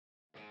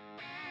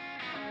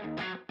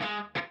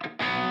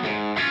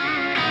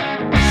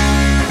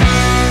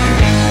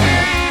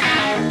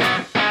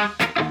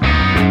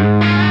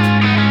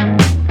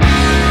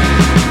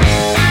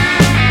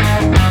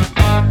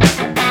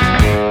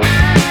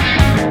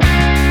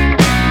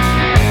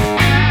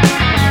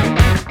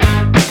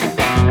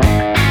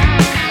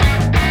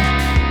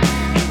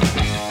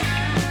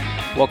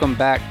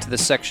back to the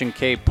Section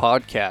K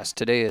podcast.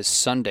 Today is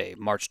Sunday,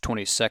 March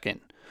 22nd.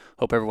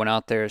 Hope everyone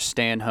out there is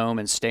staying home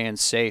and staying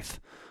safe.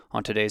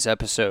 On today's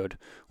episode,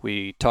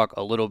 we talk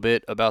a little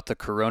bit about the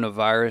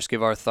coronavirus,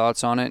 give our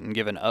thoughts on it, and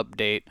give an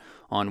update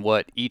on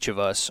what each of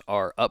us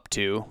are up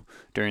to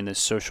during this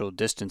social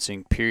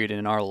distancing period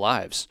in our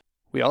lives.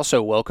 We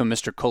also welcome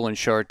Mr. Colin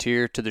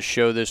Chartier to the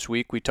show this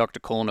week. We talked to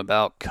Colin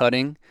about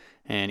cutting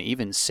and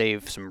even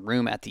save some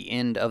room at the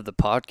end of the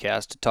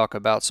podcast to talk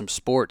about some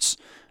sports,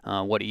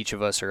 what each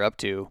of us are up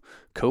to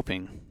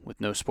coping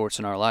with no sports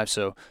in our lives.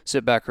 So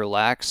sit back,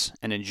 relax,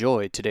 and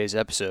enjoy today's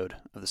episode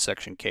of the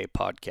Section K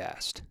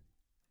podcast.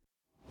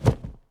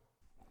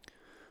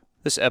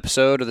 This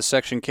episode of the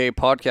Section K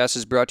podcast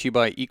is brought to you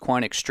by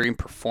Equine Extreme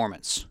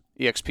Performance.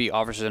 EXP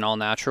offers an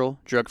all-natural,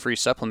 drug-free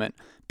supplement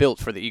built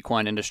for the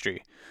equine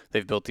industry.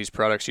 They've built these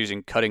products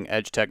using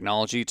cutting-edge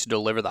technology to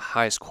deliver the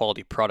highest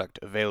quality product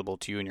available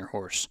to you and your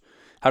horse.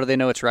 How do they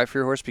know it's right for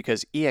your horse?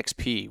 Because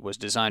EXP was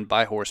designed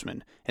by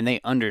horsemen, and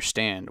they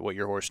understand what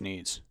your horse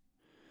needs.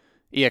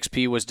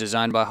 EXP was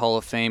designed by Hall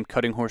of Fame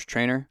cutting horse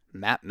trainer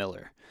Matt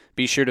Miller.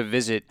 Be sure to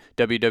visit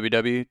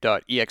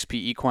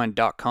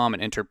www.expequine.com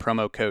and enter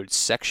promo code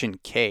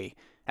SECTIONK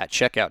at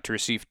checkout to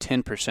receive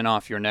 10%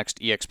 off your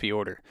next EXP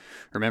order.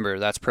 Remember,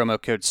 that's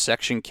promo code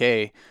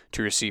SECTIONK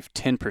to receive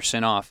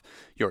 10% off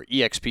your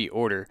EXP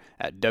order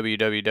at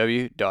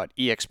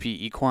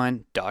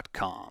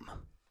www.expequine.com.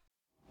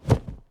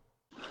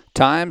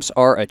 Times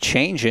are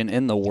a-changin'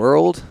 in the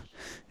world,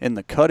 in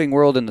the cutting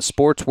world, in the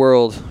sports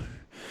world,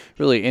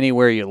 really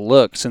anywhere you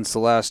look since the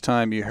last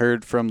time you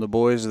heard from the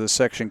boys of the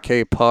Section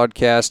K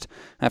podcast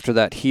after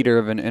that heater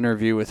of an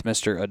interview with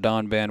Mr.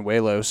 Adon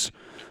Banuelos.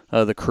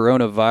 The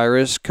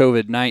coronavirus,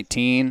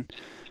 COVID-19,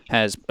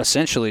 has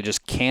essentially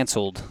just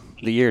canceled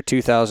the year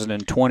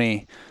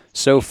 2020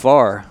 so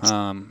far.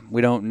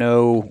 We don't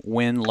know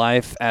when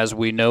life as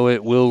we know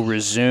it will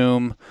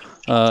resume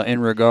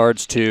in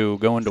regards to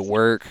going to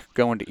work,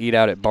 going to eat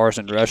out at bars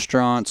and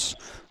restaurants,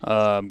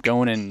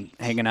 going and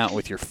hanging out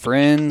with your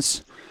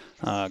friends,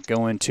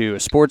 going to a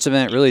sports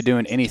event, really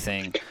doing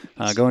anything,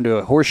 going to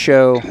a horse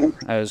show,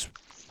 as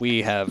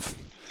we have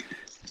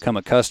come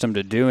accustomed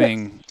to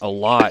doing a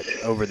lot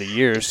over the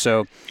years.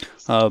 So,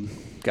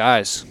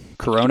 guys,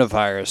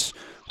 coronavirus,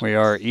 we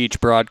are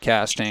each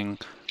broadcasting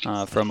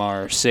from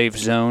our safe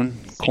zone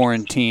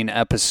quarantine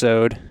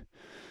episode.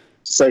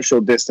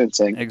 Social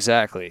distancing.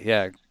 Exactly,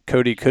 yeah.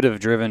 Cody could have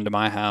driven to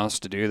my house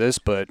to do this,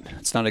 but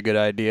it's not a good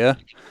idea.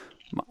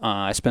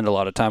 I spend a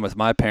lot of time with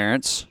my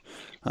parents.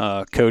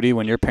 Cody,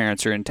 when your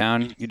parents are in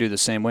town, you do the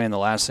same way, and the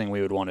last thing we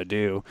would want to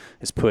do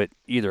is put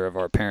either of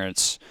our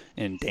parents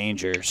in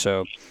danger.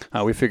 So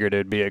we figured it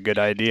would be a good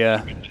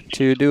idea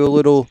to do a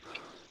little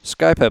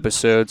Skype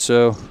episode.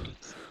 So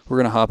we're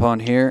going to hop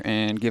on here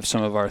and give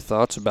some of our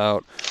thoughts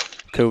about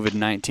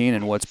COVID-19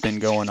 and what's been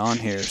going on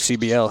here.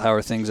 CBL, how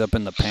are things up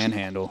in the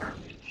Panhandle?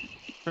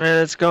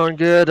 Man, it's going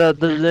good,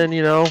 other than,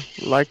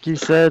 like you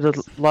said, a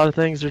lot of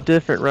things are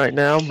different right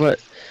now. But,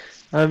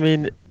 I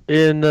mean,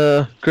 in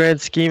the grand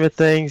scheme of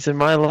things in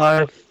my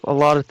life, a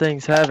lot of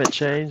things haven't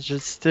changed.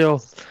 It's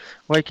still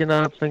waking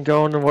up and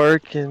going to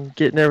work and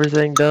getting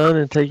everything done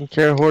and taking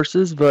care of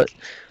horses. But,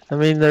 I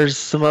mean, there's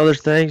some other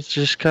things,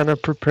 just kind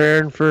of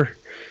preparing for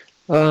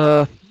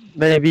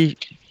maybe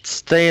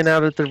staying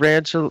out at the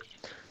ranch for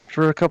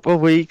a couple of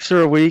weeks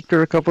or a week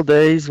or a couple of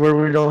days where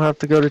we don't have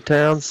to go to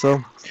town.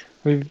 So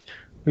we've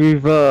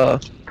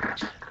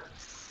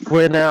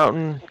went out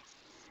and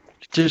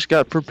just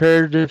got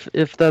prepared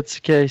if that's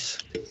the case.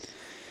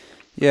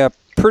 Yeah,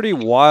 pretty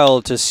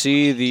wild to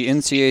see the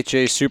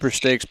NCHA Super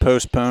Stakes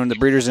postponed. The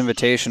Breeders'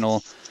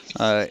 Invitational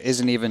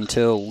isn't even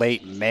till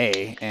late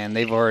May, and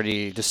they've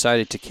already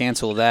decided to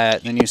cancel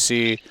that. Then you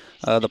see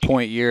the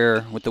point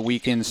year with the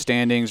weekend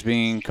standings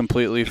being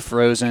completely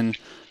frozen,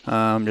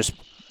 just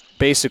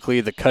basically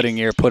the cutting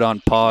year put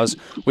on pause.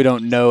 We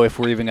don't know if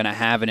we're even going to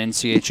have an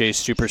NCHA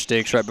Super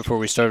Stakes. Right before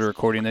we started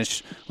recording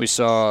this, we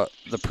saw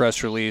the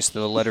press release,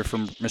 the letter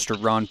from Mr.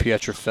 Ron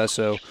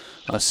Pietrafesso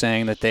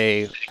saying that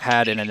they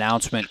had an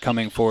announcement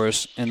coming for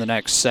us in the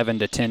next 7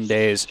 to 10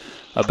 days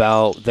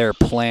about their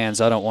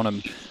plans. I don't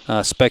want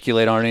to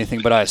speculate on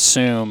anything, but I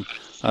assume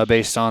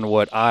based on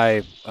what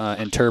I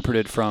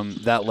interpreted from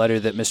that letter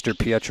that Mr.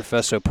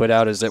 Pietrafesso put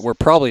out is that we're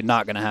probably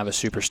not going to have a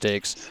Super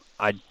Stakes.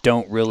 I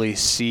don't really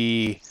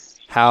see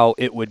how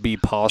it would be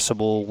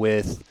possible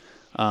with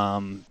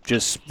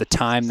just the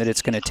time that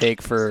it's going to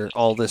take for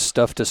all this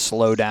stuff to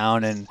slow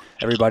down and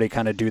everybody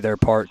kind of do their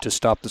part to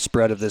stop the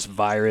spread of this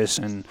virus.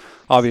 And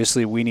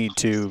obviously we need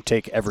to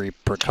take every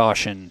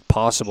precaution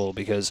possible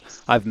because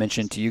I've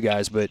mentioned to you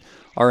guys, but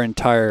our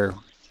entire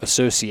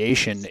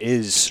association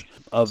is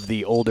of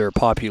the older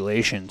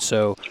population.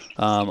 So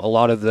a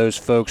lot of those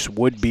folks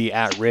would be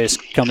at risk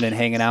coming and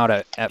hanging out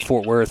at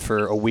Fort Worth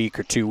for a week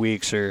or 2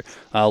 weeks, or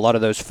a lot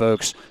of those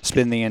folks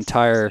spend the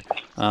entire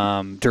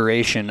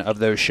duration of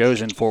those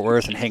shows in Fort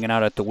Worth and hanging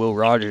out at the Will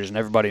Rogers, and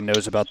everybody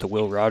knows about the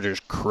Will Rogers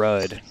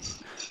crud.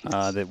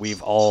 that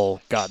we've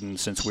all gotten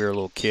since we were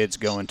little kids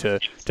going to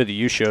the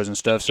youth shows and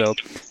stuff. So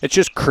it's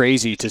just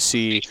crazy to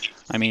see.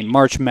 I mean,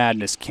 March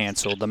Madness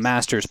canceled, the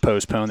Masters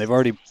postponed. They've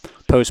already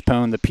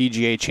postponed the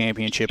PGA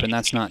Championship, and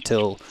that's not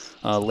till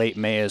late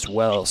May as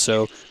well.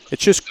 So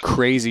it's just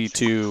crazy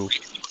to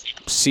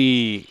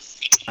see.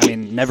 I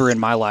mean, never in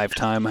my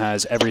lifetime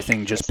has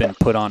everything just been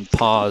put on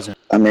pause.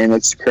 I mean,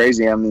 it's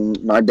crazy. I mean,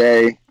 my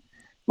day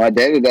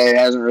to day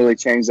hasn't really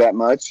changed that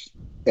much,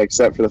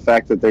 except for the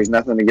fact that there's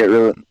nothing to get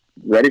really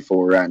ready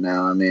for right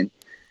now. I mean,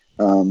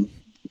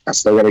 I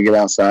still got to get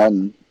outside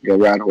and go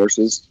ride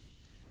horses,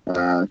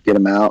 get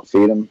them out,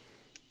 feed them,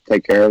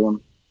 take care of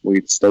them.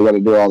 We still got to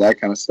do all that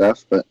kind of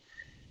stuff, but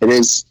it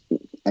is,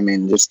 I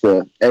mean, just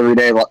the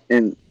everyday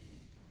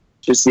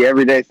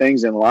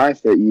things in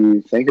life that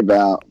you think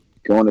about.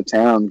 Going to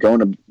town, going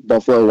to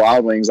Buffalo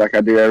Wild Wings like I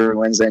do every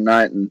Wednesday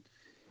night, and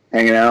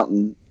hanging out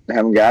and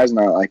having guys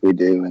night like we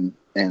do,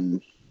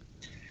 and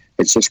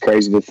it's just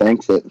crazy to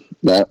think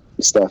that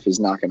stuff is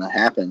not going to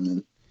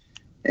happen,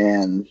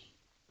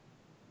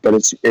 but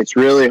it's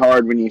really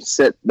hard when you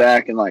sit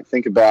back and like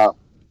think about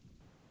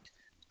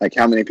like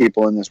how many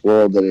people in this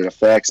world that it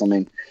affects. I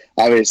mean,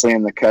 obviously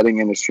in the cutting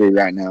industry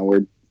right now,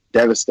 we're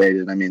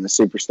devastated. I mean, the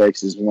Super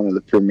Stakes is one of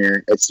the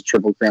premier. It's a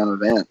Triple Crown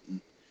event.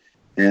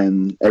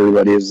 And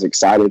everybody is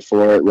excited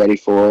for it, ready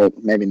for it,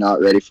 maybe not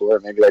ready for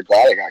it. Maybe they're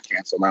glad it got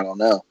canceled. I don't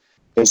know.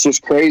 It's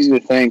just crazy to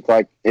think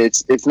like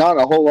it's not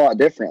a whole lot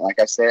different. Like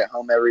I stay at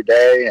home every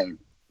day and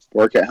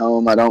work at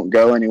home. I don't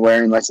go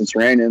anywhere unless it's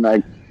raining.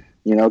 I,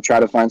 try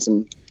to find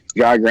some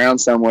dry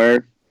ground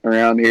somewhere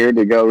around here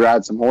to go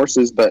ride some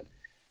horses. But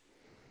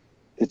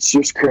it's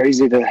just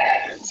crazy to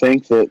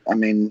think that, I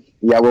mean,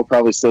 yeah, we'll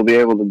probably still be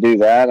able to do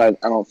that. I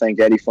don't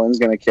think Eddie Flynn's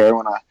going to care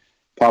when I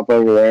pop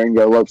over there and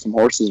go lope some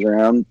horses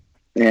around.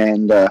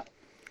 And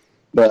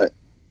but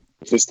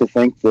just to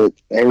think that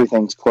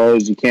everything's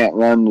closed, you can't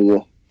run to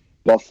the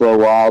Buffalo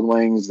Wild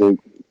Wings to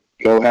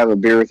go have a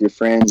beer with your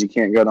friends. You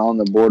can't go down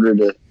the border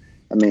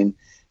and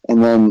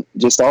then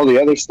just all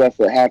the other stuff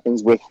that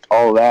happens with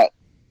all that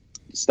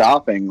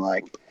stopping.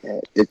 Like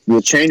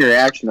the chain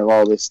reaction of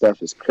all this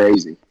stuff is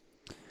crazy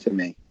to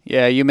me.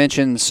 Yeah, you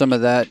mentioned some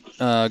of that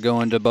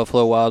going to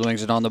Buffalo Wild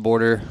Wings and on the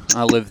border.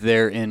 I live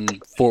there in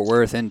Fort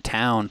Worth in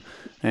town.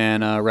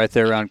 And right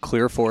there around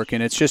Clear Fork,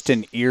 and it's just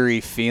an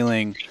eerie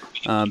feeling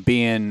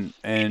being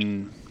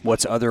in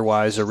what's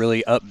otherwise a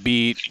really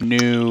upbeat,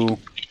 new,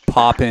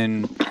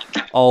 poppin',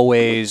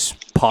 always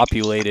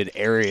populated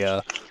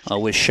area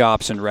with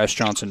shops and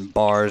restaurants and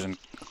bars and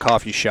a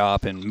coffee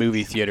shop and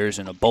movie theaters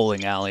and a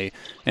bowling alley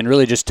and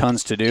really just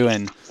tons to do.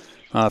 And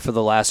for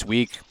the last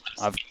week,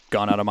 I've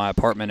gone out of my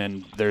apartment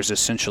and there's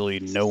essentially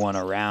no one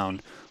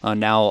around.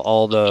 Now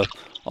all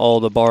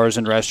the bars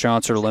and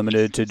restaurants are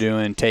limited to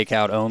doing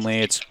takeout only.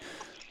 It's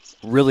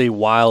really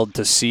wild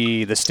to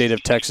see the state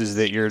of Texas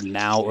that you're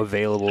now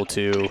available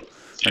to,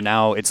 or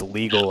now it's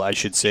legal, I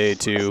should say,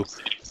 to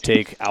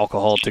take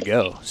alcohol to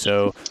go.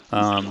 So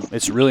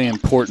it's really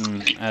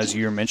important, as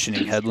you're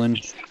mentioning, Headland.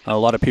 A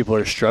lot of people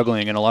are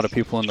struggling, and a lot of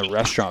people in the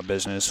restaurant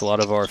business, a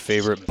lot of our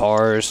favorite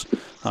bars,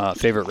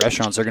 favorite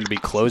restaurants are going to be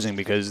closing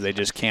because they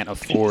just can't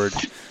afford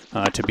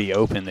to be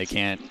open. They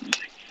can't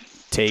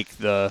take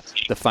the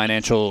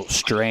financial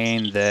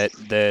strain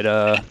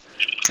that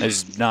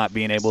is not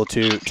being able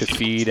to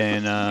feed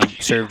and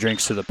serve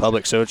drinks to the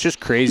public. So it's just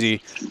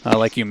crazy,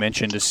 like you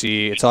mentioned, to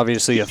see. It's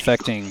obviously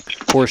affecting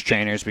horse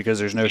trainers because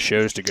there's no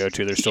shows to go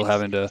to. They're still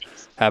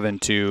having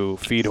to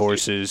feed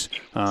horses,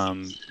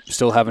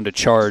 still having to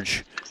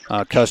charge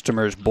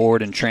customers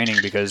board and training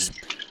because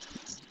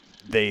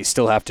they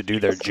still have to do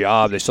their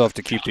job. They still have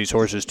to keep these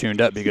horses tuned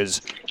up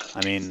because,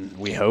 I mean,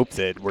 we hope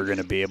that we're going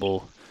to be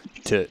able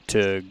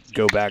to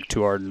go back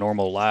to our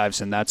normal lives,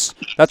 and that's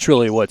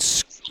really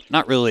what's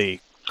not really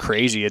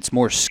crazy. It's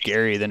more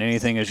scary than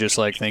anything. Is just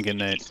like thinking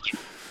that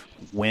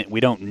when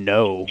we don't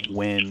know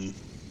when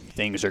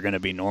things are going to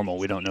be normal.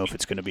 We don't know if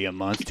it's going to be a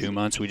month, 2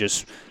 months.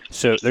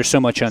 So there's so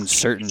much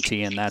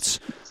uncertainty, and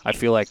I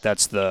feel like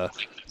that's the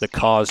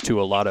cause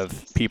to a lot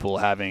of people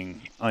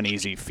having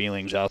uneasy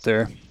feelings out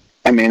there.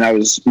 I mean, I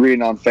was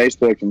reading on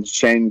Facebook, and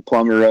Shane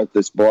Plummer wrote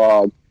this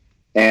blog,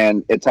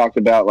 and it talked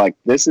about, like,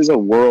 this is a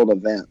world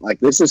event. Like,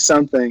 this is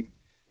something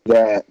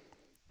that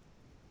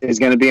is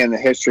going to be in the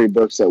history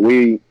books that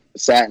we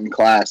sat in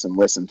class and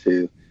listened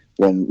to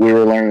when we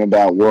were learning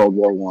about World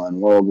War I,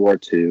 World War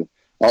II.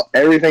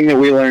 Everything that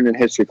we learned in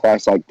history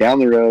class, like, down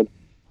the road,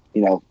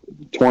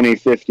 20,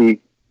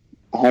 50,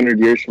 100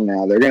 years from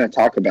now, they're going to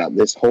talk about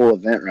this whole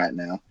event right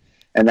now.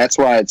 And that's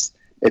why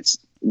it's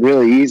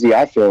really easy,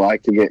 I feel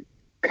like, to get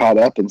caught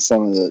up in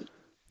some of the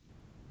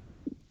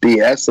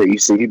BS that you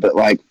see, but,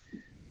 like,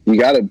 you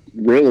got to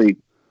really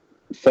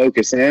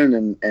focus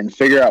in and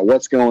figure out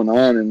what's going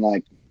on and,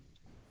 like,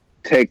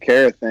 take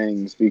care of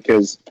things,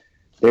 because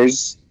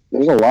there's a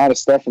lot of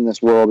stuff in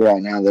this world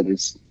right now that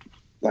is,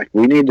 like,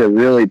 we need to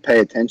really pay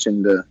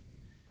attention to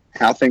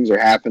how things are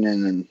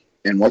happening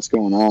and what's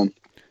going on.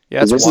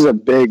 Yeah, this is a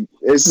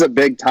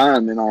big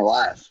time in our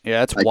life.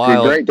 Yeah, it's like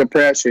wild. The Great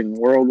Depression,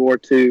 World War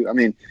II. I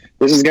mean,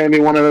 this is going to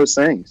be one of those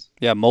things.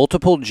 Yeah,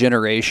 multiple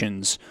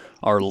generations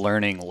are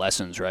learning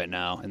lessons right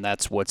now, and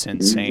that's what's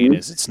insane.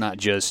 Is it's not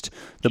just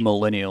the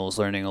millennials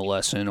learning a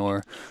lesson,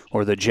 or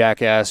the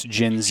jackass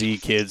Gen Z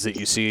kids that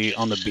you see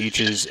on the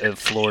beaches of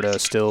Florida,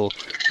 still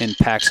in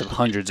packs of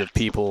hundreds of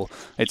people.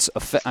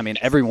 I mean,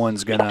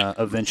 everyone's gonna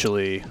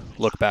eventually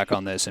look back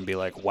on this and be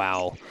like,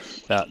 "Wow,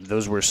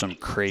 those were some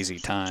crazy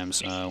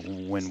times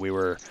when we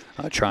were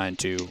trying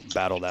to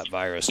battle that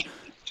virus."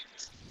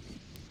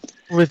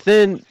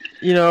 Within,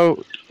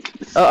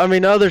 I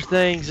mean, other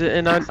things,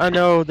 and I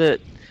know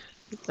that,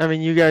 I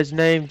mean, you guys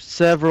named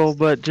several,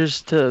 but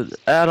just to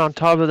add on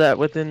top of that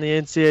within the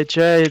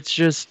NCHA,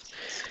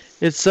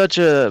 it's such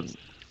a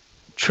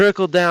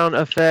trickle down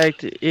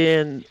effect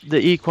in the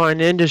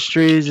equine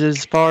industries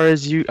as far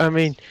as you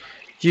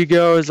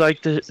go as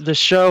like the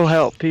show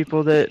help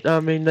people that, I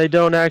mean, they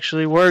don't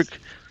actually work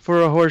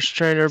for a horse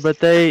trainer,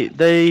 but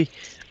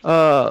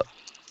uh,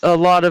 a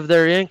lot of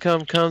their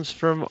income comes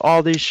from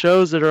all these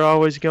shows that are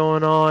always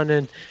going on,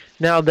 and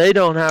now they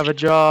don't have a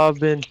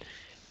job, and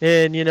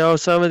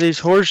some of these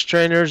horse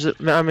trainers,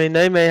 I mean,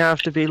 they may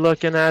have to be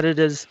looking at it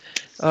as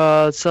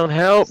some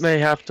help may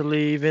have to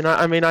leave, and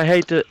I mean, I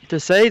hate to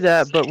say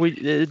that, but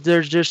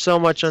there's just so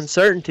much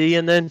uncertainty,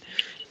 and then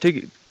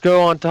to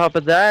go on top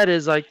of that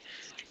is like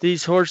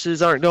these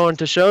horses aren't going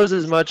to shows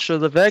as much, so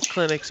the vet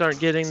clinics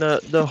aren't getting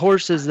the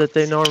horses that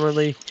they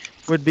normally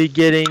would be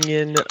getting,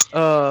 and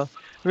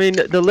I mean,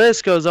 the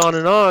list goes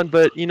on,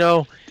 but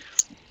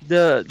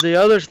the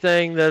other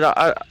thing that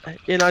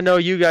I know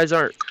you guys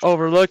aren't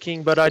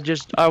overlooking, but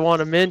I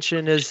want to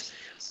mention is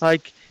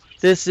like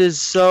this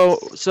is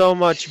so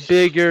much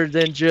bigger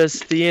than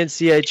just the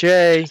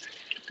NCHA,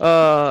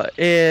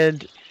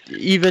 and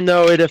even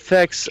though it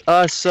affects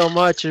us so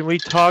much, and we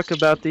talk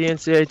about the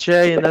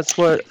NCHA, and that's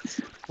what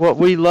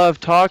we love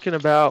talking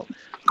about.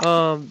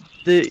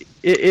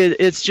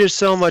 It's just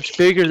so much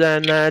bigger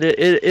than that.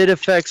 It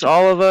affects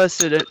all of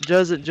us. It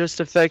doesn't just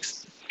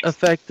affect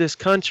this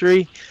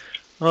country.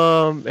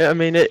 I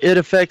mean, it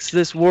affects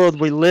this world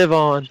we live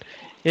on,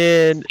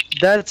 and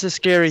that's a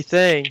scary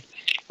thing.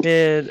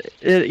 And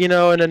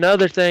and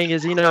another thing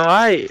is,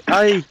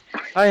 I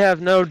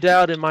have no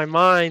doubt in my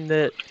mind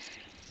that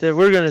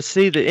we're going to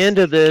see the end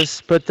of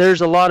this, but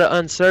there's a lot of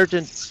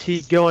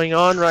uncertainty going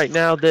on right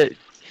now that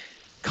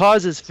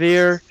causes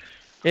fear,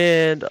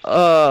 and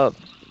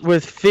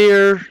with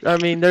fear, I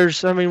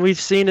mean, we've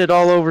seen it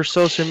all over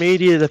social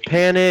media, the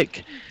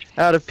panic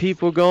out of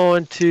people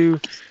going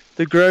to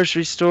the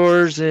grocery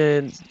stores,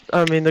 and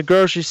I mean, the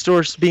grocery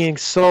stores being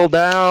sold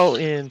out,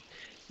 and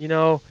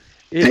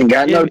Ain't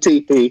got no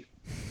TP.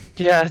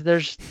 Yeah,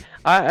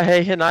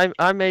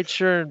 I made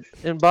sure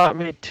and bought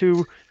me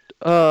 2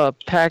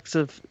 packs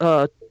of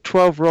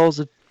 12 rolls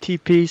of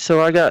TP,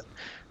 so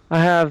I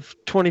have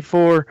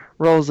 24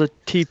 rolls of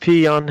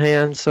TP on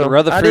hand. So The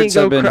Rutherfords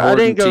have been I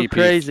hoarding didn't go TP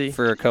crazy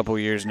for a couple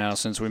years now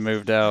since we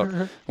moved out.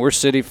 We're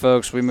city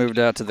folks. We moved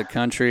out to the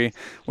country.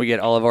 We get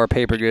all of our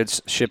paper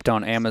goods shipped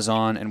on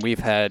Amazon, and we've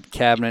had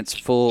cabinets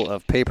full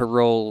of paper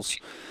rolls,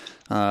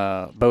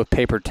 both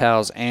paper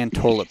towels and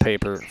toilet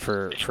paper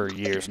for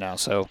years now.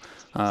 So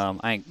I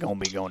ain't going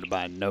to be going to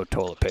buy no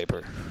toilet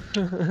paper.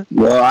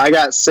 Well, I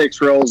got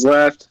 6 rolls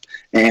left,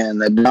 and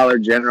the Dollar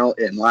General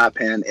in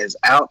Lipan is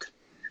out.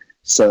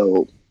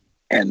 So,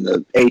 and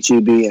the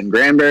HEB in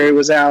Granbury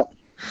was out.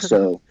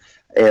 So,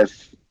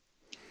 if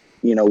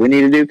we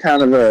need to do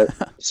kind of a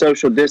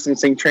social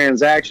distancing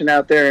transaction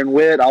out there in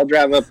Witt, I'll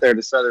drive up there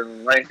to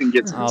Southern Lane and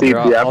get some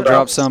TP. I'll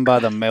drop some by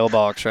the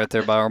mailbox right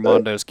there by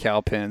Armando's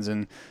cow pens,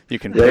 and you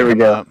can pick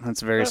them up.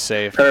 That's very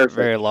safe,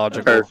 very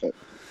logical. Perfect.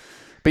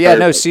 But yeah,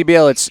 no,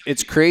 CBL,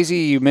 it's crazy.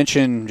 You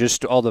mentioned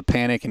just all the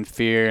panic and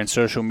fear and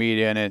social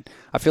media, and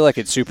I feel like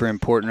it's super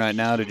important right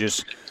now to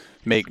just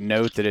make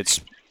note that it's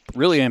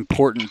really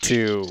important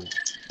to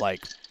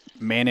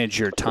manage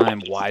your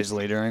time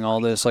wisely during all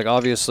this. Like,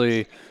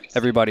 obviously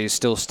everybody's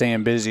still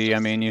staying busy. I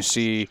mean, you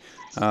see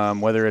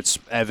whether it's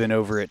Evan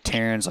over at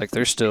Terrence,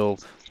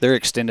 they're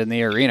extending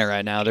the arena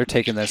right now. They're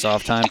taking this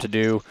off time to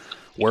do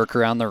work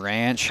around the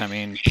ranch. I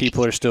mean,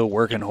 people are still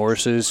working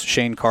horses.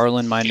 Shane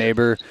Carlin, my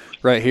neighbor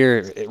right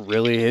here,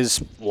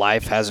 his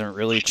life hasn't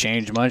really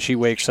changed much. He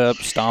wakes up,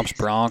 stomps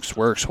broncs,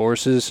 works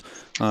horses,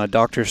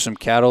 doctors some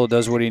cattle,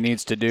 does what he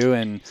needs to do,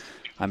 and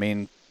I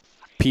mean,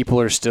 people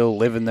are still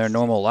living their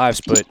normal lives,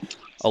 but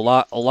a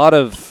lot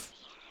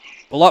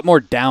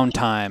more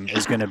downtime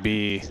is going to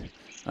be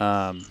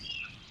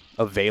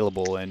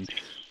available. And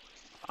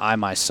I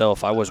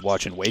myself, I was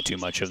watching way too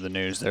much of the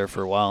news there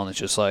for a while, and it's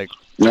just like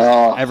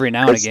every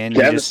now and again,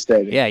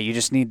 you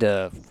just need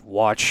to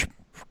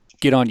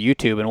get on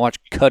YouTube and watch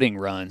cutting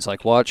runs.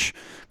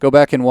 Go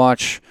back and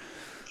watch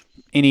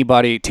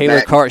anybody.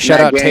 Shout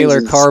out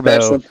Taylor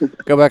Carbo.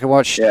 Go back and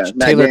watch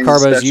Taylor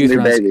Carbo's youth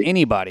runs.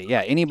 Baby.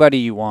 Anybody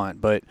you want.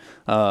 But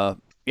I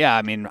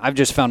mean, I've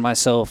just found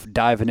myself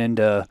diving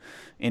into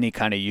any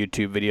kind of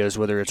YouTube videos,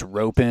 whether it's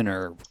roping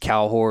or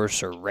cow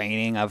horse or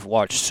reining. I've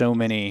watched so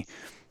many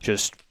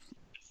just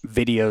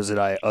videos that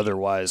I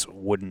otherwise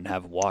wouldn't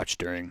have watched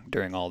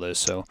during all this.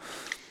 So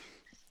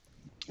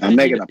I'm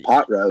making a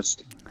pot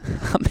roast.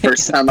 The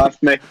first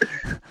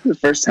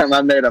time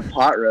I made a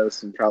pot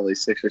roast in probably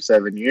 6 or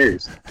 7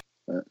 years.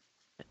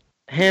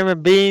 Ham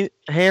and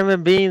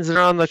beans are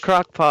on the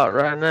crock pot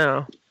right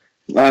now.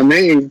 I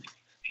mean,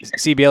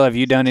 CBL, have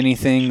you done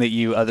anything that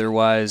you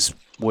otherwise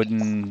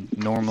wouldn't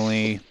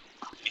normally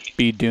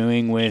be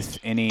doing with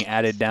any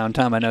added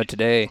downtime? I know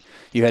today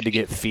you had to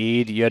get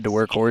feed, you had to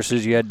work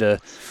horses, you had to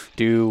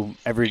do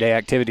everyday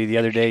activity. The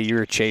other day you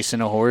were chasing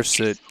a horse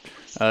that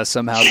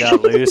somehow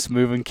got loose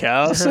moving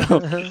cows.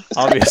 So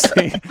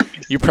obviously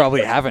you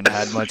probably haven't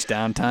had much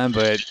downtime,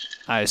 but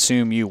I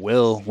assume you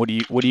will. What are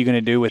you going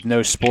to do with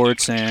no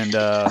sports and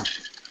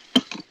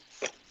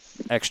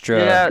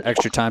extra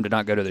time to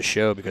not go to the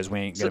show because we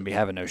ain't going to be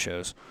having no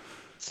shows?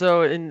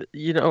 So,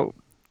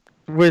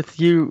 with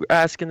you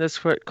asking this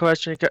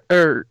question,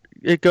 or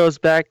it goes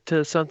back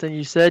to something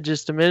you said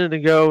just a minute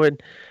ago,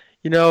 and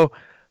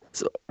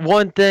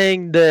one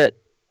thing that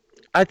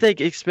I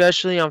think,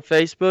 especially on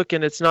Facebook,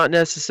 and it's not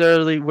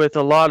necessarily with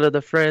a lot of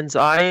the friends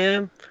I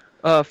am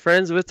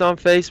friends with on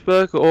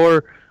Facebook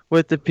or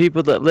with the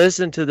people that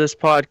listen to this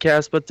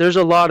podcast, but there's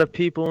a lot of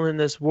people in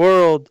this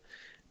world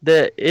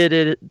that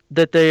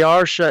that they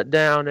are shut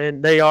down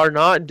and they are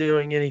not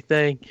doing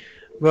anything.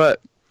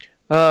 But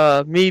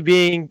me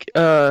being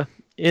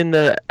in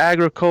the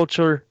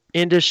agriculture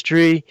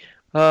industry,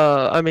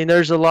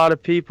 there's a lot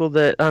of people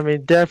that,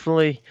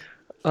 definitely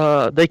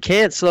they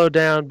can't slow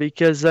down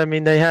because,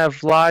 they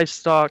have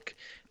livestock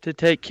to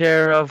take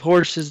care of,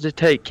 horses to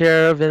take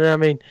care of.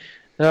 And,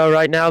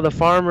 right now the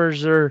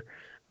farmers are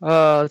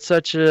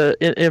such an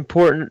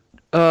important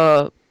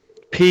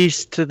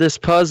piece to this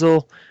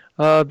puzzle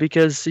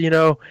because,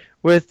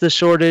 with the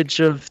shortage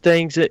of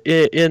things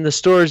in the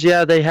stores,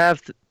 they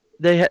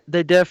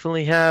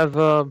definitely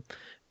have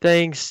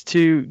things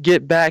to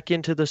get back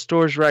into the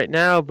stores right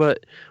now.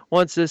 But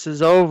once this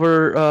is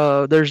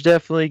over, there's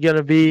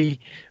definitely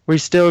we're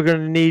still going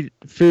to need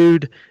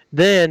food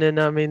then. And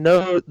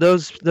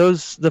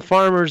the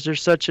farmers are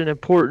such an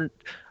important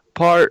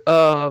part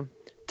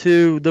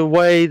to the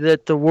way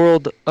that the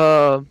world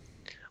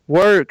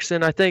works.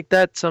 And I think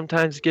that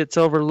sometimes gets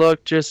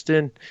overlooked just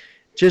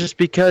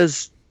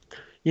because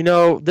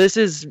this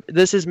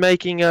is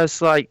making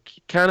us like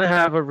kind of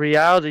have a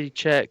reality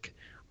check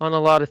on a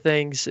lot of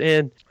things.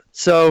 And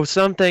so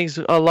some things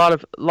a lot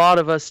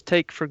of us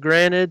take for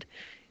granted,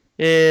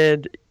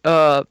 and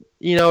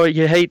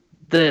you hate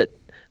that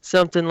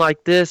something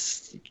like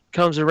this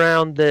comes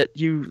around, that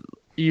you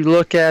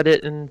look at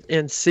it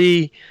and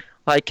see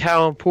like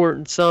how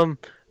important some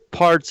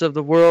parts of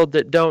the world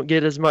that don't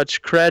get as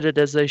much credit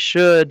as they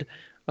should,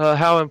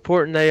 how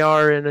important they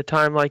are in a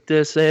time like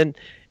this. And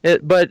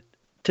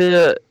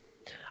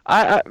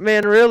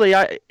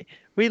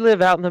we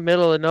live out in the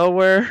middle of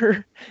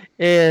nowhere,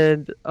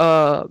 and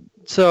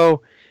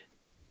so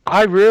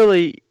I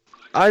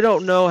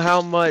don't know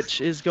how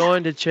much is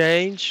going to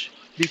change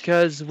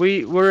because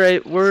we're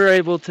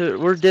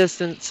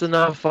distance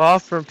enough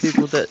off from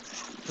people that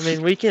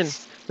we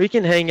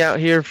can hang out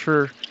here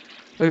for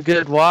a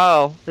good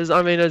while. As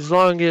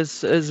long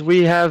as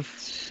we have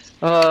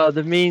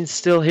the means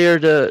still here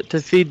to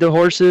feed the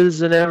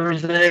horses and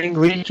everything,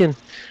 we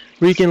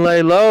can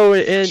lay low,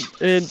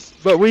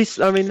 but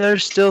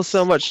there's still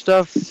so much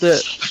stuff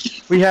that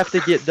we have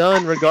to get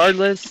done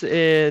regardless.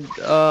 And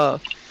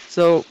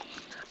so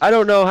I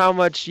don't know how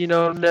much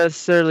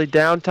necessarily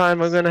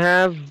downtime I'm gonna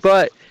have,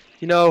 but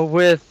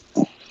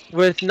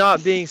with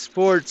not being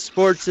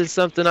sports is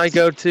something I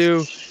go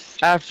to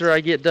after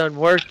I get done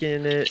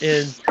working,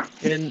 and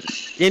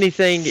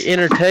anything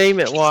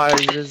entertainment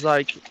wise is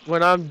like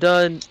when I'm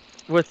done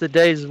with the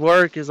day's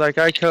work is like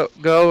I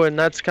go, and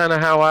that's kind of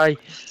how I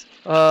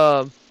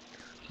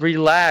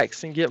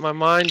relax and get my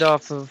mind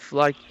off of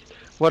like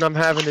what I'm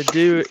having to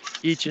do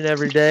each and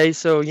every day.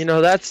 So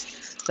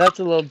that's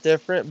a little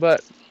different,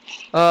 but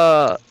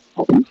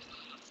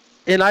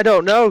and I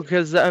don't know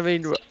because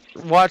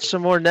watch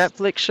some more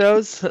Netflix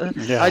shows.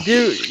 Yeah. I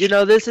do.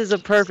 This is a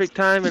perfect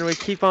time, and we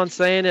keep on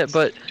saying it,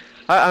 but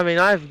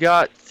I've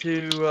got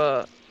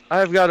to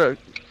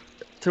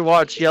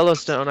watch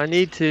Yellowstone. I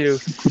need to.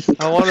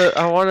 I want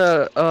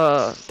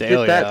to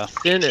get that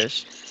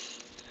finished.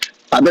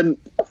 I've been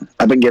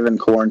giving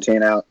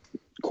quarantine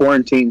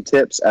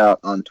tips out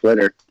on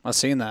Twitter. I've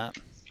seen that.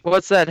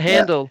 What's that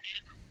handle?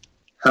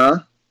 Huh?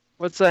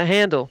 What's that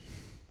handle?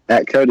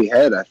 At Cody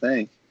Head, I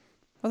think.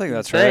 I think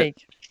that's right.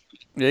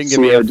 You can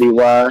give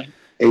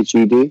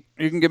CODYHED.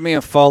 You can give me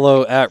a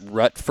follow at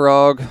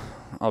Rutfrog.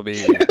 I'll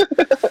be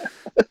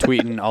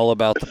tweeting all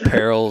about the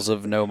perils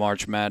of no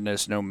March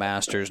Madness, no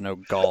Masters, no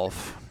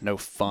golf, no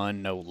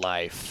fun, no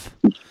life.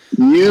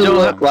 You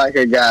look like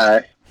a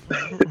guy.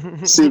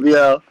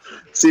 CBL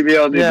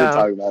needs to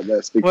talk about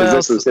this because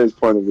this was his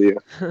point of view.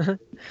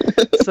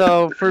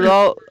 So for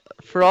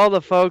all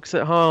the folks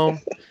at home,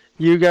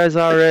 you guys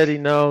already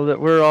know that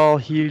we're all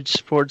huge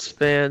sports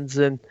fans,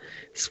 and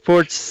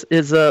sports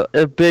is a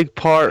big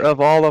part of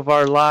all of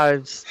our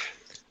lives.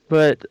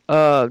 But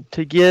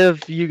to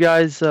give you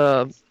guys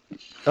a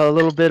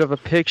little bit of a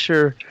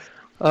picture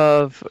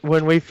of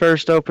when we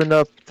first opened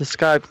up the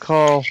Skype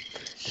call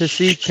to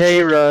see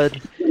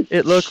K-Rudd.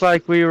 It looked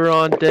like we were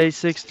on day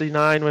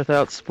 69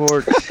 without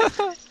sports.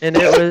 And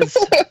it was,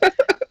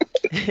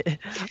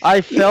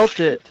 I felt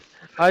it.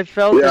 I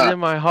felt it Yeah. in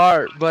my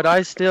heart, but I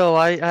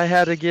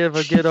had to give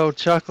a good old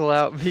chuckle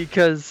out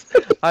because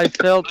I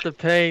felt the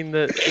pain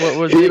that what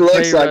was He in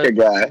looks like a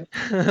K-Rudd.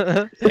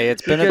 guy. Hey,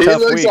 it's been a He tough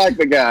looks week. like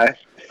the guy.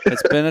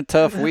 It's been a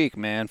tough week,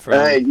 man.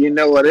 Hey, you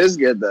know what is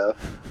good though?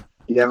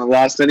 You haven't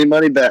lost any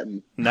money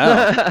betting. No,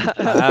 I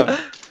haven't.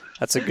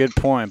 That's a good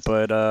point,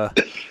 but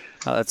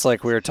it's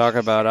like we were talking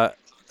about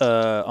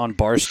on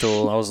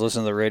Barstool. I was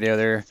listening to the radio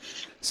there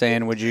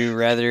saying, would you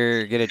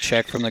rather get a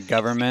check from the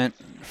government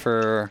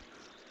for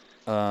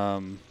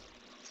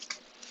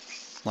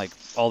like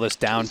all this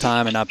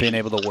downtime and not being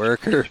able to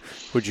work, or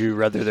would you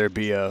rather there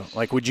be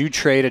would you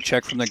trade a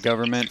check from the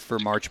government for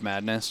March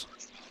Madness?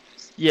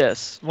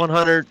 Yes,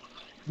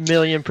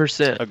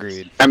 100,000,000%.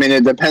 Agreed. I mean,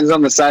 it depends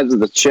on the size of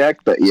the check,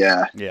 but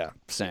yeah, Yeah,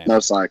 same.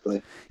 most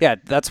likely. Yeah,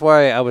 that's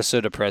why I was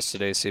so depressed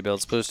today, Seabell.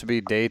 It's supposed to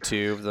be day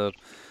 2 of the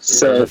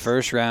So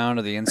first round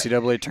of the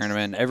NCAA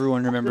tournament.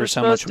 Everyone remembers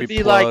There's how much supposed we to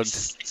be plugged. like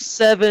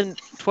 7,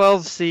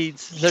 12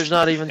 seeds. There's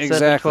not even 7,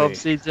 Exactly. 12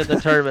 seeds in the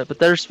tournament, but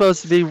they're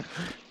supposed to be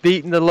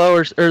beating the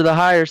lower or the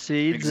higher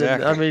seeds.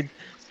 Exactly. And, I mean,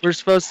 we're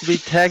supposed to be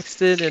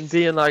texting and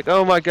being like,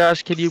 "Oh my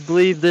gosh, can you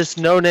believe this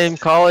no-name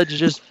college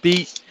just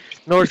beat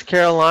North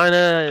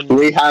Carolina?" And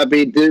Lehigh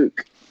beat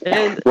Duke.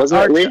 Wasn't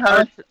our, it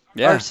Lehigh?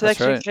 Yeah, our that's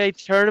Section right. K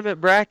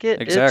tournament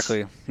bracket,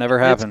 Exactly. Never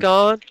it's happened.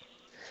 gone.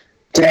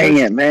 Dang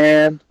it,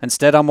 man.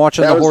 Instead, I'm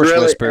watching That The was Horse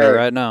really- Whisperer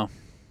right now.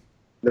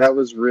 That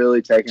was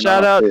really taken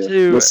Shout off, out too.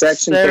 to The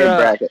Section K Sarah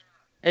bracket.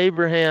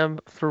 Abraham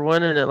for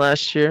winning it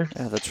last year.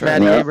 Yeah, that's right.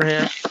 Maddie Yeah.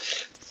 Abraham.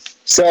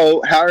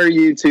 So, how are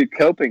you two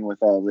coping with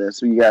all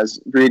this? Are you guys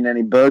reading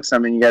any books? I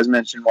mean, you guys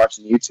mentioned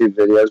watching YouTube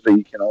videos, but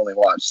you can only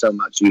watch so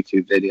much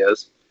YouTube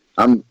videos.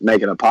 I'm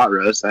making a pot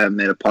roast. I haven't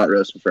made a pot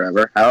roast in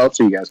forever. How else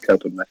are you guys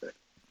coping with it?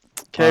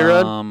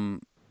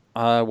 K-Rudd.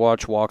 I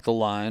watch Walk the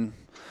Line,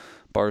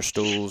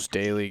 Barstool's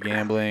Daily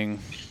Gambling,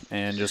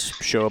 and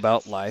just show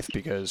about life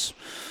because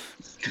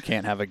you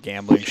can't have a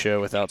gambling show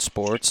without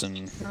sports,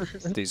 and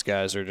these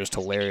guys are just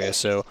hilarious.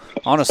 So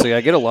honestly, I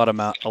get a lot of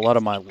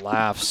my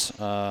laughs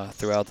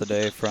throughout the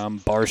day from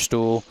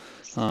Barstool,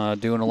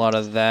 doing a lot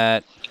of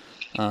that.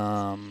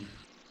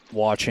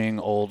 Watching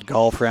old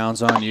golf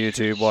rounds on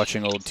YouTube,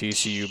 watching old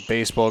TCU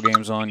baseball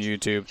games on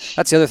YouTube.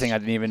 That's the other thing I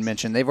didn't even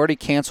mention. They've already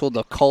canceled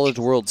the College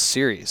World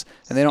Series,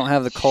 and they don't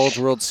have the College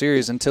World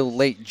Series until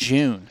late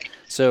June.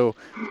 So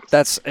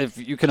that's, if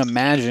you can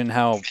imagine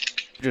how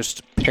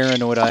just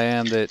paranoid I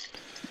am that,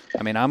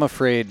 I mean, I'm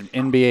afraid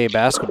NBA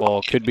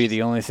basketball could be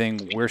the only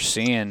thing we're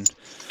seeing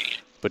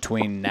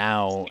between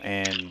now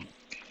and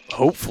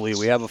hopefully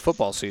we have a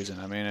football season.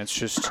 I mean, it's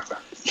just,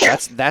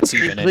 that's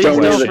even in Please don't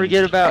question.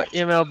 forget about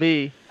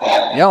MLB.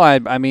 Yeah,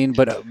 I mean,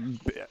 but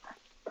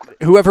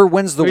whoever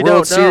wins the We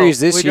World don't know. Series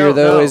this We year, don't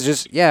though, know. is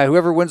just,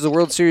 whoever wins the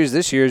World Series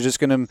this year is just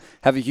going to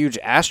have a huge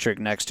asterisk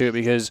next to it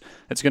because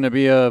it's going to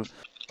be a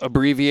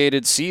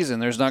abbreviated season.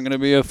 There's not going to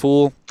be a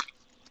full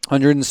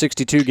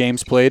 162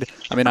 games played.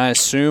 I mean, I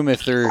assume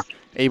if they're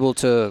able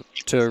to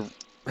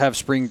have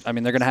spring, I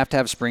mean, they're going to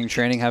have spring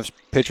training, have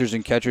pitchers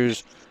and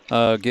catchers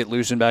get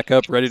loosened back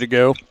up, ready to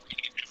go.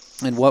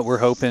 And what we're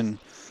hoping,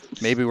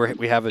 maybe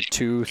we have a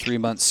 2-3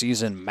 month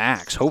season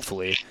max,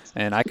 hopefully.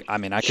 And I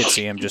mean, I could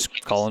see him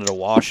just calling it a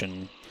wash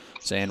and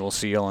saying we'll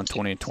see y'all in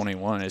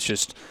 2021. It's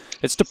just,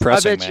 it's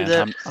depressing, bet you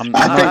man. that- I'm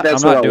I think not,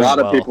 that's I'm not what a doing lot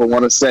of well. people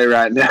want to say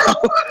right now.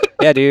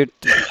 Yeah, dude.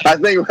 I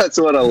think that's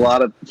what a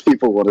lot of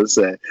people want to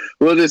say.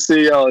 We'll just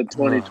see y'all in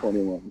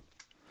 2021.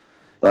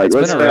 Like, It's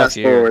let's been a rough fast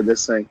year. forward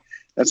this thing.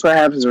 That's what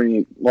happens when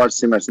you watch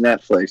too much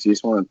Netflix. You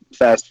just want to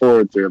fast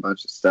forward through a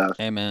bunch of stuff.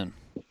 Amen.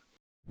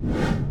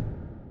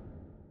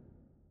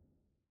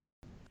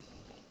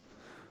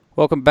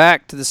 Welcome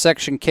back to the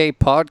Section K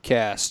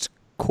podcast,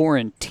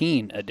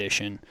 quarantine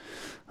edition.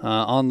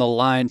 On the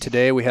line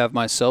today, we have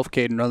myself,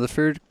 Caden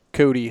Rutherford,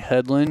 Cody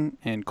Headland,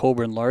 and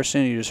Colburn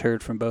Larson. You just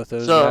heard from both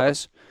those So-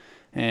 guys.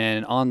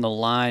 And on the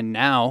line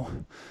now,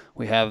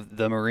 we have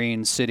the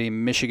Marine City,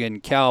 Michigan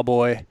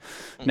Cowboy,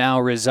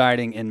 now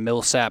residing in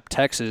Millsap,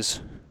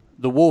 Texas,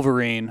 the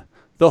Wolverine,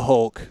 the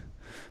Hulk,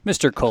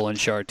 Mr. Colin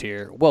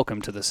Chartier.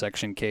 Welcome to the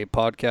Section K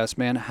podcast,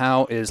 man.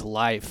 How is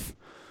life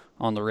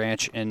on the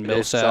ranch in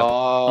Millsap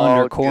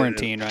under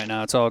quarantine right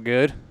now? It's all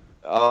good?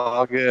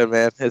 All good,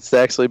 man. It's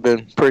actually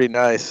been pretty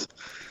nice.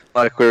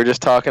 Like we were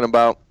just talking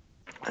about,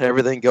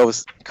 everything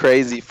goes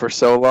crazy for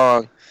so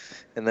long,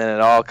 and then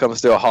it all comes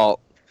to a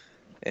halt.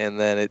 And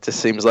then it just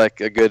seems like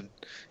a good,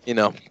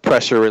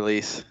 pressure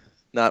release.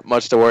 Not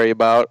much to worry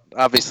about.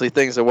 Obviously,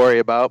 things to worry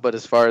about, but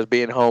as far as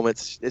being home,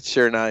 it's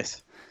sure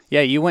nice. Yeah,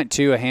 you went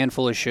to a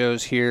handful of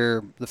shows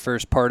here the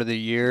first part of the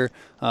year.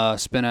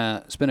 Spent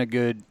a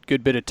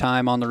good bit of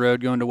time on the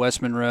road going to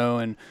West Monroe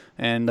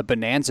and the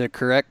Bonanza,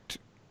 correct?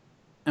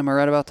 Am I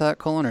right about that,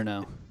 Colin, or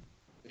no?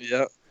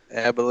 Yep.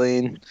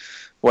 Abilene,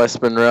 West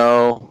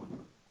Monroe,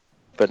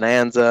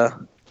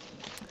 Bonanza.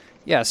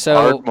 Yeah, so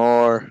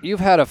Ardmore. you've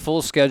had a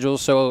full schedule,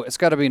 so it's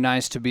got to be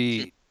nice to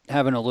be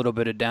having a little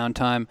bit of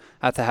downtime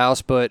at the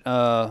house. But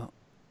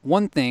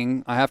one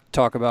thing I have to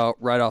talk about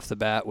right off the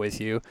bat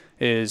with you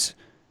is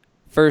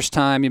first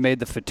time you made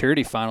the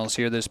fraternity finals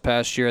here this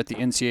past year at the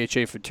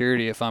NCHA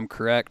fraternity, if I'm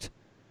correct.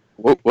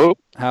 Whoop, whoop.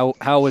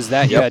 How was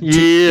that? Yep.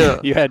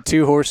 You had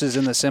two horses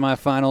in the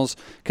semifinals.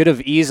 Could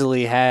have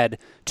easily had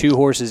two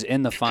horses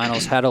in the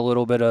finals. Had a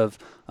little bit of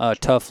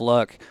tough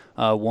luck.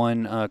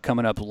 One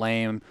coming up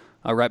lame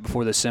right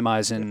before the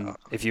semis. And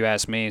if you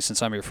ask me,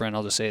 since I'm your friend,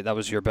 I'll just say that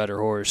was your better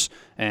horse.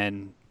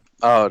 And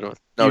Oh,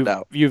 no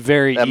doubt. You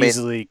very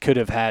easily could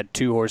have had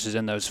two horses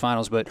in those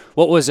finals. But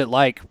what was it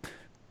like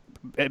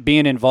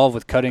being involved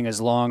with cutting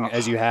as long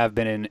as you have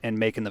been and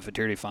making the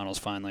fraternity finals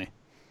finally?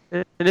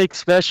 And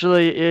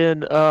especially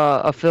in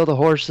a field of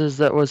horses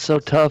that was so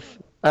tough,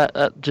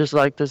 just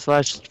like this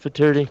last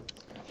fraternity.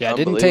 Yeah, it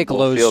didn't take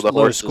Unbelievable field of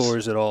low horses.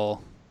 scores at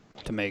all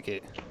to make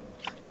it.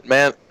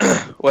 Man,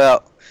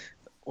 well,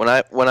 when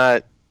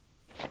I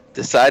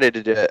decided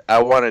to do it,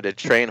 I wanted to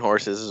train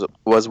horses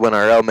was when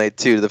RL made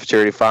two to the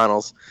fraternity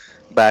finals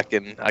back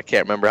in, I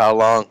can't remember how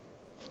long.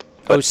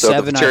 But so the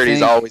 07, I fraternity's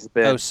think. always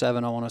been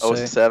 07, I want to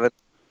say. 07.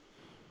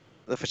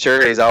 The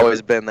fraternity's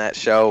always been that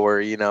show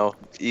where,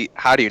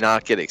 how do you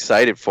not get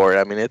excited for it?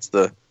 I mean, it's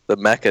the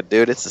Mecca,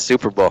 dude. It's the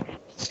Super Bowl.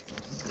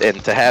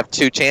 And to have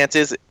two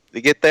chances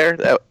to get there,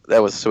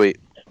 that was sweet.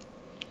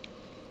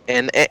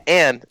 And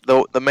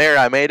the mare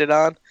I made it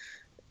on,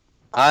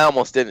 I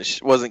almost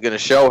wasn't going to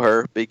show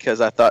her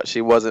because I thought she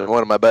wasn't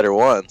one of my better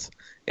ones.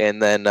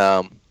 And then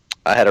I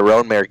had a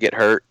roan mare get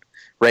hurt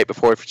right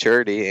before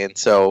fraternity, and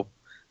so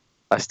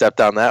I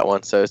stepped on that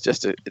one. So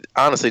it's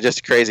honestly just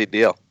a crazy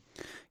deal.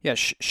 Yeah,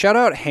 shout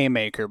out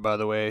Haymaker, by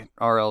the way,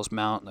 RL's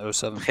mount, the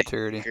 07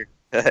 fraternity.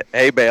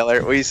 Hey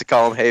Baylor, we used to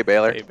call him Hey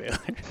Baylor. Hey, Baylor.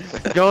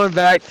 Going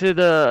back to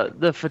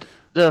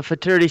the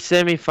fraternity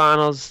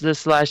semifinals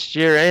this last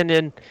year,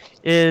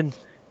 and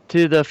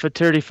to the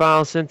fraternity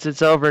finals since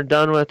it's over and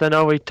done with. I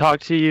know we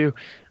talked to you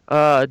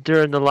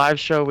during the live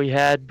show we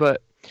had,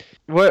 but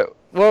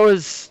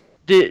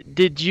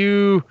did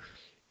you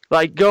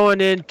like going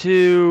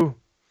into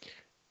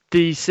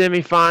the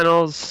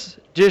semifinals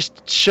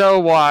just show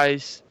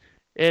wise?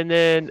 And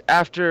then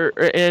after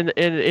and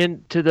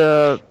into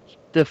the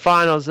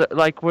finals,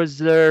 like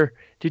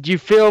did you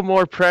feel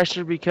more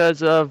pressure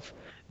because of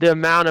the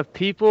amount of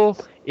people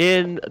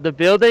in the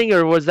building,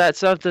 or was that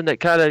something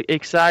that kind of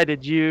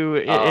excited you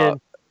and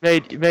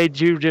made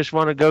you just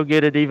want to go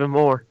get it even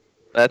more?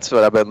 That's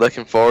what I've been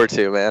looking forward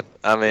to, man.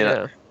 I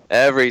mean,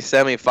 every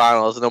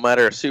semifinals, no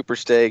matter Super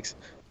Stakes,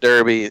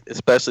 Derby,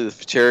 especially the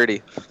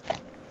fraternity,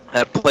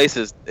 that place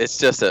it's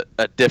just a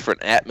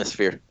different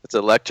atmosphere. It's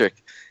electric.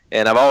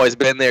 And I've always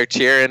been there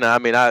cheering. I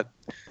mean,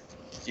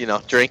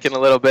 drinking a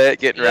little bit,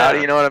 getting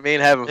rowdy, you know what I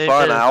mean? Having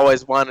fun. I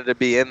always wanted to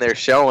be in there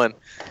showing.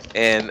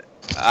 And,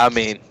 I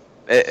mean,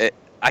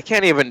 I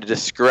can't even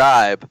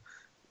describe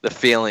the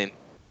feeling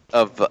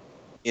of,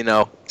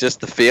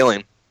 just the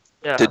feeling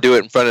to do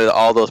it in front of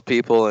all those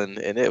people. And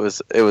it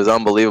was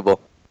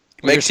unbelievable.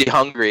 It makes you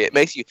hungry. It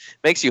makes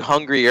you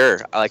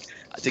hungrier. Like,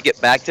 to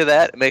get back to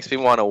that, it makes me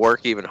want to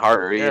work even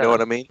harder. You know what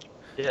I mean?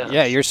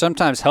 Yeah, you're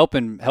sometimes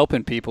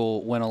helping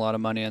people win a lot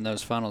of money in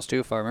those finals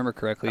too, if I remember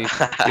correctly.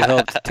 You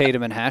helped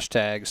Tatum and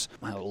hashtags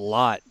a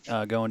lot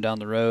going down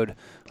the road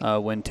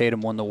when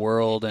Tatum won the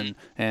world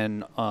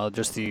and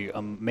just the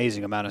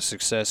amazing amount of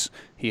success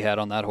he had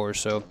on that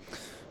horse. So,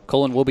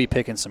 Colin will be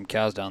picking some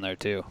cows down there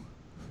too.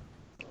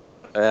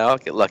 Yeah, I'll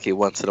get lucky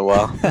once in a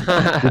while.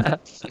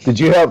 Did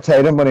you help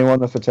Tatum when he won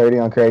the fraternity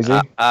on Crazy?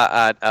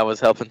 I was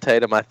helping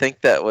Tatum. I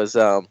think that was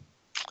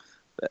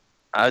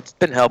I've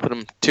been helping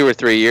him 2 or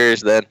 3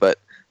 years then, but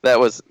that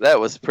was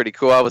pretty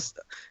cool.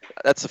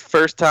 That's the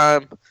first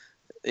time,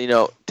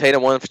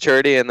 Tatum won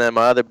fraternity, and then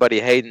my other buddy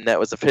Hayden, that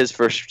was his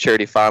first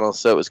fraternity final,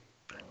 so it was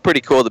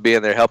pretty cool to be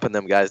in there helping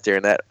them guys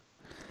during that,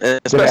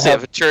 and especially a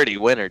fraternity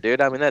winner,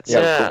 dude. I mean, that's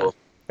so cool.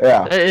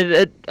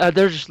 Yeah.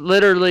 There's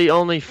literally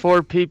only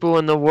 4 people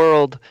in the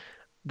world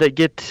that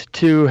get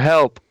to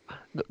help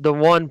the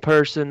one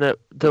person that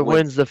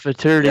wins the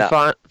fraternity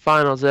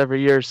finals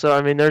every year. So,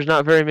 I mean, there's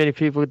not very many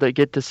people that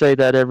get to say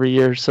that every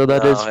year. So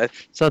that is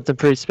something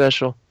pretty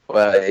special.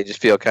 Well, you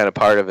just feel kind of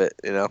part of it,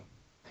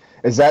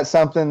 Is that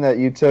something that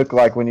you took,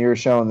 like, when you were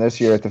showing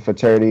this year at the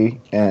fraternity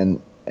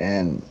and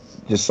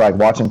just, like,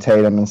 watching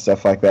Tatum and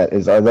stuff like that?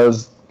 Are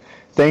those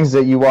things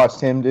that you watched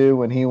him do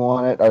when he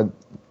won it,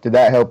 did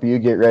that help you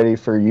get ready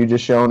for you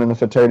just showing in the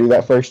fraternity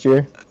that first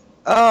year?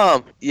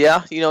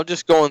 Yeah,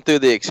 just going through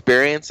the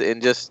experience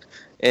and just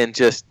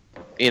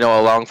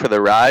along for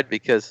the ride,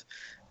 because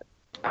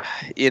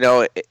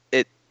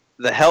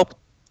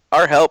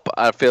our help,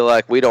 I feel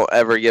like we don't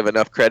ever give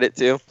enough credit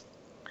to,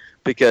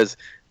 because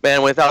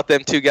man, without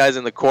them 2 guys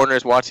in the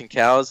corners watching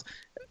cows,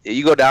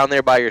 you go down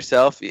there by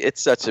yourself,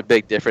 it's such a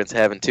big difference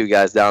having 2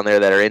 guys down there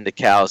that are into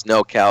cows,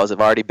 know cows,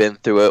 have already been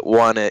through it,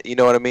 won it, you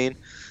know what I mean?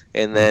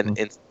 And then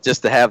it's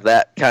just to have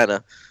that kind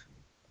of,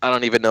 I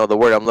don't even know the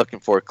word I'm looking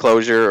for,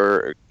 closure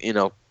or,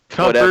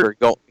 comfort. whatever,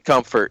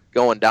 comfort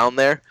going down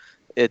there.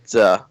 It's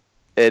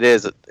it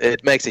is.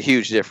 It makes a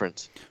huge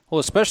difference. Well,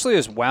 especially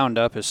as wound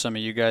up as some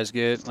of you guys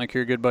get, like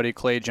your good buddy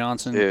Clay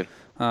Johnson. Dude.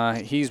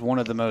 He's one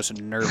of the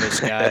most nervous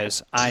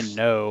guys I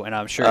know, and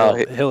I'm sure Oh,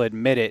 he'll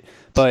admit it.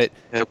 But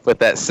He'll put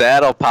that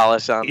saddle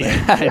polish on there.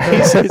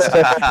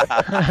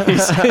 yeah,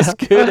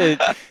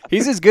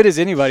 he's as good as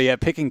anybody at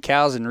picking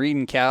cows and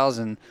reading cows,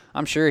 and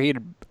I'm sure he'd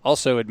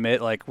also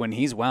admit, like, when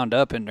he's wound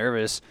up and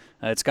nervous,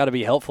 it's got to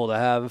be helpful to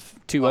have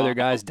two other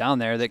guys down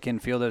there that can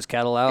feel those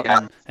cattle out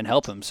and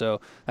help him.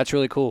 So that's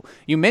really cool.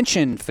 You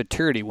mentioned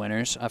Futurity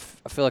winners. I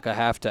feel like I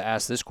have to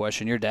ask this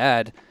question. Your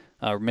dad,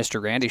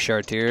 Mr. Randy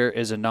Chartier,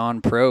 is a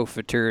non-pro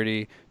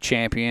Futurity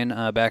champion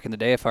back in the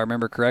day, if I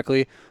remember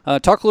correctly.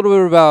 Talk a little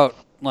bit about,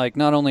 like,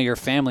 not only your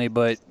family,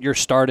 but your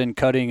start in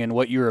cutting and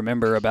what you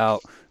remember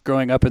about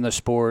growing up in the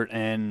sport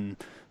and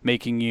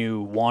making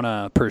you want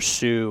to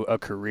pursue a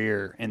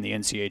career in the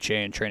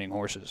NCHA and training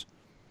horses.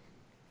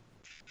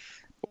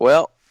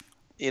 Well,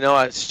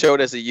 I showed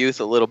as a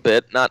youth a little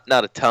bit, not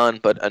a ton,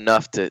 but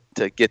enough to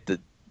get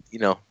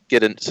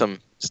get some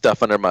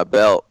stuff under my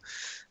belt.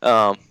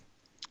 I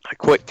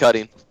quit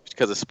cutting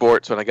because of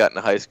sports when I got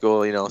into high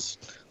school, and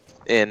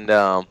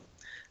the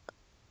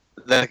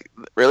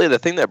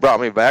thing that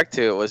brought me back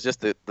to it was just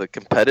the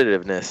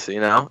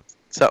competitiveness,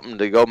 something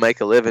to go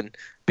make a living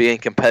being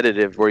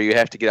competitive where you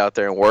have to get out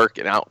there and work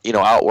and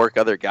outwork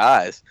other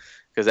guys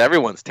because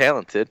everyone's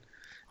talented.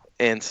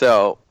 And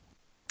so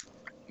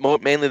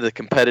mainly the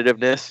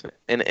competitiveness,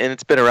 and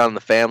it's been around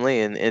the family,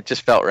 and it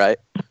just felt right.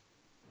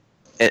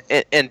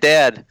 And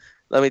Dad,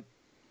 let me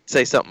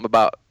say something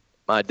about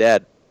my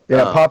dad.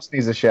 Yeah, Pops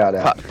needs a shout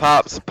out.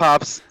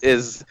 Pops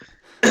is,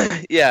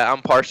 yeah,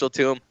 I'm partial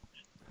to him,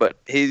 but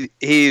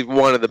he's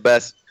one of the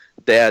best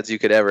dads you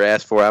could ever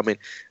ask for. I mean,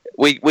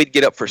 we'd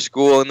get up for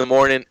school in the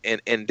morning,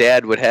 and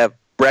Dad would have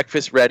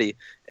breakfast ready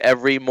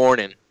every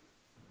morning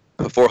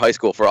before high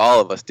school for all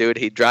of us, dude.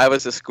 He'd drive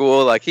us to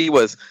school like he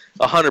was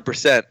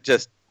 100%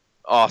 just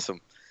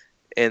awesome.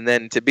 And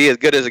then to be as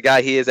good as a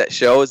guy he is at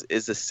shows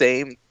is the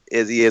same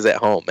as he is at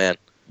home, man.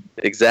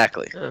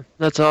 Exactly. Yeah,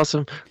 that's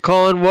awesome.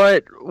 Colin,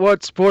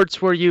 what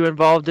sports were you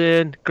involved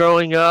in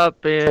growing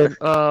up, and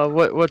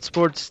what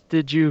sports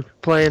did you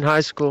play in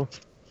high school?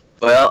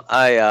 Well,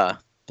 I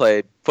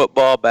played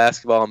football,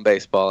 basketball, and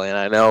baseball, and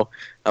I know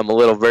I'm a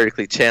little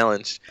vertically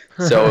challenged.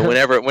 So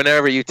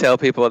whenever you tell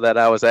people that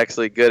I was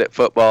actually good at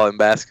football and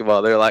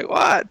basketball, they're like,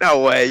 "What? No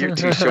way, you're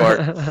too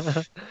short."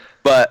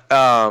 But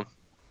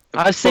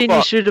I've seen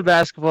you shoot a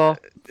basketball.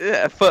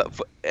 Yeah,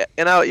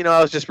 and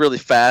I was just really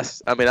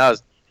fast. I mean, I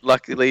was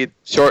luckily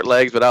short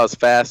legs, but I was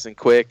fast and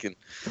quick,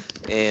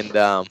 and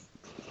I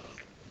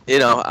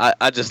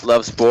just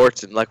love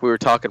sports, and like we were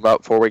talking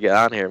about before we get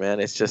on here, man,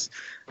 it's just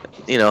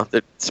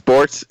the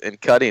sports and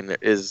cutting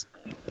is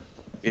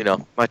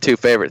my two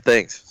favorite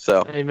things.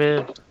 So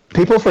amen.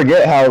 People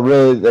forget how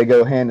really they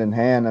go hand in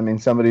hand. I mean,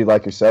 somebody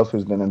like yourself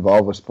who's been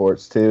involved with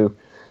sports too.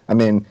 I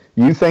mean,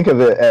 you think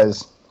of it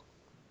as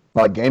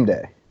like game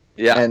day.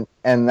 Yeah.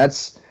 And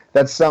that's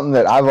something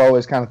that I've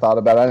always kind of thought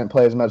about. I didn't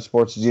play as much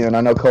sports as you, and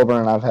I know Colburn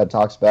and I've had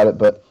talks about it,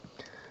 but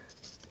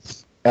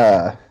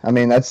I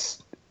mean,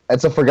 that's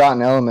a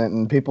forgotten element,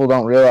 and people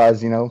don't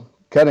realize,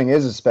 cutting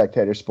is a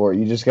spectator sport.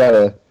 You just got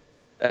to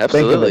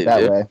think of it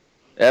that way.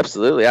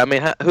 Absolutely. I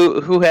mean,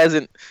 who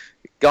hasn't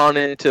gone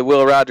into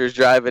Will Rogers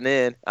driving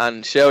in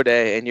on show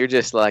day, and you're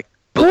just like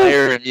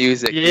blaring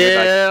music?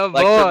 Yeah,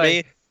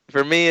 like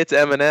for me, it's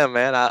Eminem,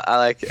 man. I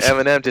like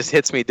Eminem. Just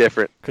hits me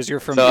different. Because you're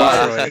from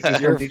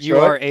Detroit. You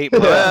are 8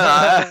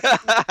 miles.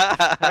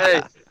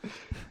 Hey,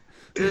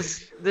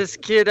 this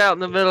kid out in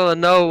the middle of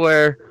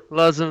nowhere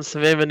loves him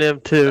some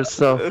Eminem too.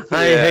 So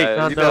I hate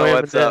not knowing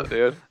what's up,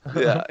 dude.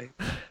 Yeah,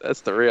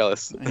 that's the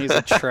realest. He's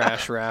a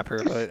trash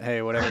rapper, but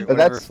hey,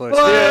 whatever floats.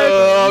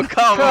 Oh,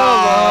 come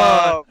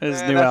on!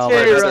 His new album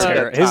is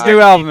terrible. His new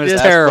album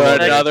is terrible.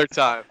 For another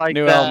time. Like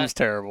New album's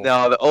terrible.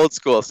 No, the old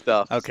school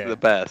stuff. Okay, is the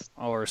best.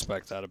 I'll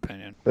respect that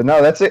opinion. But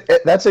no, that's it.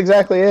 That's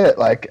exactly it.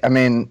 Like, I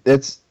mean,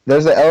 there's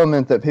an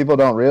element that people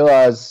don't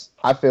realize.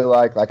 I feel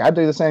like I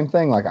do the same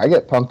thing. Like, I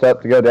get pumped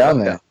up to go down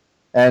there,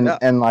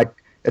 and like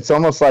it's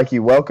almost like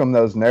you welcome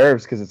those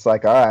nerves because it's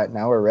like, all right,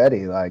 now we're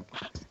ready. Like,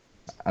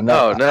 I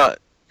know.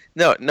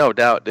 No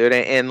doubt, dude.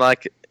 And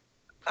like,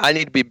 I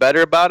need to be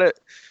better about it.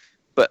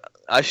 But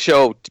I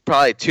show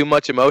probably too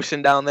much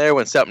emotion down there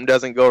when something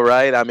doesn't go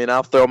right. I mean,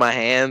 I'll throw my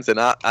hands, and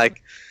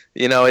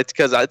it's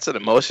because it's an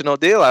emotional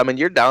deal. I mean,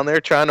 you're down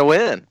there trying to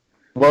win.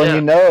 Well,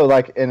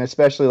 and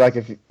especially like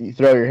if you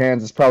throw your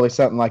hands, it's probably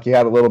something like you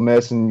had a little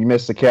miss and you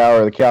missed the cow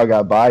or the cow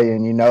got by you,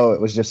 and it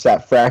was just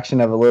that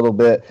fraction of a little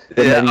bit.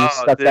 But maybe you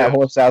stuck that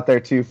horse out there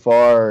too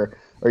far,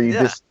 or you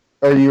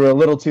were a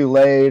little too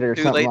late or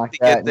something like that.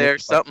 Too late to get there,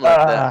 something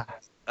like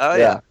that. Oh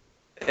yeah.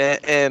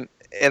 And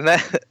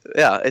that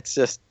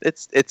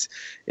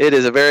it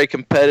is a very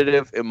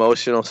competitive,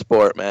 emotional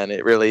sport, man.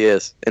 It really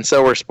is, and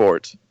so are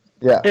sports.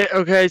 Yeah.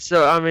 Okay,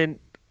 so I mean,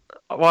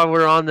 while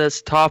we're on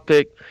this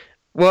topic,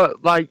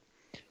 what, like,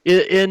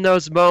 in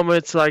those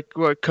moments, like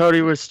what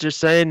Cody was just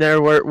saying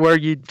there, where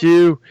you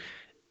do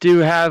do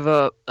have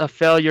a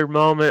failure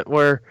moment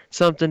where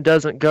something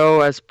doesn't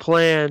go as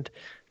planned,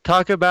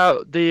 talk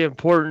about the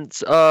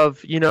importance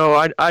of,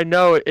 I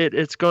know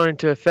it's going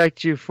to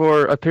affect you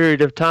for a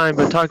period of time,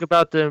 but talk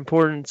about the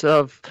importance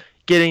of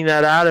getting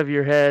that out of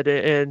your head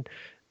and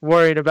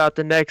worrying about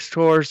the next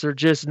horse, or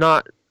just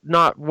not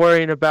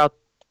worrying about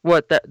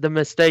the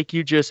mistake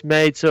you just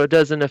made, so it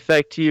doesn't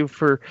affect you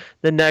for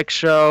the next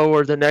show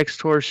or the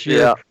next horse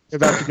you're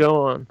about to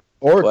go on.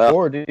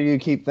 Or do you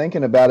keep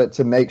thinking about it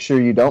to make sure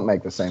you don't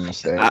make the same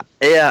mistake?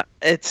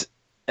 That's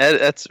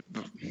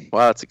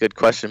a good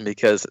question,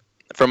 because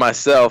for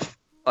myself,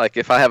 like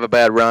if I have a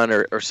bad run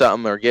or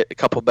something, or get a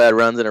couple bad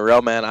runs in a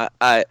row, man,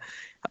 I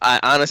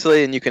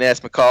honestly, and you can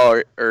ask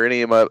McCall or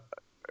any of my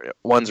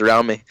ones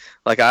around me,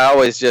 like I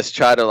always just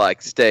try to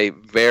like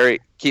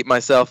keep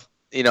myself,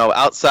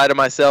 outside of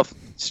myself,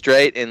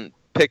 straight and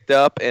picked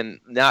up and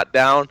not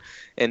down,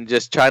 and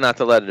just try not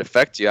to let it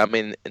affect you. I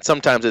mean, and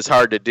sometimes it's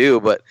hard to do,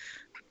 but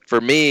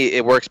for me,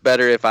 it works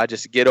better if I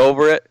just get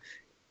over it,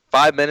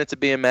 5 minutes of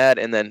being mad,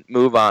 and then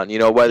move on.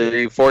 Whether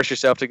you force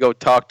yourself to go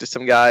talk to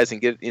some guys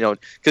and get,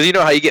 because you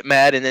know how you get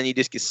mad and then you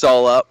just get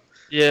soul up.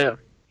 Yeah,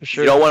 for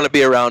sure. You don't want to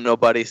be around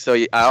nobody, so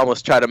I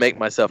almost try to make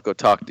myself go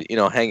talk to,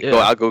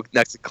 I'll go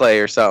next to Clay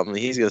or something.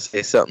 He's gonna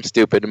say something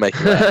stupid to make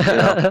me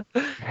laugh.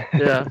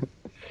 Yeah.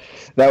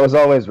 That was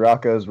always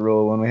Rocco's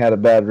rule when we had a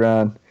bad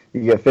run.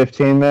 You get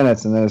 15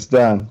 minutes and then it's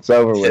done. It's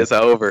over with. It's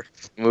over.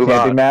 Move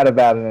Can't on. be mad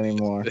about it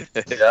anymore.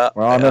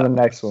 We're on to the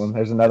next one.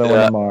 There's another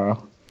one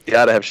tomorrow. You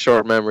gotta have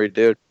short memory,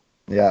 dude.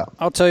 Yeah.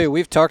 I'll tell you,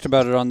 we've talked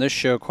about it on this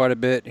show quite a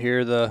bit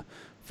here the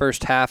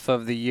first half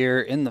of the year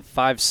in the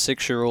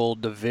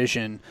 5-6-year-old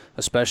division,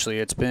 especially.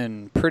 It's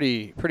been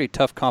pretty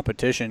tough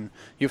competition.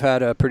 You've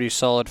had a pretty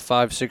solid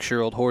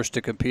 5-6-year-old horse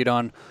to compete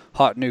on,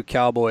 Hot New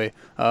Cowboy.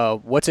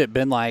 What's it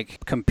been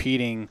like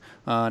competing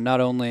not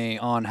only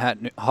on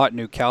Hot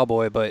New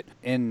Cowboy, but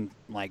in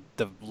like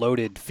the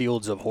loaded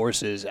fields of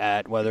horses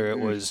at whether it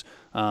was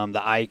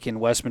the Ike in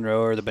West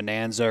Monroe or the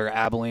Bonanza or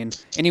Abilene?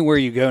 Anywhere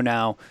you go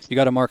now, you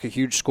got to mark a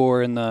huge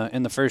score in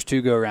the first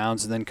two go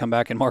rounds, and then come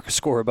back and mark a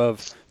score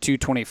above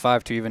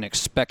 225 to even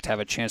expect to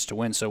have a chance to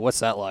win. So what's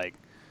that like?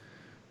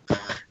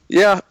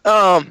 Yeah,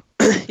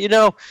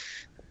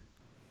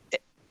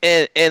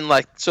 and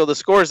like, so the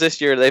scores this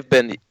year, they've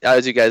been,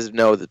 as you guys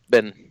know,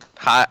 been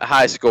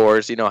high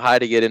scores. High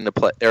to get into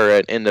play or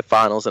into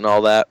finals and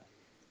all that.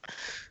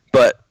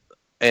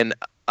 And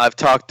I've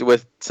talked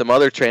with some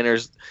other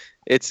trainers.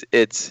 I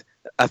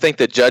think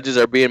the judges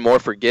are being more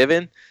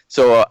forgiving.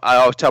 So I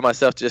always tell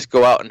myself to just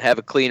go out and have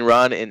a clean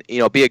run and,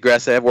 be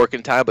aggressive, have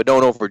working time, but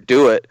don't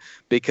overdo it,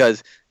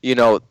 because,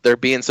 they're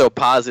being so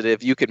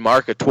positive. You could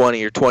mark a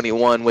 20 or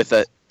 21 with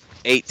a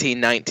 18,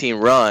 19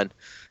 run.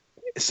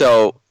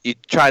 So you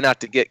try not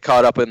to get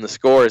caught up in the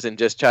scores and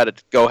just try to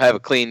go have a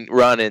clean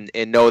run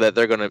and know that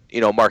they're going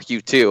to, mark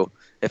you too,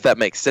 if that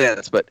makes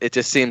sense. But it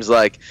just seems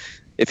like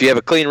if you have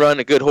a clean run,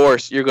 a good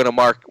horse, you're going to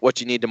mark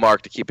what you need to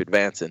mark to keep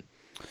advancing.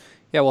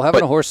 Yeah, well,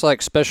 having a horse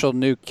like Special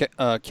New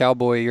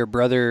Cowboy, your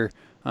brother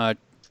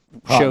showed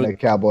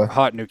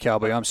Hot New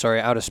Cowboy. I'm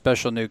sorry, out of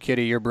Special New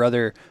Kitty, your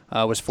brother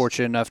was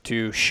fortunate enough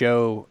to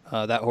show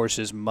that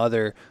horse's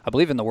mother, I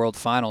believe, in the World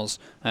Finals,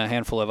 a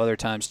handful of other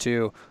times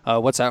too.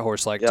 What's that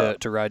horse like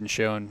to ride and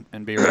show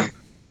and be around?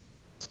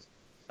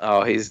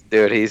 Oh,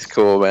 he's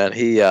cool, man.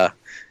 He,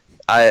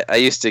 I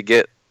used to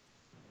get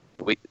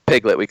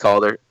Piglet, we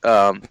called her,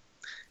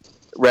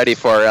 ready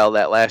for RL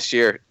that last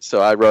year,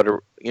 so I rode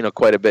her,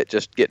 quite a bit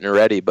just getting her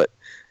ready. But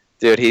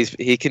dude,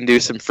 he can do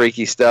some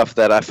freaky stuff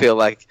that I feel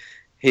like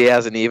he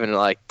hasn't even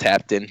like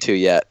tapped into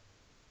yet.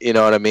 You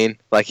know what I mean?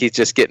 Like, he's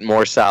just getting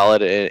more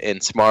solid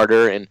and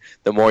smarter, and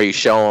the more you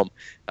show him,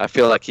 I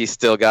feel like he's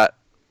still got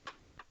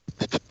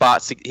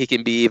spots he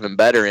can be even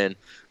better in.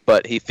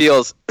 But he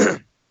feels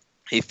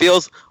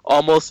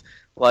almost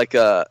like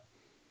a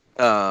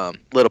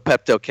little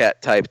Pepto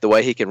Cat type, the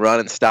way he can run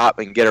and stop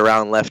and get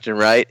around left and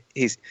right.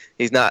 He's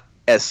not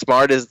as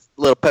smart as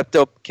little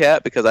Pepto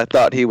Cat, because I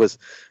thought he was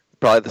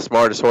probably the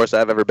smartest horse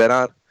I've ever been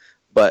on,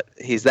 but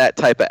he's that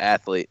type of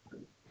athlete.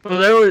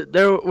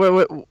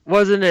 Well,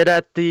 wasn't it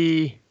at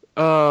the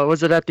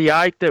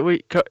Ike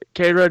that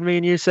K-Rod, me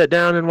and you sat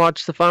down and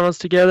watched the finals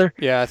together?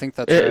 Yeah, I think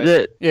that's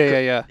right.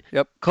 Yeah.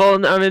 Yep.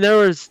 Colin, I mean, there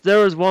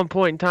was one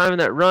point in time in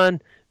that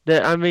run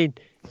that, I mean,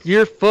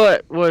 your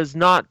foot was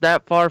not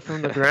that far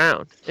from the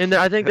ground. And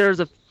I think there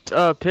was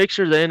a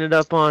picture that ended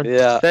up on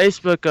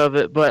Facebook of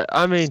it. But,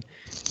 I mean,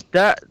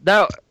 that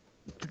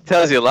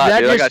tells you a lot,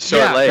 dude. I got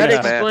short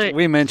legs, man.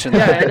 We mentioned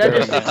that. Yeah,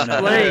 that just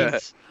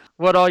explains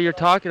what all you're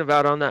talking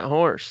about on that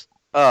horse.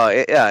 Oh,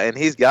 yeah, and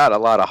he's got a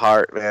lot of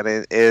heart,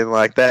 man. And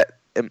like that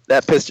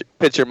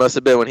picture must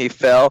have been when he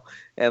fell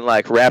and,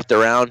 like, wrapped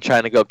around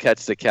trying to go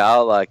catch the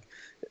cow. Like,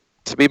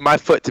 my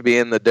foot to be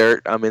in the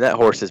dirt, I mean, that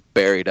horse is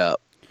buried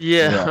up.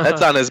 Yeah.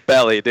 That's on his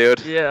belly, dude.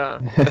 Yeah.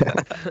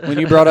 When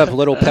you brought up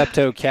Little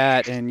Pepto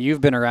Cat, and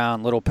you've been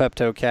around Little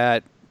Pepto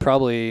Cat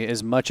probably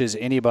as much as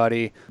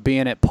anybody,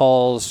 being at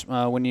Paul's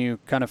when you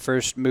kind of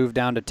first moved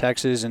down to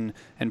Texas, and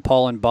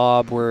Paul and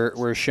Bob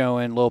were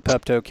showing Little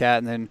Pepto Cat,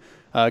 and then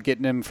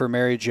getting him for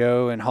Mary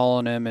Jo and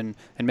hauling him and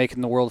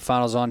making the World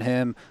Finals on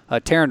him.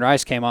 Taryn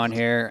Rice came on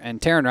here,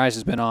 and Taryn Rice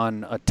has been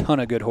on a ton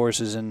of good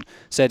horses and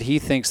said he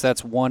thinks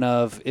that's one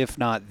of, if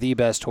not the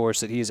best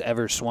horse that he's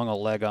ever swung a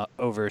leg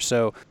over.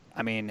 So,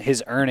 I mean,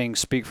 his earnings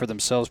speak for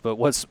themselves, but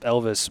what's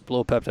Elvis,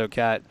 Blue Pepto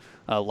Cat,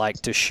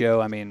 like to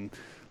show? I mean,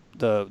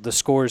 the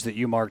scores that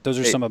you marked, those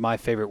are some of my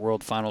favorite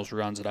World Finals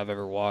runs that I've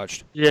ever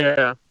watched.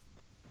 Yeah.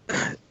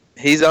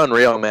 He's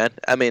unreal, man.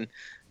 I mean,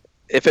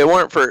 if it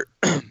weren't for,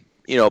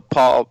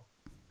 Paul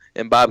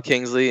and Bob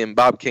Kingsley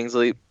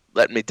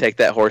letting me take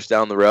that horse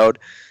down the road,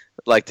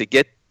 like to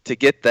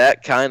get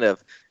that kind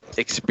of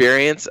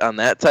experience on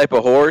that type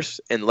of horse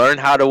and learn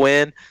how to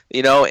win,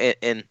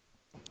 and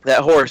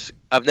that horse,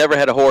 I've never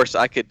had a horse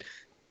I could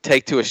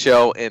take to a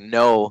show and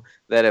know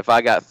that if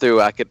I got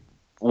through, I could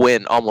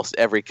win almost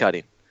every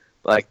cutting.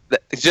 Like,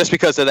 it's just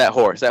because of that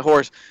horse. That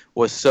horse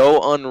was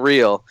so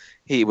unreal.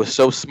 He was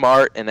so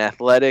smart and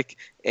athletic,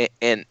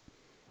 and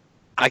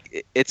to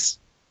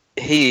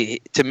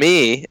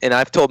me, and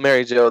I've told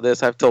Mary Jo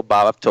this, I've told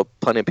Bob, I've told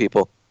plenty of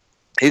people,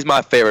 he's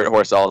my favorite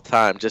horse all the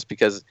time just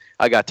because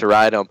I got to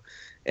ride him,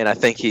 and I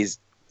think he's,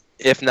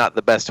 if not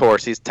the best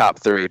horse, he's top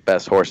 3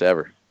 best horse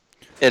ever,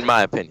 in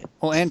my opinion.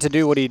 Well, and to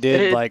do what he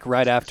did, like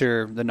right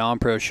after the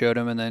non-pro showed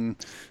him and then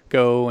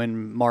go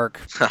and mark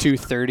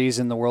 2:30s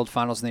in the World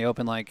Finals in the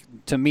Open, like,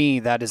 to me,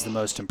 that is the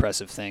most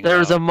impressive thing. There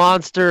was a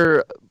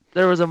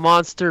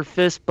monster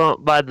fist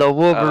bump by the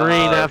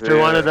Wolverine after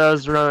one of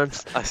those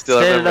runs. I still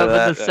standing remember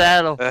up in the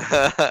saddle,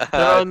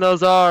 throwing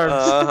those arms.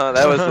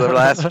 That was the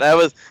last.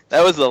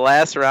 That was the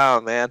last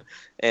round, man.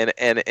 And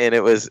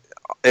it was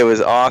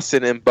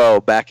Austin and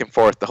Bo back and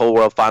forth the whole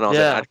World Finals.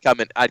 Yeah.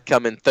 And I'd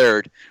come in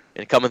third,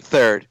 and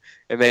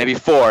maybe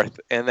fourth,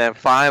 and then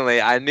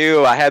finally I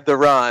knew I had the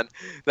run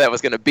that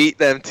was going to beat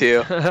them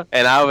two,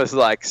 and I was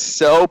like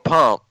so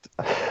pumped.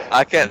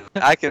 I can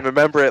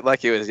remember it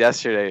like it was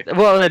yesterday.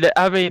 Well,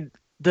 I mean,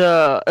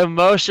 the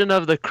emotion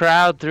of the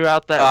crowd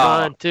throughout that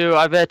run too.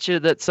 I bet you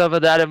that some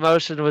of that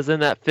emotion was in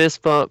that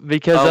fist bump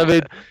because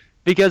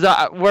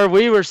where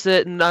we were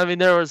sitting, I mean,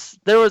 there was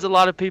a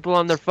lot of people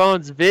on their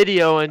phones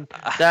videoing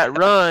that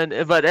run,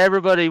 but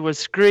everybody was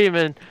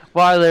screaming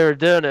while they were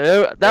doing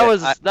it. That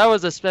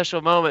was a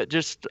special moment.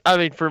 Just, I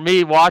mean, for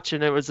me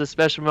watching, it was a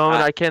special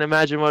moment. I can't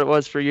imagine what it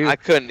was for you. I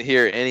couldn't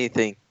hear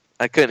anything.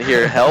 I couldn't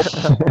hear help.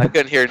 I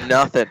couldn't hear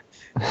nothing.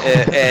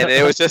 And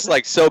it was just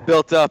like so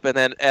built up. And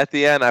then at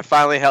the end, I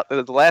finally helped.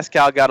 The last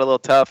cow got a little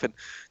tough and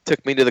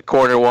took me to the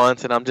corner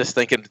once. And I'm just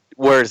thinking,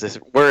 where is this?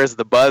 Where is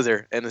the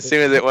buzzer? And as soon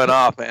as it went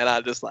off, man, I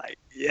was just like,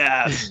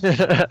 yes.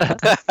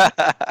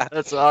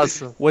 That's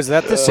awesome. Was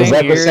that the same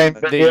year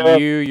that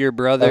you, your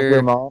brother,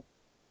 your mom?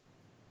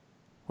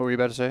 What were you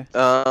about to say?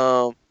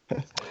 I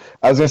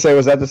was gonna say,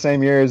 was that the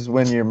same year as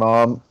when your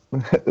mom,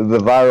 the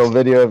viral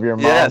video of your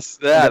mom? Yes,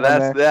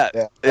 that's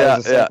that.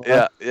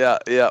 Yeah.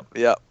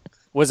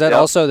 Was that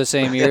also the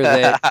same year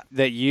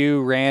that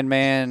you,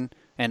 Randman,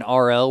 and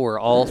RL were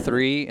all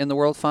 3 in the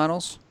World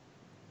Finals?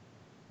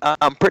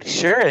 I'm pretty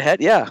sure it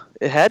had to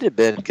have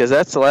been because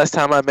that's the last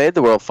time I made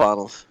the World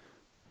Finals.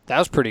 That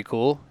was pretty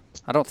cool.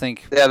 I don't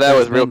think that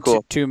was real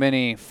cool. Too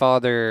many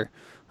father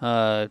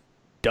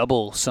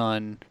double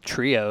son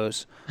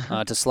trios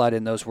to slide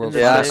in those World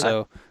Finals.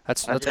 So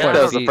that's quite a feat.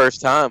 That was the first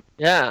time.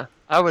 Yeah,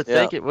 I would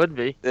think it would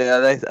be.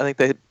 Yeah, I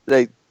think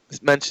they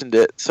mentioned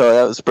it, so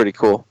that was pretty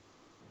cool.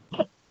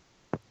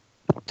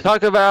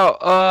 Talk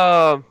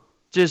about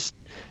just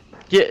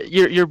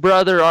your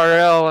brother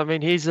RL. I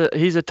mean, he's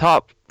a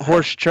top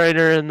horse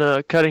trainer in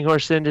the cutting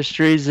horse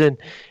industries, and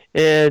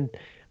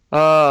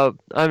I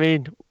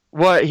mean,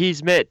 what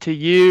he's meant to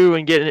you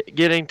and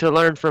getting to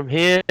learn from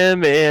him,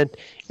 and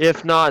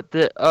if not,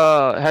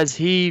 has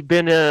he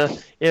been an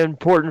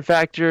important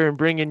factor in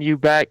bringing you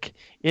back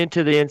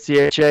into the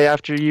NCHA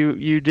after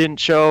you didn't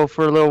show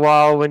for a little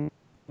while when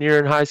you're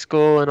in high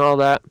school and all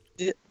that?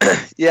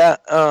 Yeah,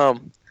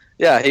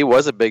 he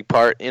was a big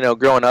part.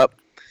 Growing up,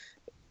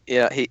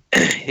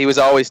 he was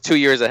always 2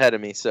 years ahead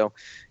of me. So,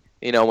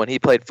 when he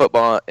played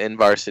football in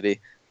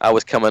varsity, I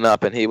was coming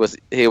up, and he was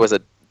a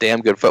damn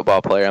good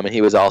football player. I mean,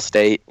 he was all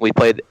state. We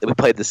played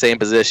the same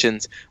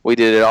positions. We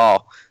did it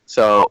all.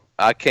 So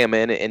I came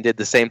in and did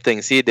the same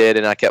things he did,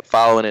 and I kept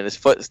following in his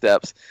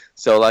footsteps.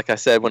 So, like I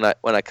said, when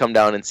I come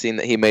down and seen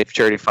that he made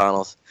futurity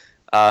finals,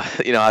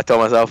 I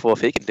told myself, well,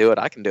 if he can do it,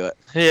 I can do it.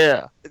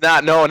 Yeah.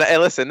 Not knowing, hey,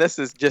 listen, this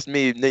is just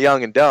me,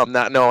 young and dumb,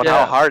 not knowing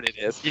how hard it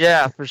is.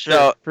 Yeah, for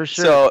sure.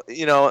 So,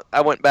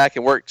 I went back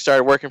and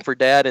started working for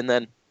Dad, and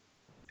then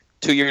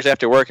 2 years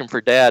after working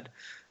for Dad,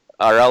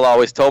 RL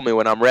always told me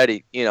when I'm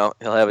ready, he'll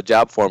have a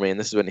job for me, and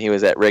this is when he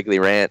was at Wrigley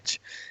Ranch.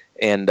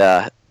 And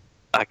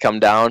I come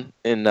down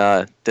in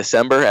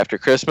December after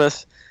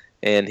Christmas,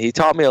 and he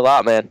taught me a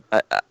lot, man.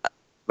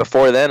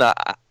 Before then,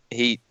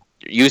 he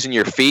using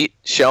your feet,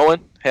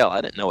 showing. Hell,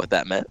 I didn't know what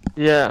that meant.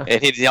 Yeah. And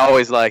he's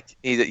always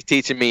he's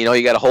teaching me,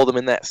 you got to hold them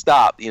in that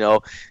stop,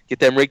 get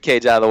them rib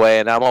cage out of the way.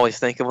 And I'm always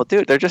thinking, well,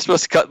 dude, they're just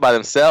supposed to cut by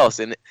themselves.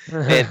 And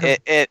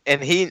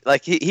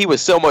he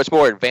was so much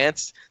more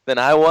advanced than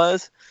I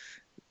was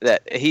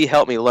that he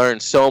helped me learn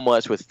so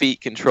much with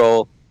feet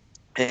control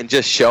and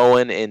just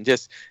showing and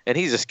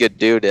he's just a good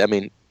dude. I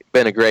mean,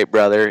 been a great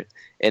brother.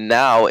 And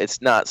now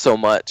it's not so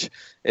much.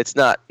 It's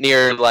not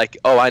near like,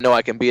 oh, I know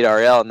I can beat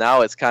RL.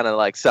 Now it's kind of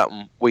like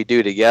something we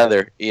do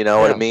together. You know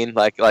what I mean?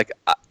 Like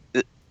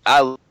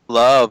I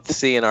love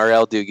seeing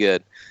RL do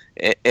good,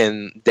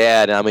 and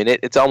Dad. I mean,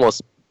 it's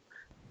almost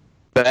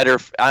better.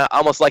 I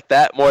almost like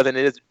that more than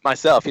it is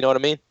myself. You know what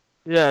I mean?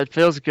 Yeah, it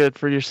feels good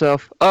for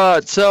yourself.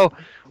 So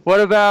what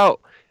about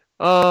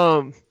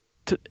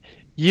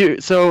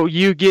you? So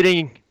you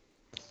getting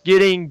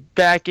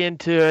back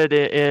into it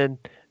and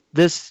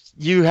this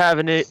you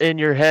having it in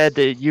your head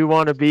that you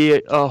want to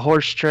be a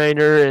horse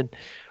trainer, and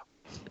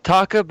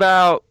talk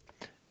about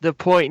the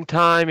point in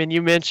time, and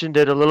you mentioned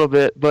it a little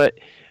bit, but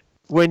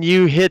when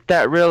you hit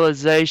that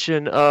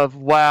realization of,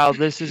 wow,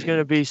 this is going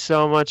to be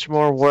so much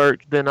more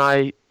work than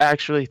I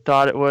actually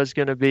thought it was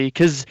going to be,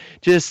 because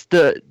just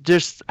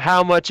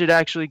how much it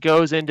actually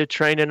goes into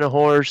training a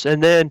horse,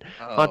 and then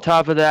on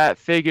top of that,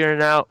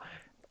 figuring out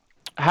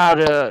how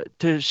to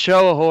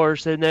show a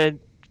horse, and then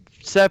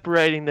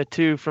separating the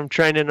two from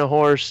training a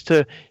horse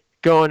to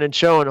going and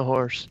showing a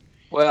horse.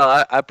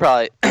 Well, I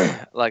probably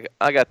like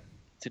I got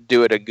to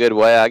do it a good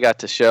way. I got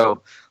to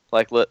show,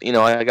 like, you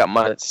know, I got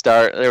my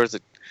start.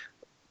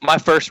 My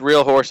first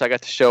real horse I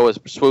got to show was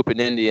Swooping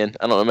Indian.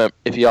 I don't remember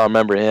if y'all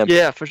remember him.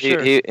 Yeah, for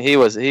sure. He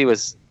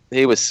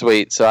was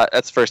sweet. So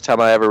that's the first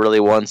time I ever really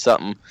won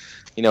something.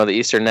 You know, the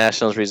Eastern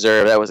Nationals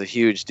Reserve. That was a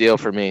huge deal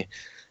for me.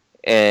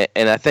 And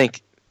I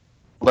think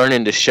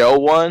learning to show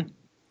one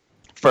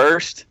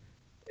first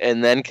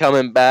and then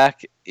coming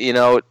back, you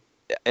know,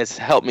 it's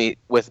helped me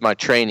with my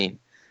training,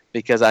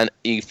 because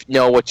you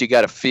know what you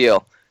got to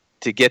feel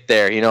to get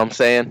there. You know what I'm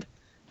saying?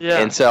 Yeah.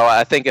 And so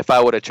I think if I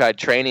would have tried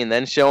training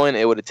then showing,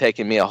 it would have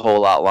taken me a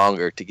whole lot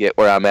longer to get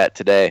where I'm at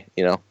today.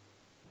 You know.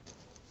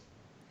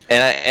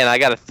 And I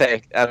got to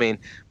thank, I mean,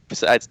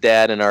 besides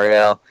Dad and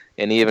RL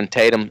and even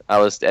Tatum, I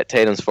was at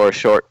Tatum's for a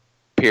short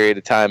period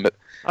of time, but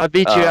I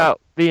beat you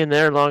out being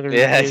there longer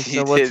than you.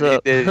 So what's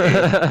up?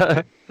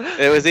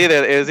 It was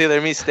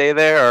either me stay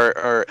there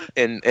or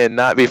and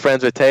not be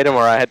friends with Tatum,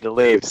 or I had to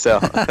leave. So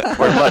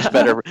we're much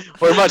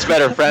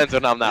better friends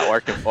when I'm not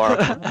working for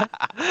him.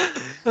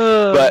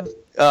 But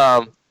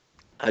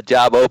a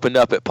job opened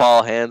up at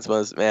Paul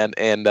Hansma's, man,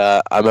 and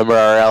I remember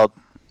RL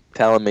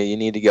telling me, you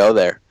need to go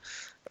there,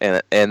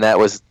 and that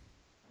was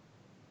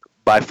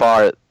by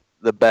far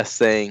the best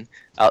thing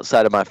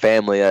outside of my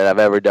family that I've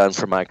ever done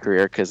for my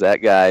career, because that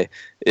guy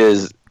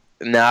is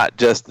not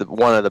just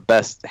one of the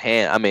best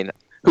I mean,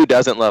 who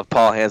doesn't love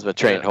Paul Hansma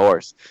trained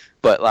horse?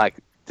 But like,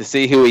 to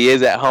see who he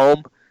is at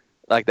home,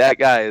 like, that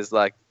guy is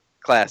like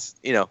class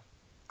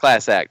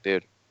act,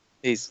 dude.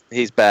 He's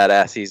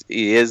badass.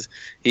 He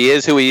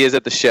is who he is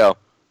at the show.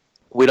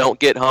 We don't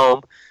get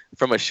home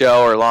from a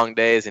show or long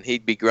days and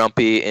he'd be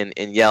grumpy and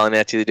yelling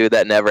at you, dude.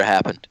 That never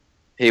happened.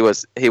 He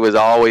was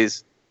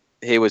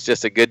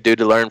just a good dude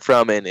to learn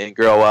from and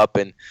grow up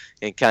and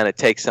kind of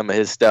take some of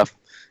his stuff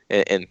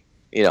and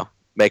you know,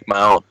 make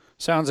my own.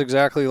 Sounds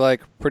exactly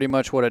like pretty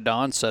much what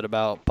Adon said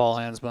about Paul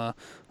Hansma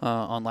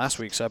on last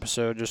week's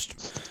episode.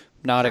 Just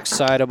not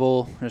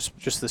excitable,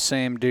 just the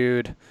same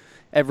dude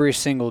every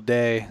single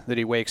day that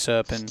he wakes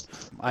up. And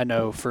I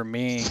know for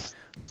me,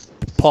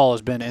 Paul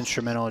has been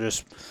instrumental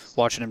just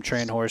watching him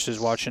train horses,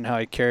 watching how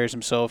he carries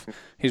himself.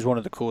 He's one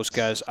of the coolest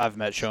guys I've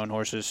met showing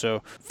horses.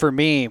 So for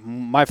me,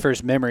 my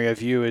first memory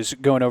of you is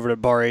going over to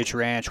Bar H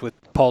Ranch with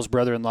Paul's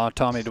brother-in-law,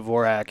 Tommy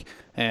Dvorak,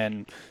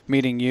 and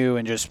meeting you,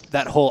 and just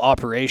that whole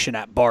operation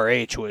at Bar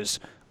H was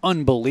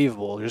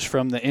unbelievable. Just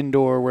from the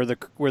indoor where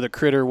the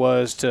critter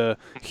was to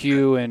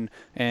Hugh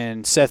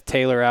and Seth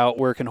Taylor out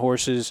working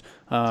horses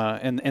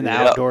in the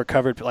outdoor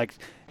covered, like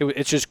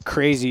it's just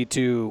crazy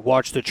to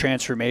watch the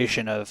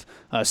transformation of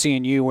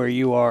seeing you where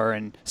you are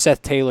and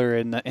Seth Taylor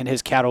in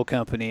his cattle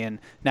company, and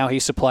now he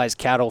supplies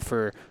cattle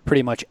for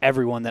pretty much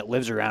everyone that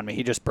lives around me.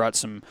 He just brought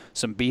some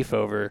beef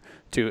over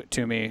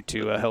to me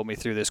to help me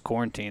through this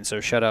quarantine.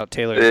 So shout out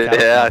Taylor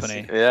Cattle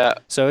Company. Yeah.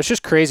 So it's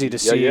just crazy to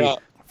see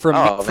from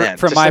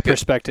my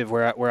perspective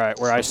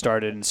where I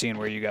started and seeing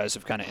where you guys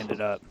have kind of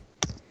ended up.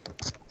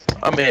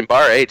 I mean,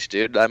 Bar H,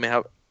 dude. I mean,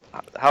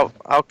 how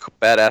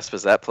badass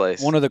was that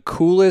place? One of the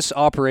coolest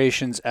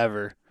operations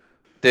ever,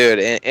 dude.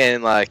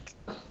 And like,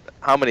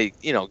 how many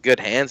good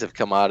hands have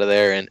come out of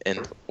there,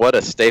 and what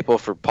a staple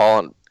for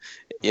Paul,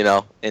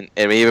 and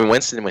even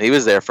Winston when he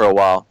was there for a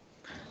while.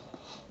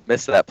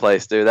 Missed that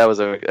place, dude. That was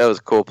a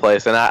cool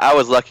place, and I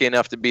was lucky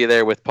enough to be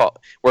there with Paul,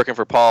 working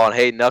for Paul, and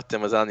Hayden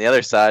Upton was on the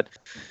other side.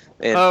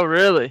 And, oh,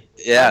 really?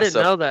 Yeah, I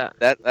didn't know that.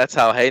 That's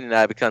how Hayden and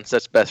I become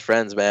such best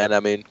friends, man. I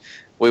mean,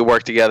 we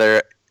work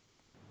together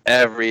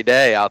every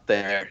day out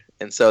there,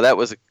 and so that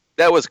was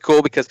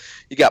cool because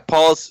you got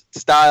Paul's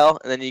style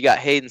and then you got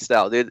Hayden's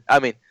style, dude.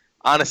 I mean,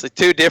 honestly,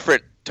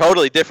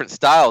 totally different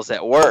styles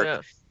at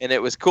work, and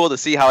it was cool to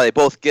see how they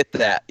both get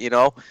that,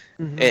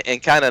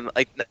 and kind of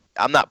like,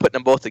 I'm not putting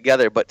them both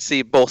together, but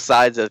see both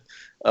sides of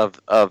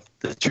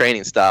the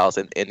training styles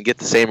and get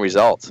the same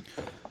results.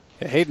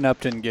 Yeah, Hayden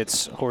Upton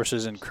gets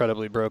horses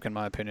incredibly broke, in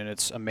my opinion.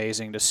 It's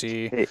amazing to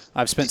see.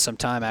 I've spent some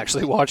time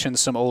actually watching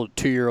some old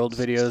 2-year-old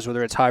videos,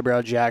 whether it's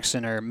Highbrow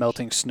Jackson or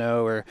Melting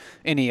Snow or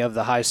any of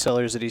the high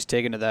sellers that he's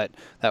taken to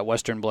that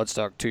Western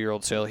Bloodstock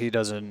 2-year-old sale. He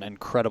does an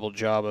incredible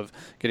job of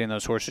getting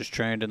those horses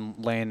trained and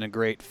laying a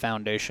great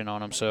foundation on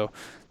them. So,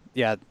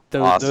 yeah,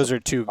 those are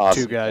two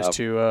guys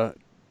too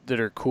that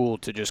are cool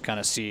to just kind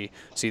of see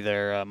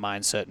their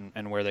mindset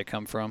and where they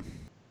come from.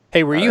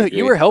 Hey,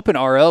 you were helping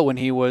RL when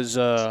he was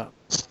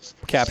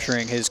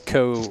capturing his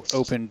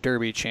co-Open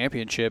Derby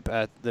championship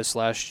at this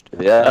last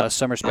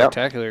Summer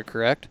Spectacular,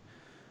 correct?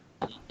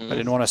 I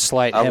didn't want to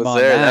slight him on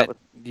that.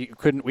 We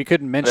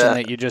couldn't mention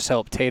that you just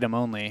helped Tatum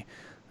only.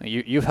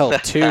 You've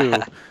helped 2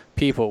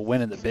 people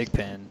win in the Big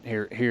Pen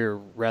here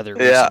rather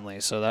recently,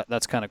 so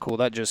that's kind of cool.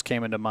 That just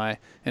came into my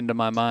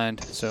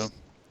mind, so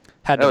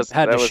had to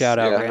shout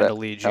out Randall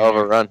Lee Jr. Hell of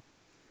a run.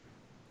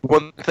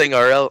 One thing,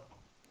 RL,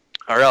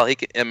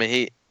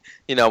 he.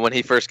 You know, when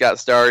he first got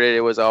started,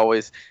 it was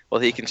always,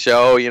 well, he can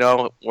show, you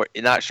know, we're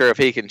not sure if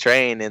he can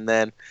train. And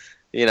then,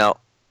 you know,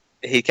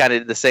 he kind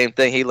of did the same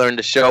thing. He learned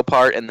the show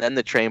part and then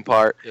the train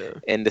part. Yeah.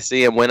 And to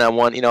see him win on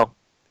one, you know,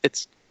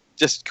 it's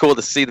just cool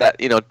to see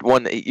that, you know,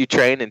 one that you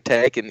train and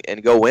take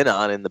and go win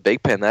on in the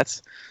Big Pen.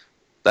 That's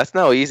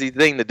no easy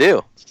thing to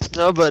do.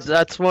 No, but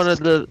that's one of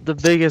the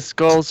biggest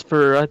goals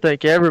for, I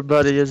think,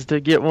 everybody is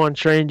to get one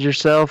trained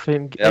yourself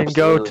and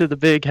go to the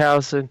big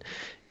house and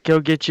go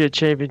get you a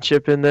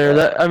championship in there.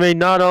 That, I mean,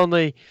 not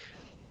only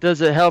does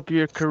it help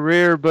your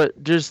career,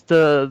 but just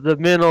the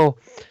mental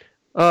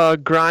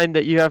grind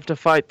that you have to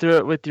fight through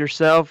it with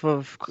yourself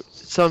of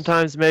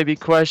sometimes maybe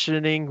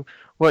questioning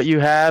what you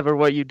have or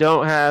what you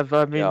don't have.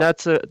 I mean,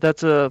 that's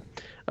a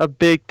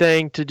big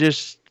thing to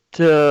just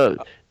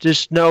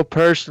know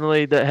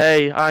personally that,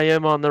 hey, I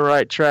am on the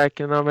right track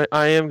and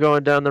I am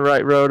going down the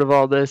right road of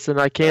all this and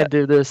I can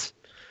do this.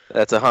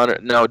 That's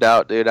 100, no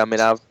doubt, dude. I mean,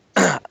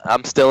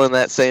 I'm still in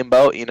that same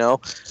boat, you know.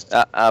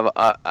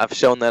 I've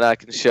shown that I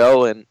can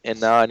show, and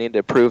now I need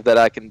to prove that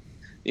I can,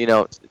 you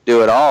know,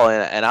 do it all.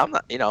 And I'm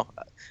not, you know,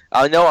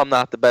 I know I'm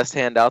not the best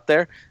hand out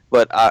there,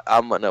 but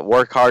I'm gonna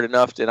work hard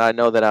enough, and I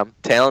know that I'm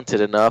talented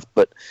enough.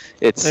 But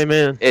it's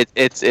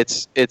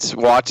it's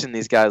watching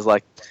these guys,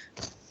 like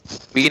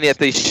being at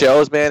these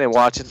shows, man, and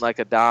watching like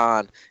a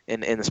Don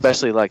and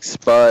especially like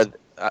Spud.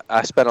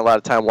 I spent a lot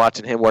of time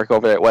watching him work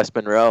over at West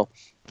Monroe.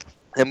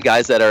 Them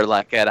guys that are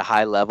like at a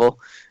high level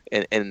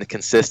and the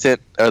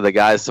consistent are the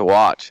guys to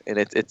watch, and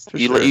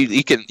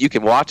you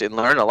can watch and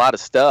learn a lot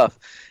of stuff,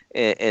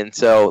 and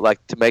so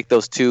like to make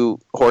those 2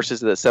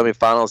 horses in the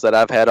semifinals that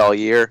I've had all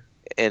year,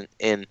 and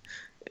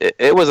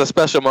it was a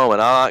special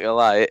moment. I'm not gonna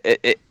lie.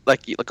 It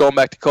like going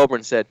back to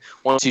Coburn said,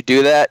 once you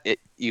do that,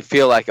 you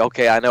feel like,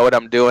 okay, I know what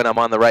I'm doing. I'm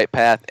on the right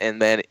path,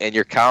 and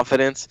your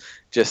confidence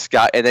just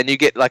got, and then you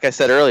get, like I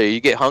said earlier, you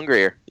get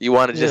hungrier. You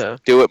want to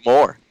just do it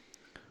more.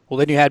 Well,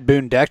 then you had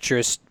Boone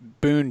Dexterous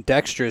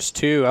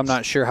too. I'm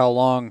not sure how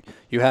long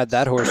you had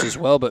that horse as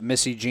well, but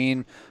Missy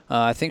Jean,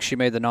 I think she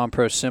made the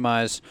non-pro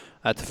semis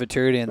at the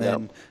Futurity, and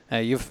then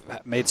you've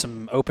made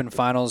some open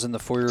finals in the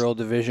 4-year-old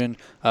division.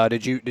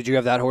 Did you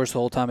have that horse the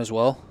whole time as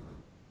well?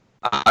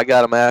 I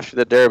got him after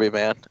the Derby,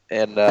 man,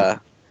 and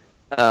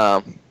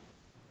I've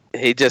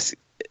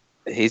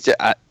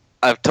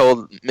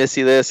told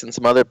Missy this and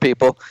some other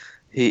people.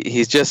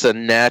 He's just a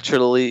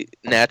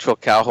natural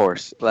cow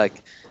horse,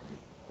 like.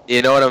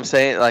 You know what I'm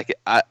saying? Like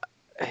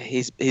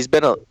he's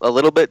been a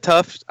little bit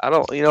tough. I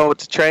don't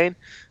to train,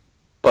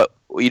 but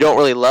you don't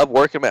really love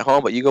working him at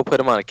home. But you go put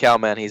him on a cow,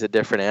 man, he's a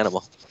different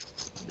animal.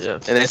 Yeah,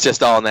 and it's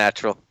just all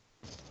natural.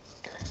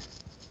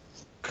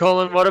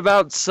 Colin, what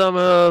about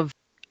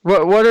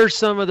what are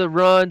some of the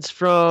runs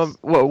from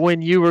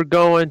when you were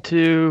going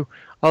to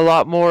a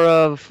lot more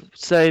of,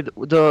 say,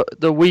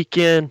 the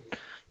weekend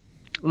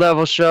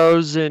level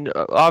shows? And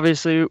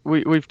obviously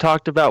we've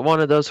talked about one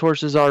of those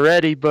horses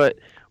already, but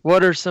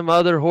what are some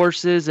other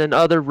horses and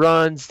other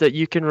runs that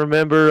you can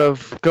remember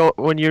of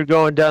when you're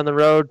going down the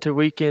road to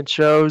weekend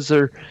shows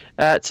or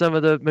at some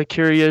of the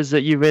Mercurias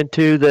that you've been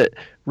to, that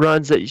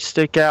runs that you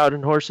stick out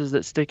and horses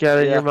that stick out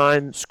in your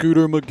mind?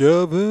 Scooter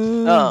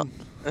McGavin. Oh,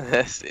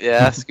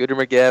 Scooter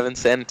McGavin,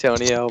 San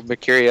Antonio,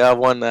 Mercuria. I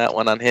won that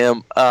one on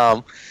him.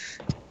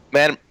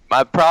 Man,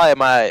 probably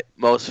my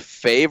most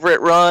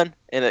favorite run,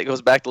 and it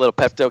goes back to Little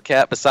Pepto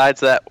Cat, besides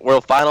that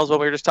World Finals,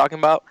 what we were just talking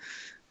about,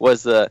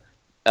 was the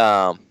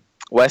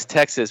West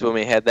Texas when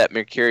we had that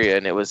Mercuria,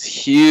 and it was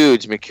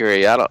huge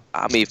Mercuria.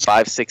 I mean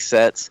 5-6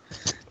 sets,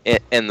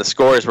 and the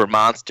scores were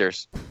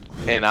monsters.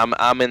 And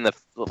I'm in the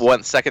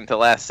second to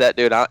last set,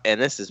 dude. And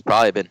this has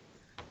probably been,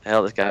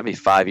 it's got to be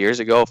 4 years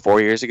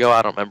ago,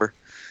 I don't remember.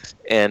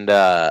 And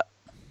I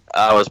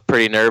was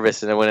pretty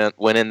nervous, and I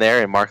went in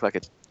there and marked like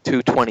a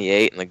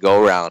 228 in the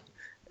go round,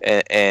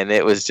 and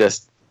it was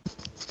just.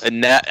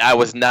 And I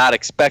was not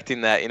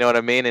expecting that, you know what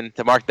I mean? And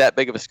to mark that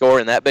big of a score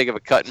and that big of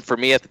a cut, and for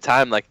me at the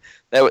time, like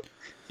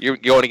you're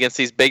going against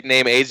these big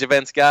name age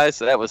events guys,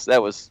 so that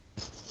was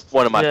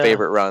one of my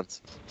favorite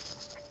runs.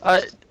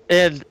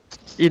 And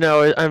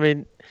I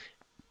mean,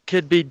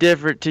 could be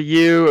different to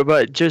you,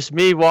 but just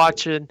me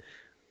watching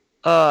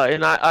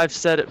and I've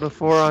said it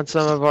before on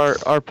some of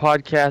our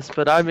podcasts,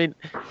 but I mean,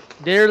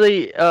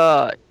 nearly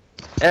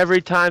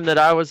every time that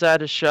I was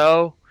at a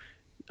show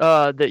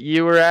that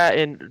you were at,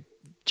 and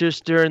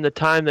just during the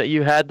time that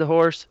you had the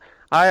horse,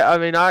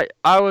 I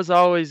was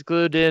always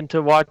glued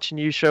into watching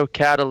you show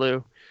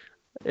Cataloo.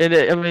 And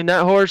I mean,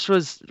 that horse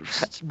was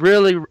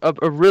really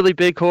a really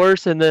big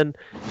horse, and then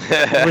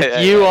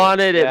with you on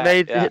it, it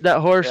made that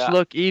horse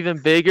look even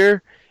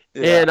bigger.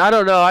 Yeah. And I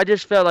don't know, I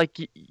just felt like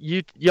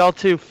y'all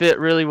two fit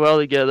really well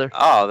together.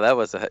 Oh, that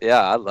was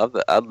I love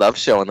that. I love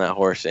showing that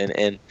horse,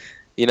 and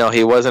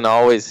he wasn't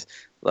always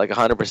like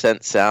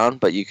 100% sound,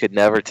 but you could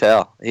never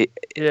tell.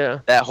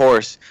 That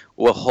horse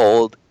will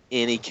hold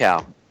any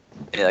cow.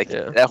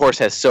 That horse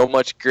has so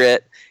much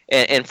grit,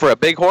 and for a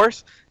big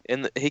horse,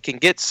 he can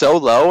get so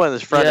low in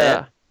his front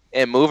end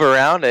and move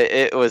around.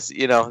 It was,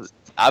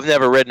 I've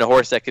never ridden a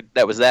horse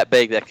that was that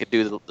big that could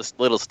do the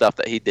little stuff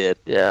that he did.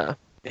 Yeah.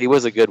 He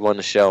was a good one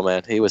to show,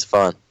 man. He was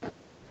fun.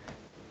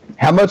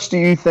 How much do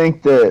you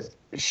think that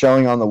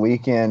showing on the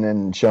weekend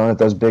and showing at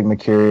those big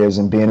Mercurias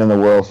and being in the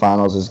World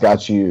Finals has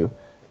got you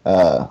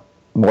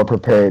more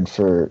prepared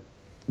for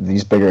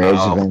these bigger age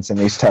events and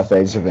these tough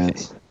age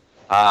events?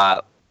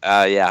 Yeah.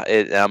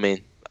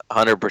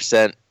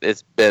 100%.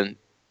 It's been,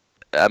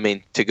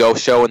 to go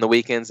show in the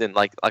weekends and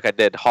like I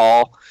did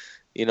Hall,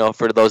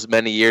 for those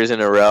many years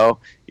in a row,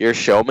 your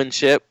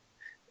showmanship,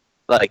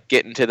 like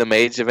getting to the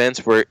major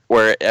events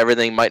where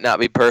everything might not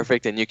be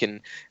perfect and you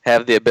can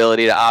have the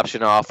ability to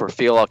option off or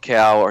feel a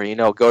cow or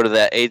go to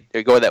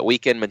that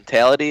weekend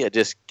mentality of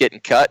just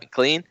getting cut and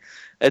clean.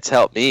 It's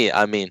helped me.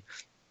 I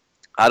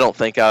don't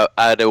think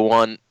I'd have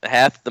won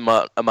half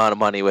the amount of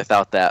money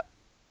without that,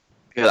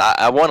 because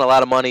I won a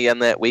lot of money on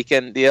that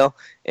weekend deal,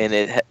 and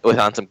it was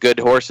on some good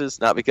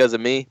horses, not because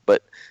of me,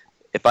 but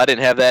if I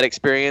didn't have that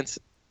experience,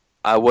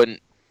 I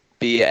wouldn't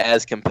be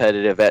as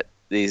competitive at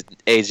these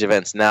age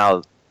events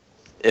now.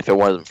 If it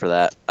wasn't for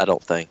that, I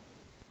don't think.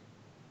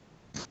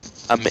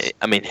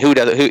 Who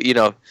does?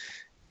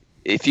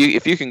 If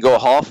you can go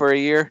Hall for a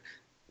year,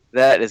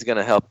 that is going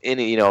to help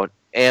any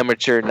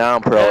amateur,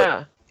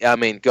 non-pro. Yeah.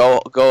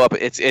 Go up.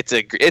 It's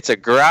a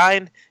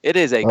grind. It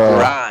is a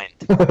grind.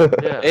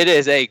 It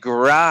is a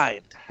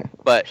grind,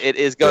 but it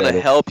is going to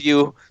help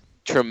you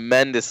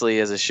tremendously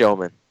as a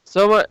showman.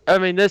 So much.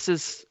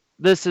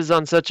 This is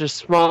on such a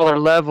smaller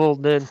level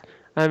than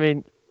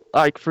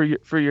like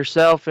for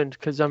yourself, and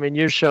because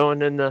you're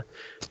showing in the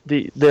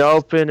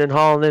Open and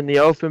hauling in the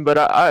Open, but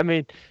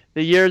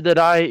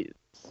the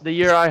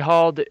year I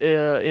hauled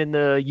in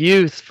the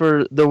youth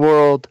for the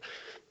World,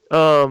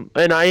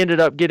 and I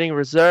ended up getting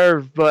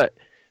reserve, but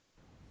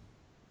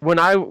when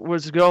I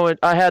was going,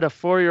 I had a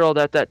 4-year-old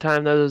at that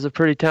time that was a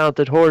pretty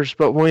talented horse,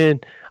 but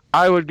when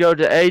I would go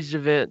to age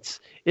events,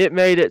 it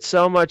made it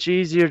so much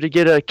easier to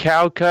get a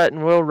cow cut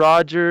and Will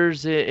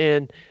Rogers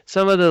and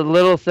some of the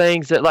little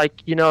things that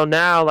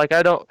now, like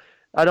I don't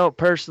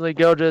personally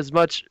go to as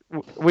much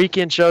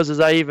weekend shows as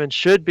I even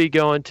should be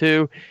going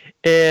to.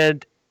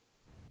 And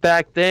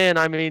back then,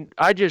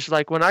 I just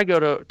when I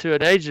go to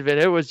an age event,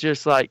 it was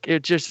just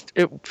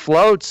it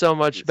flowed so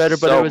much better,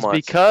 but it was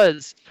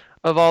because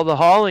of all the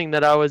hauling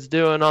that I was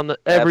doing on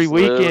every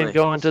weekend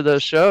going to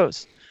those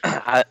shows.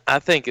 I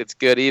think it's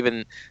good,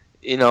 even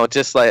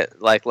just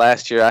like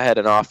last year, I had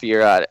an off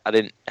year. I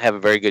didn't have a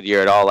very good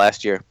year at all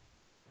last year,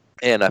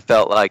 and I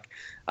felt like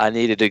I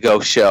needed to go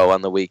show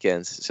on the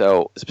weekends.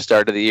 So at the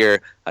start of the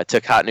year, I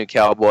took Hot New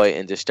Cowboy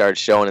and just started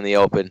showing in the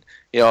Open.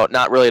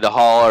 Not really to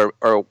haul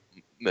or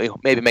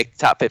maybe make the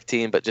top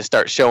 15, but just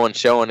start showing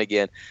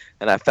again.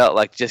 And I felt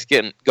like just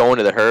going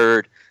to the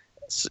herd,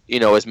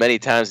 as many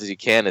times as you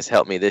can has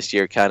helped me this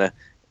year, kind of,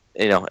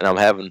 and I'm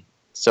having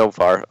so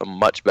far a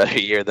much better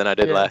year than I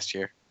did last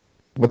year.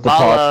 With the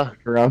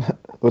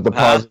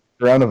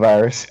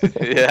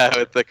coronavirus. Yeah,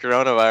 with the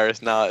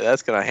coronavirus now,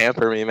 that's gonna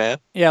hamper me, man.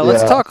 Yeah,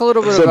 let's talk a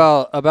little bit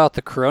about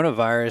the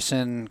coronavirus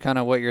and kind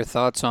of what your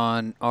thoughts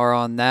are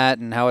on that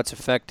and how it's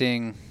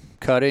affecting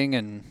cutting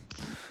and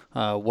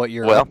what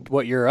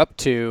you're up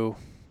to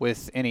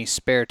with any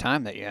spare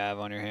time that you have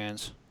on your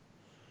hands.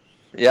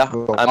 Yeah, a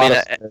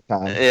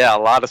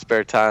lot of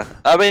spare time.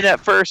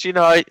 At first,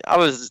 I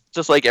was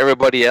just like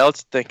everybody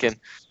else, thinking,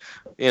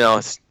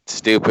 it's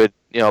stupid,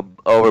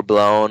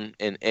 overblown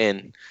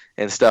and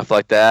stuff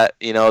like that.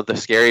 The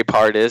scary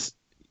part is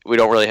we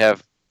don't really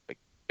have a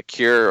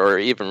cure or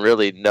even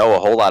really know a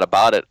whole lot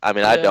about it. I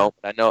don't.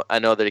 I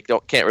know that it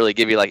can't really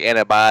give you like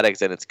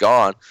antibiotics and it's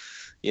gone.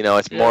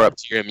 It's more up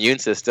to your immune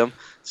system.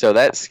 So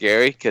that's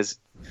scary because,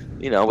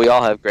 we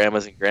all have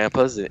grandmas and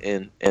grandpas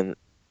and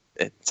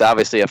it's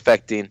obviously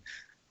affecting,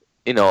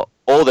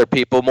 older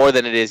people more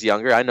than it is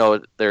younger. I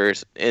know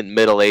there's in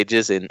middle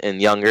ages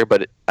and younger,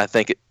 but I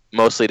think it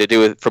mostly to do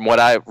with, from what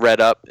I've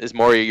read up, is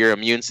more your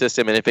immune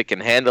system and if it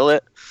can handle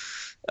it.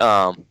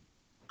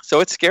 So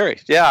it's scary.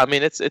 Yeah,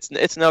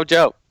 it's no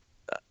joke,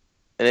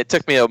 and it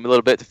took me a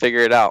little bit to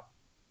figure it out.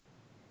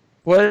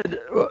 What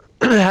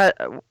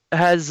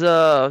has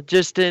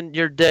just in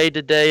your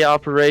day-to-day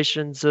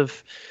operations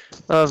of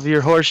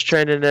your horse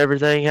training and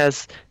everything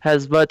has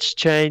much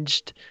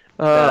changed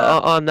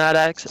on that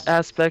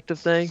aspect of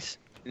things?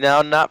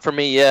 No, not for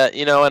me yet.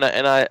 And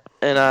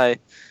I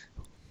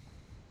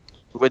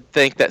would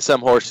think that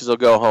some horses will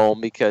go home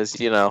because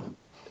the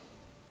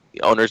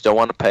owners don't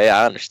want to pay.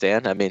 I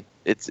understand. I mean,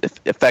 it's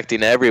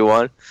affecting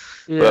everyone.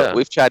 Yeah. But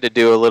we've tried to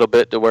do a little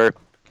bit to where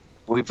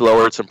we've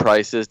lowered some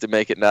prices to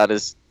make it not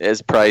as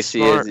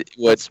pricey as it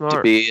would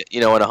to be,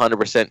 in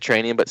 100%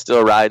 training, but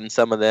still riding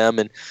some of them.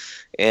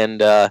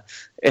 And it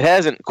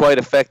hasn't quite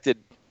affected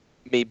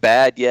me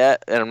bad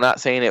yet, and I'm not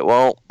saying it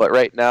won't. But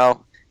right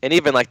now, and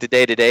even like the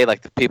day-to-day,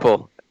 like the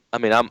people, I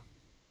mean, I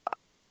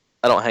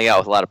don't hang out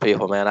with a lot of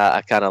people, man.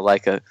 I kind of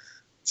like a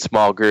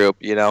small group,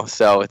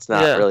 so it's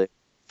not really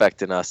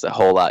affecting us a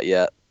whole lot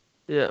yet.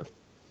 Yeah.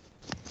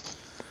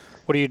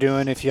 What are you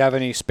doing if you have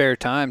any spare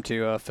time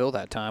to fill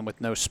that time with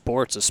no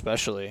sports,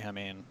 especially? I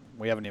mean,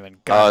 we haven't even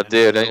gotten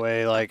the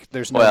way. Like,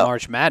 there's no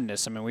March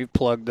Madness. I mean, we've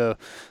plugged the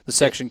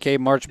Section K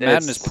March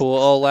Madness pool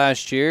all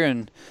last year,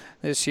 and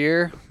this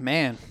year,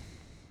 man,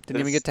 didn't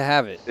even get to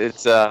have it.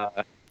 It's well,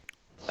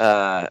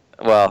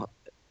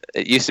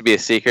 it used to be a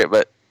secret,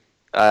 but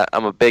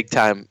I'm a big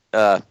time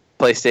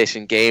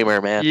PlayStation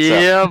gamer, man.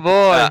 Yeah, so,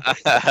 boy.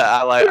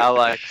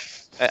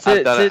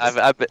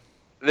 I've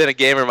been a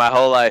gamer my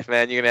whole life,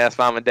 man. You can ask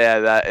mom and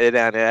dad. I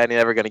ain't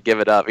never gonna give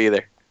it up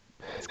either.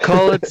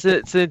 Colin,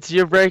 since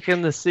you're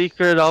breaking the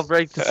secret, I'll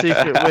break the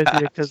secret with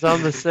you because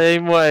I'm the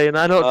same way, and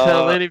I don't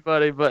tell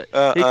anybody, but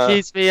it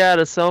keeps me out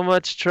of so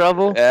much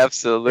trouble.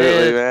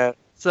 Absolutely, man.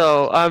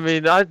 So, I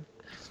mean, I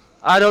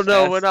don't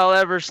know when I'll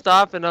ever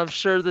stop, and I'm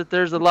sure that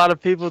there's a lot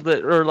of people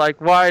that are like,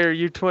 why are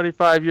you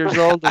 25 years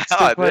old and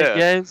still playing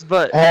games?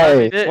 But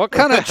hey, what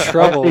kind of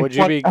trouble would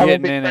you be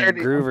getting in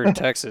Groover,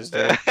 Texas,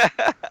 dude?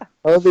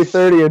 I'll be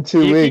 30 in 2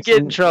 weeks. You can get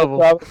in trouble.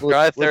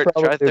 We're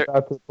probably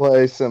about to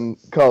play some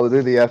Call of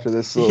Duty after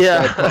this.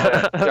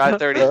 Try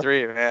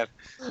 33, man.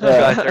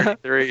 Try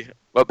 33.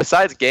 But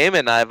besides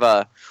gaming, I've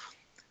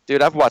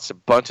watched a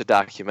bunch of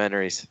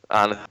documentaries.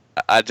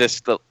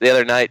 The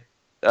other night,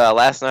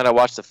 last night I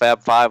watched the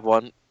Fab Five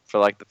one for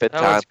like the fifth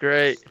time. That was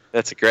great.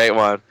 That's a great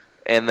one.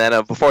 And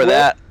then before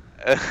that,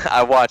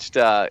 I watched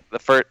the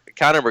first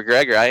Conor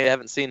McGregor. I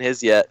haven't seen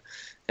his yet,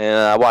 and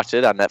I watched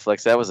it on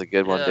Netflix. That was a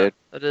good one, dude.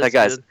 That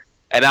guy's good.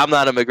 And I'm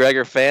not a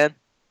McGregor fan.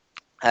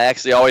 I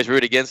actually always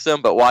root against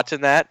him, but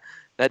watching that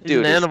dude is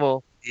an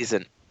animal. He's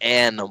an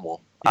animal.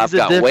 I've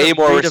got way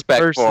more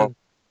respect for him.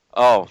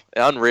 Oh,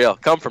 unreal.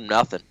 Come from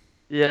nothing.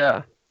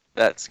 Yeah.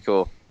 That's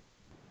cool.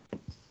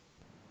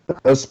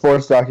 Those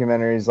sports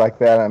documentaries like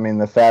that, I mean,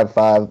 the Fab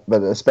Five,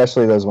 but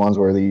especially those ones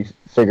where you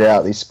figure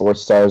out these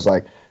sports stars,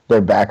 like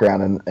their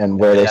background and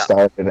where they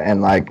started,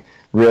 and like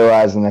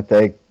realizing that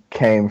they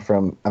came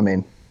from, I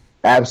mean,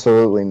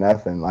 absolutely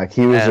nothing. Like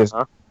he was just,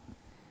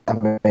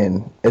 I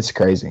mean, it's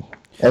crazy.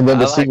 And then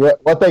to see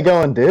what they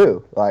go and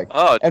do, like,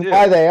 and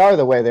why they are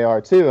the way they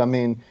are too. I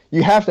mean,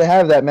 you have to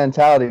have that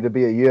mentality to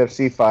be a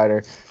UFC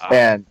fighter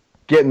and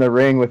get in the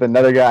ring with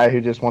another guy who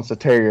just wants to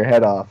tear your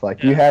head off.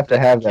 Like you have to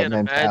have that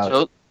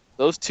mentality.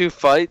 Those two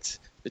fights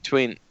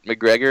between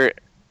McGregor,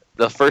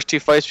 the first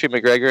two fights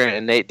between McGregor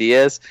and Nate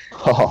Diaz,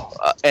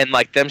 and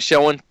like them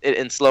showing it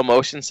in slow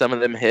motion, some of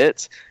them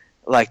hits,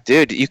 like,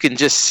 dude, you can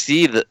just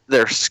see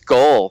their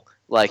skull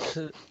like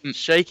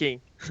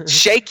shaking,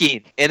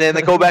 and then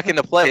they go back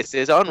into place.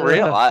 It's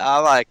unreal. Yeah. I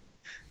like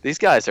these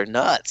guys are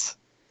nuts.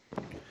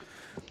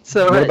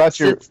 So what about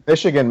your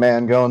Michigan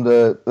man going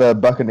to the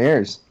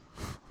Buccaneers?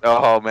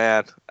 Oh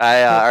man,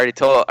 I already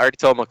told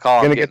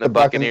McCall I'm getting the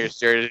Buccaneers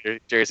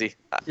jersey.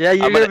 Yeah,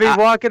 you're gonna be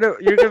walking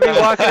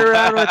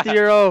around with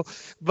your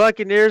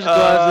Buccaneers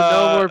gloves and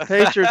no more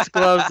Patriots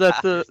gloves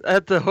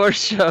at the horse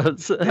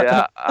shows.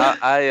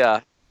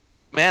 Yeah,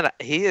 man,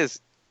 he is.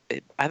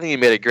 I think he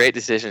made a great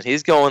decision.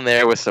 He's going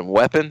there with some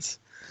weapons.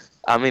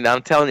 I mean,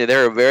 I'm telling you,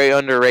 they're very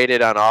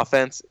underrated on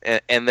offense,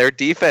 and their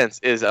defense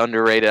is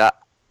underrated.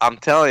 I'm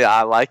telling you,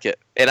 I like it,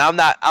 and I'm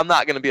not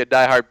going to be a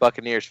diehard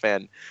Buccaneers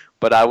fan.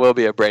 But I will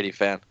be a Brady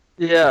fan.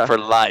 Yeah. For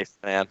life,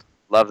 man.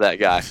 Love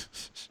that guy.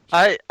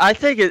 I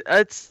think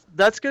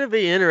that's going to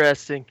be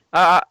interesting.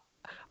 I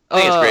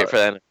think it's great for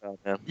the NFL,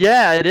 man.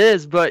 Yeah, it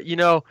is. But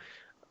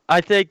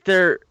I think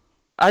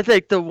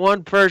the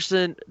one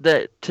person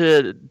that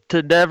to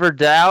never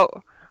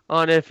doubt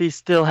on if he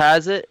still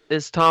has it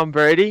is Tom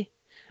Brady.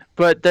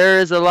 But there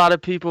is a lot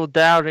of people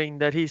doubting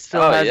that he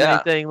still has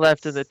anything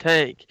left in the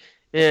tank,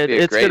 and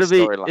it's going to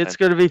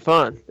be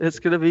fun. It's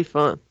going to be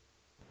fun.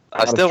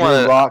 I still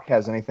want Rock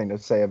has anything to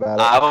say about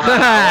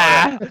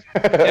it. Dude,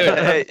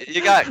 hey,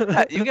 you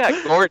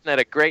got Gordon at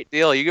a great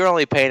deal. You're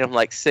only paying him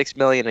like $6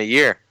 million a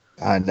year.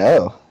 I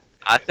know.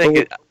 I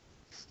think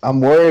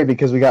I'm worried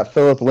because we got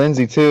Philip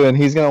Lindsay too, and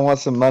he's gonna want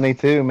some money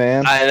too,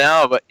 man. I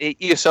know, but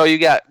so you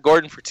got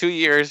Gordon for 2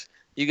 years.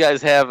 You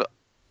guys have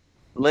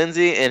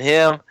Lindsay and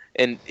him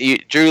and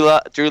Drew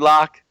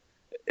Lock.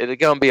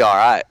 It's gonna be all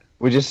right.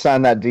 We just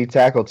signed that D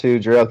tackle too,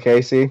 Jarrell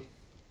Casey.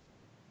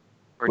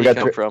 Where'd he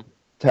come from?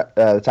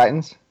 The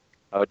Titans.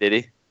 Oh, did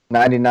he?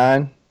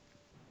 99.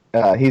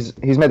 He's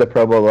made the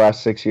Pro Bowl the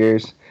last 6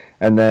 years,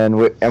 and then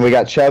we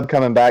got Chubb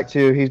coming back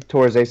too. He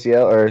tore his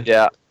ACL,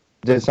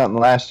 did something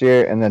last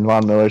year, and then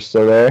Von Miller's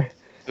still there.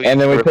 Who And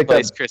then we picked up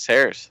replaced Chris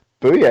Harris.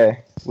 Bouye.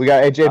 We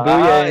got AJ Bouye.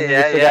 Oh, and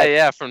then we still got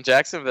yeah, from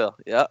Jacksonville.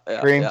 Yeah.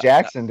 Kareem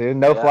Jackson, dude.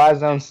 No Yeah. fly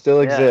zone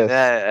still exists.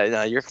 Yeah,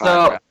 no, you're fine.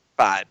 So- bro.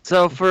 Fine.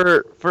 So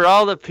for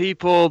all the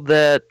people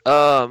that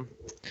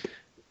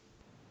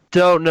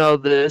don't know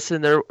this,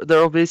 and there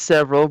will be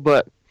several,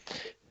 but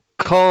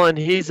Colin,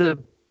 he's a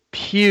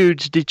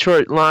huge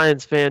Detroit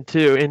Lions fan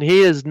too, and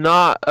he is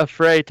not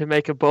afraid to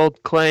make a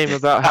bold claim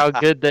about how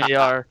good they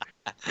are.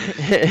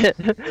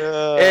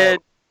 And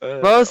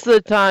most of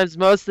the times,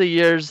 most of the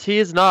years, he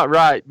is not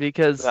right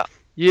because Yeah.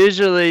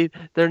 usually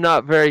they're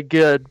not very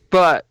good.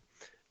 But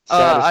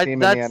Saddest team in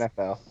that's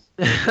the NFL.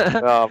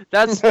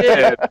 that's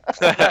been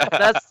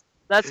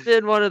that's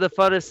been one of the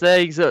funnest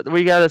things.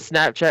 We got a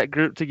Snapchat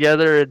group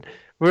together, and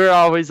we're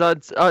always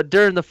on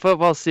during the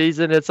football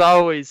season. It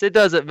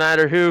doesn't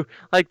matter who,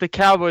 like the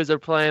Cowboys are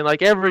playing.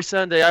 Like every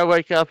Sunday, I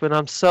wake up and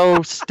I'm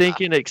so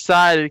stinking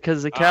excited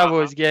because the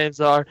Cowboys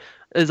games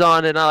is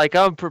on, and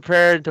I'm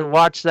prepared to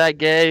watch that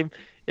game.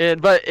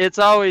 But it's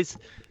always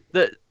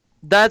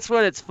that's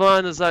when it's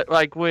fun. Is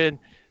like when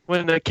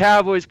the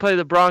Cowboys play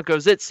the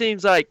Broncos. It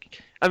seems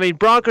like. I mean,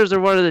 Broncos are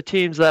one of the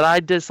teams that I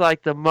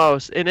dislike the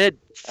most, and it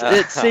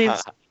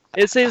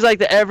seems like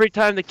that every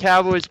time the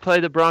Cowboys play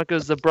the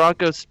Broncos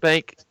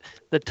spank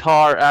the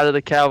tar out of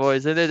the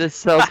Cowboys, and it is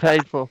so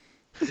painful.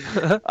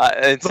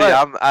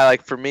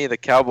 For me, the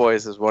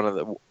Cowboys is one of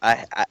the. I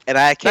can't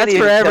That's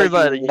even for tell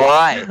everybody. you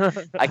why.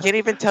 I can't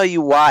even tell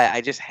you why.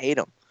 I just hate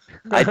them.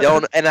 I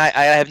don't, and I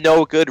have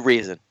no good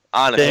reason.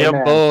 Honestly, Damn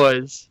Amen.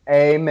 boys.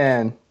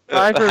 Amen.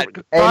 Probably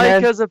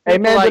Amen. because of people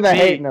Amen like to the me.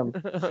 hating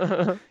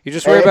them. You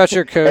just worry about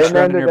your coach Amen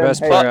running to your them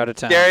best haters. player out of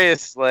town.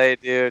 Darius Slay,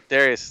 dude.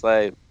 Darius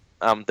Slay.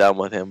 I'm done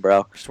with him,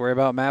 bro. Just worry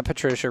about Matt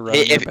Patricia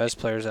running your best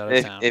players out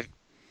of town.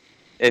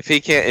 If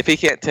he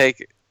can't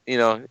take,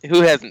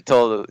 who hasn't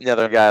told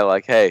another guy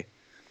like, hey,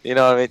 you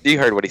know what I mean? You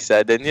heard what he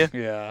said, didn't you?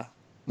 Yeah.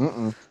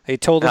 Mm-mm. He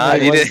told him Nah,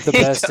 he he wasn't the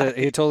didn't. best.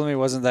 He told him he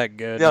wasn't that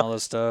good No. and all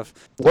this stuff.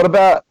 What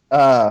about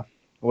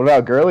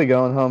Gurley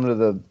going home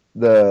to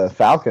the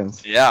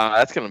Falcons? Yeah,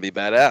 that's gonna be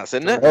badass,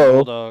 isn't it? Oh.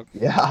 Bulldog.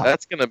 Yeah.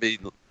 That's gonna be.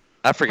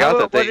 I forgot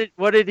that they.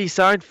 What did he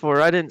sign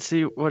for? I didn't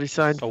see what he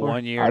signed A for.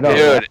 1 year. I don't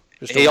deal. know. Dude,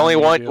 Just a he only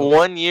 1 won year deal.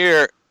 1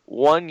 year.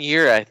 1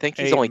 year, I think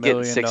he's $8 only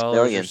getting million $6 or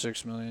million.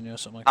 $6 million, yeah,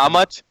 something like How that.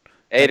 much?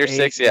 8 or Like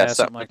 6? eight, Yeah, yeah,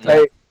 something something like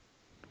like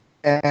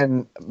that. Hey,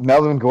 and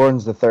Melvin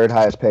Gordon's the third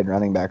highest paid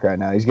running back right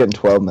now. He's getting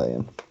 $12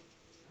 million.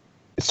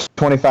 It's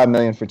 $25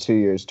 million for 2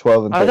 years,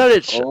 12 and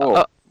 13.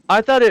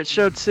 I thought it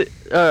showed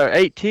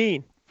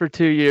 18 for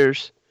 2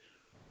 years.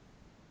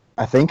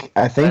 I think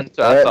That's what I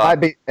it thought. might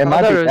be. It I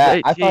might thought be it was that.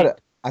 18.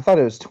 I thought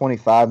it was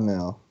 25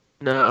 mil.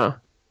 No,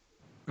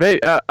 maybe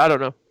I don't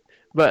know,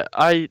 but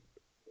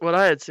what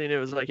I had seen it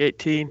was like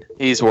 18.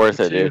 He's worth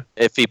it, dude.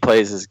 If he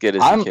plays as good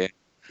as I'm- he can.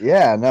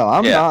 Yeah, no,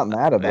 I'm Yeah. not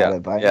mad about Yeah.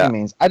 it by Yeah. any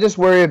means. I just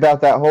worry about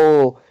that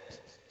whole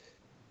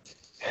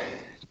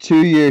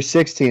 2 year,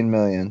 16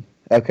 million.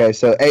 Okay,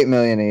 so 8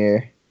 million a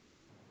year.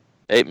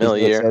 8 is million a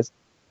what it year. says.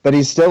 But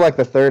he's still like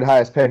the third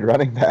highest paid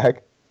running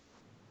back.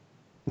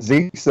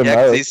 Zeke's the Yeah,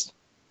 'cause most.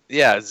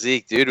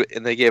 Zeke, dude,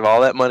 and they gave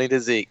all that money to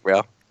Zeke,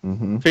 bro.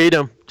 Mm-hmm. Feed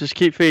him. Just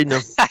keep feeding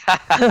him.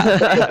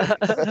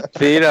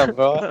 Feed him,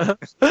 bro.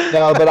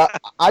 No, but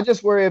I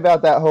just worry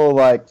about that whole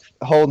like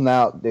holding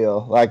out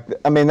deal. Like,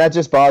 I mean, that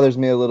just bothers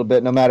me a little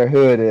bit. No matter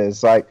who it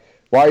is, like,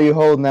 why are you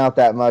holding out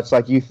that much?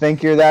 Like, you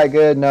think you're that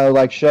good? No,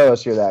 like, show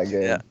us you're that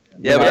good. Yeah. You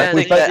Yeah, know, but if I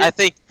we think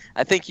play-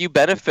 I think you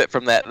benefit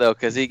from that though,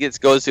 because he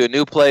goes to a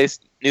new place,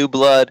 new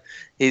blood.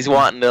 He's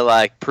wanting to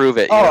like prove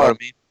it. You know Oh, what I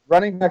mean?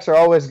 running backs are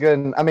always good.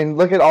 And, I mean,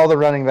 look at all the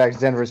running backs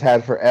Denver's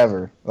had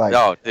forever. Like,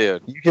 Oh,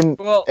 dude, you can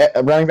Well,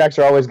 running backs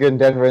are always good in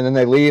Denver, and then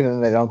they leave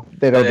and they don't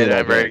do they're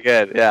that very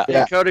good. good. Yeah.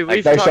 Yeah. Cody,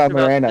 Like Marshawn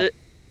Moreno.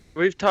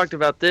 we've talked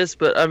about this,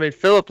 but I mean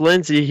Philip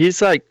Lindsay,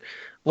 he's like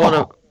one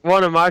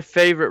of my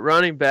favorite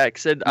running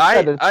backs, and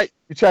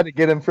You tried to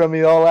get him from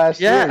me all last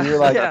Yeah, year. You were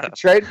like, yeah.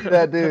 trade me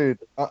that dude.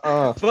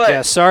 but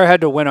Yeah, Sorry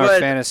had to win our but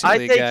fantasy I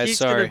league, think guys. he's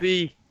Sorry. gonna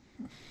be.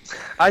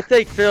 I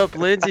think Philip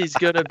Lindsay's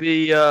gonna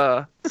be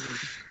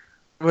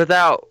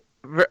without.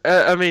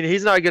 I mean,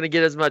 he's not gonna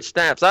get as much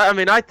snaps. I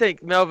mean, I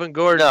think Melvin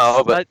Gordon.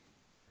 No, but-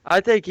 I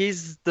think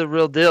he's the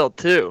real deal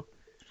too.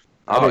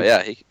 Oh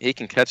yeah, he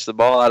can catch the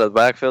ball out of the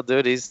backfield,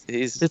 dude. He's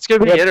It's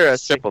gonna be Yeah,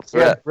 interesting. triple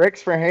Yeah, threat.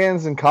 bricks for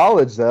hands in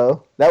college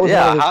though. That was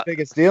Yeah, one of his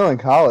biggest deal in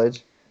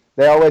college.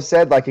 They always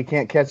said like he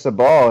can't catch the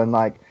ball, and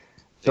like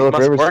Philip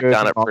must Rivers work goes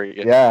on it from- pretty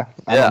good. Yeah,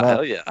 I Yeah, don't know.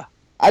 hell yeah.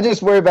 I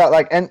just worry about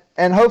like and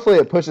hopefully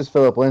it pushes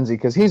Philip Lindsay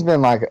because he's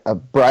been like a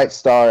bright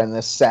star in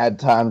this sad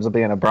times of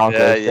being a Broncos.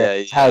 Yeah, fan.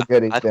 yeah, How yeah.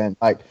 good he's been.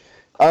 Like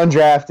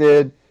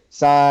undrafted,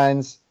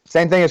 signs.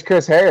 Same thing as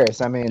Chris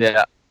Harris. I mean,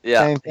 Yeah, yeah.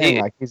 same thing.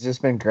 Like he's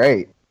just been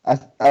great.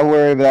 I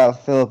worry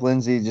about Philip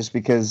Lindsay just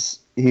because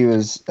he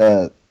was,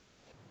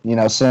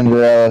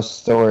 Cinderella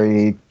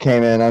story. He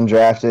came in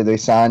undrafted. They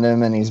signed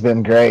him, and he's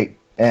been great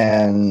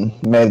and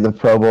made the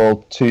Pro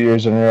Bowl 2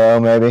 years in a row,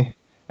 maybe.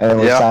 And then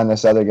we Yeah. signed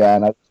this other guy,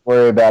 and I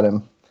worry about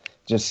him.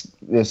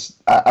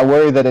 I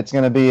worry that it's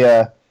going to be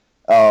a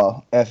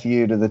oh, F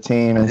you to the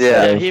team Yeah.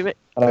 instead Yeah, of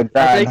I gonna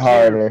grind think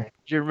harder.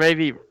 you're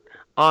maybe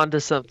onto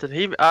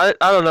something. I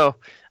don't know.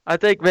 I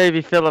think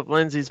maybe Philip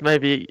Lindsay's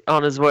maybe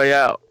on his way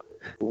out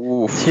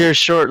Oof. here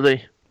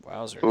shortly.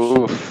 Wowzers.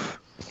 Oof.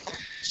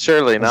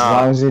 Surely As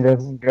not. long as he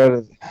doesn't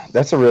go to.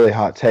 That's a really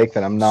hot take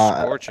that I'm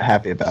not Scorching.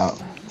 happy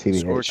about. TBH.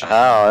 Scorching.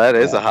 Oh, that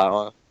is Yeah. a hot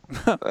one.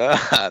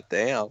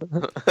 Damn.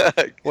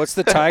 What's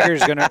the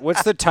Tigers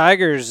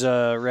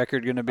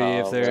record gonna be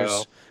if Oh, there's?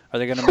 no. Are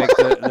they gonna make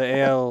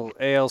the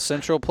AL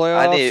Central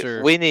playoffs?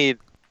 or We need.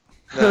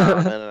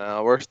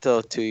 No. We're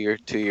still 2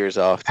 years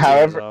off.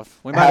 However- off?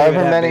 We might even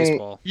however have many-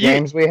 baseball.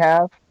 Games we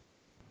have,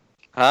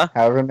 Huh?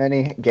 however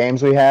many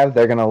games we have,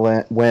 they're gonna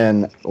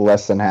win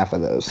less than half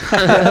of those.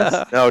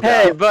 No doubt.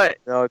 Hey, but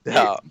No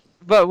doubt.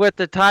 with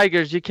the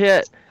Tigers,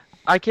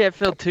 I can't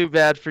feel too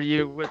bad for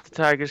you with the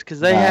Tigers because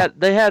they Nah.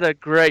 had a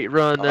great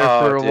run there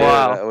for a dude,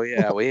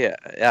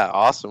 while.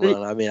 Awesome They-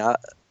 run. I mean,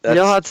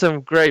 Y'all had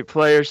some great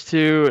players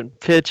too and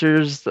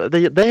pitchers.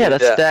 They had a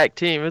Yeah. stacked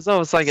team. It was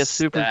almost like a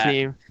super Stacked.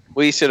 team.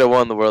 we should have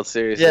won the World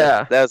Series.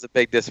 Yeah. That was a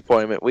big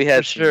disappointment. We had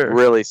For sure.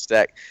 really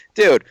stacked.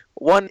 Dude,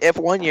 one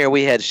year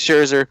we had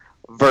Scherzer,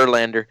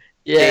 Verlander,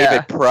 Yeah.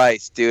 David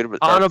Price, dude. But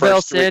our Anibal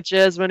first three-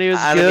 Sanchez when he was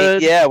I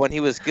good. mean, yeah, when he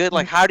was good.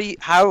 Like,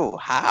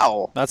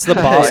 how? That's the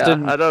Yeah,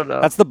 Boston. I don't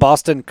know. That's the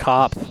Boston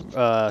Cop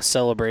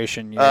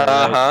celebration. Year,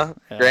 right?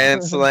 Yeah.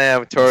 Grand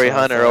Slam, Torrey That's what I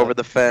Hunter thought. over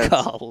the fence.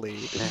 Golly.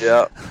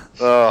 Yep.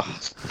 Oh,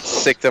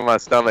 sick to my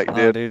stomach, Oh,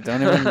 dude. dude,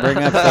 don't even bring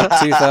up the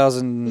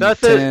 2010,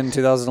 Nothing-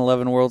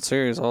 2011 World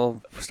Series.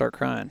 I'll start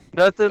crying.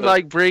 Nothing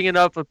like bringing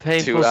up a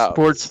painful outs.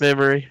 sports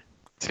memory.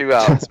 2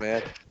 outs,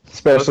 man.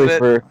 Especially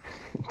Wasn't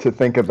to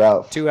think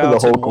about 2 for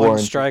outs the whole and 1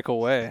 quarantine. strike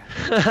away.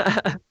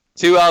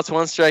 2 outs,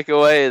 1 strike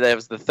away. That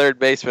was the third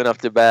baseman up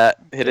to bat.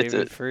 Hit David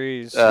it to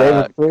Freeze.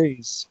 David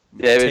Freeze.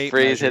 David Tape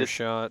Freeze. measure Hit it.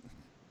 shot.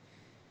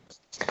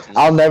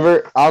 I'll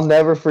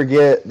never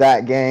forget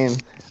that game.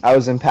 I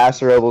was in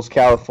Paso Robles,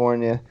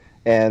 California,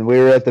 and we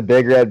were at the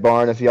Big Red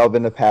Barn. If y'all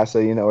been to Paso,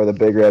 you know where the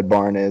Big Red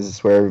Barn is.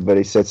 It's where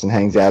everybody sits and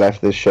hangs out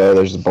after the show.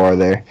 There's a bar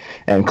there.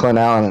 And Clint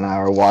Allen and I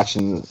were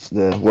watching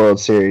the World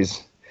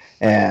Series.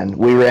 And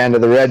we ran to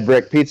the Red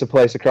Brick Pizza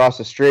place across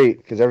the street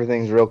because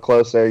everything's real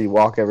close there. You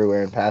walk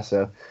everywhere in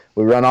Paso.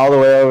 We run all the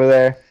way over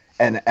there,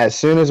 and as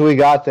soon as we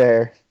got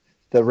there,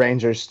 the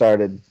Rangers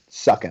started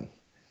sucking.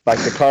 Like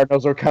the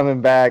Cardinals were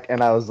coming back,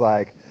 and I was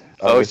like,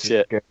 Oh, this shit.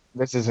 isn't good.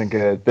 This isn't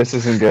good. This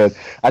isn't good.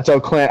 I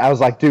told Clint, I was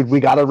like, dude, we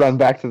got to run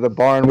back to the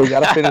barn. We got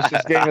to finish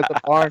this game at the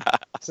barn.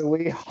 So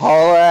we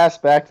haul our ass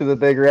back to the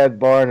Big Red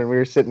Barn, and we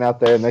were sitting out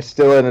there, and they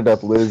still ended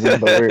up losing,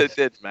 but It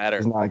didn't matter.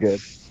 it was not good.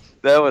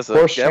 That was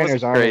Horse a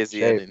trainers aren't in crazy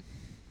shape. ending.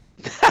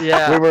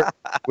 Yeah.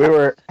 We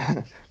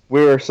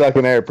were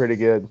sucking air pretty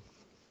good.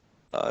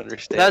 I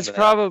understand. That's that.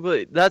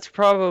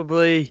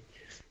 probably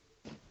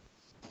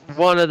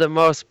one of the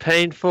most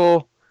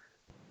painful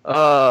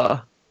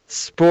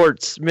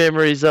sports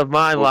memories of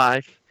my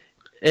life.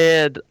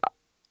 And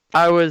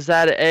I was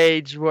at an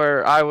age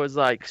where I was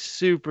like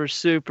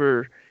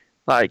super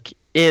like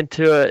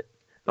into it,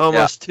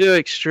 almost too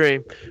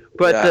extreme.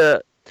 But Yeah.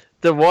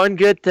 the one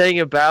good thing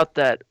about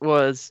that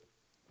was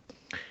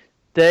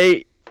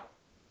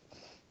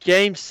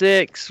Game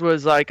 6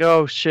 was like,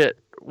 oh shit,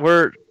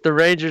 the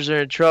Rangers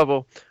are in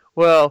trouble.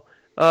 Well,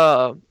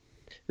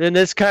 then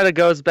this kind of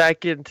goes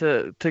back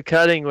into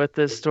cutting with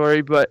this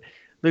story, but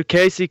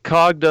Lucchese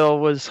Cogdell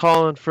was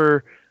hauling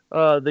for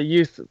the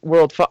youth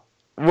for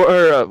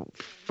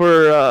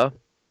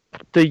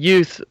the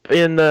youth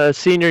in the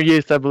senior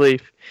youth, I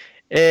believe,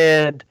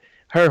 and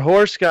her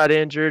horse got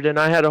injured, and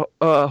I had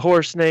a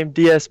horse named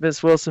DS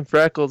Miss Wilson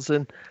Freckles,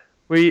 and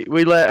we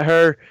let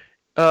her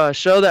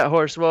show that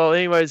horse. Well,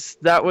 anyways,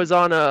 that was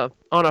on a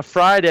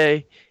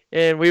Friday,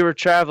 and we were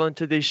traveling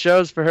to these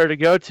shows for her to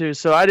go to.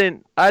 So I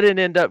didn't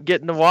end up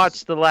getting to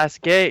watch the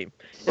last game.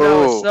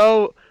 And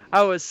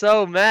I was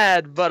so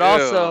mad, but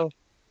also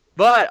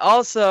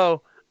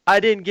I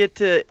didn't get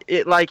to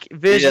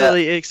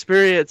visually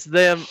experience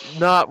them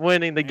not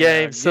winning the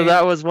game. Yeah, So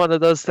that was one of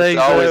those things.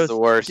 It's that always was, the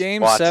worst.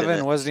 Game watching 7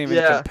 it. wasn't even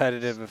Yeah.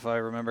 competitive, if I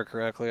remember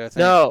correctly. I think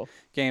no,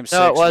 Game 6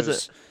 no, it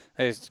wasn't.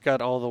 they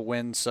got all the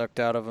wind sucked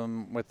out of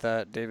them with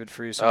that David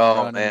Freese home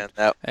Oh run man,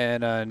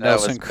 and was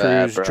Nelson bad,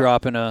 Cruz bro.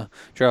 dropping a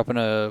Yeah,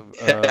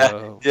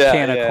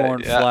 can of yeah,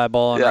 corn yeah, fly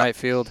ball in yeah. right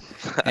field,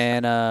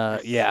 and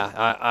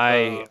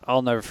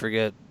I'll never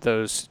forget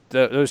those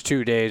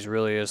 2 days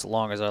really as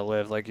long as I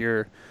live. Like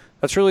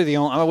that's really the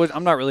only.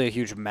 I'm not really a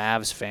huge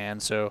Mavs fan,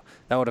 so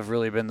that would have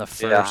really been the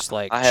first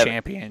I haven't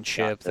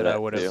championship gotten to that I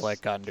that would have too.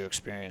 gotten to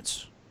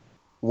experience.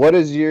 What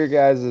is your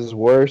guys'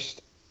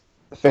 worst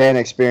fan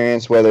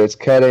experience, whether it's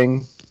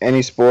cutting,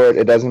 any sport,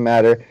 it doesn't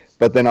matter,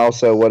 but then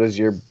also what is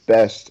your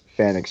best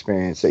fan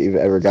experience that you've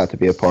ever got to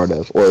be a part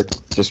of or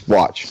just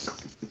watch?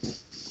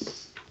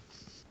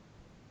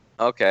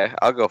 Okay,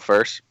 I'll go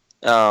first.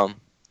 You're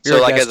So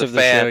a like guest as a of the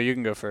fan, show, you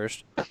can go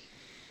first. my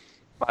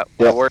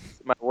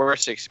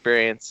worst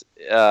experience.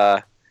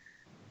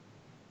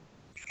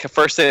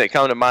 First thing that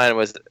came to mind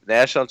was the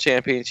national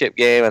championship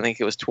game. I think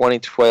it was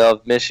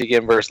 2012,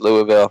 Michigan versus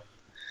Louisville.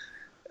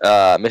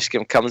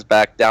 Michigan comes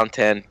back down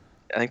 10.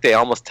 I think they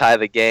almost tie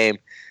the game.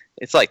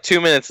 It's like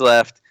 2 minutes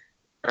left,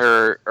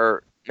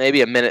 or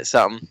maybe a minute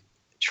something.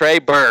 Trey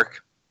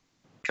Burke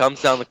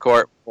comes down the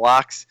court,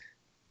 blocks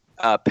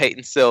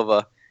Peyton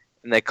Silva,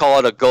 and they call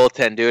it a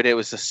goaltend, dude. It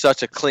was just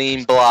such a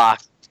clean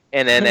block.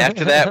 And then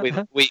after that,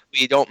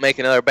 we don't make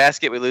another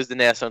basket. We lose the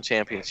national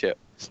championship.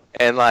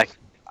 And, like,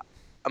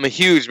 I'm a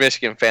huge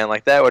Michigan fan.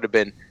 Like, that would have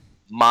been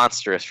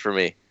monstrous for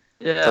me.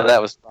 Yeah. So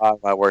that was probably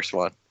my worst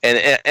one.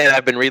 And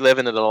I've been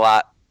reliving it a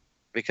lot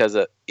because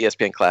of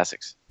ESPN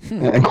Classics.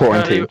 And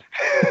quarantine.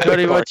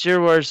 Cody, what's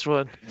your worst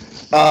one?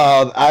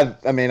 I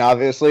mean,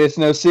 obviously, it's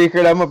no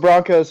secret. I'm a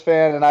Broncos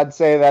fan, and I'd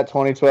say that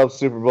 2012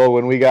 Super Bowl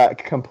when we got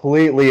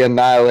completely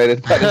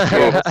annihilated by the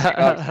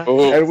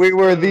Seahawks. And we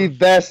were the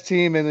best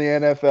team in the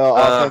NFL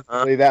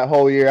offensively that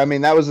whole year. I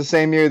mean, that was the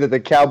same year that the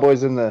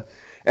Cowboys and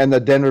the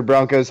Denver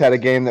Broncos had a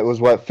game that was,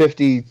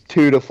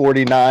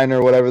 52-49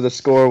 or whatever the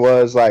score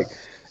was. Like,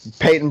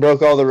 Peyton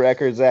broke all the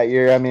records that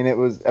year. I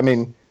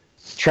mean,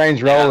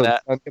 train's rolling.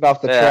 Get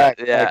off the track.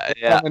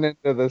 Coming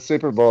into the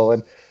Super Bowl,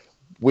 and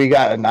we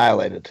got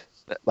annihilated.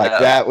 Like,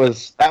 that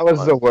was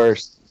the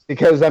worst.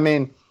 Because, I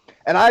mean,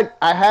 and I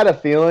had a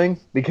feeling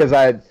because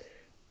I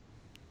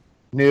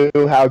knew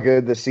how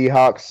good the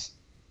Seahawks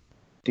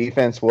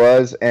defense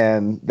was,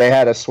 and they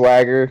had a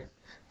swagger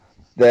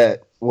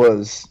that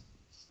was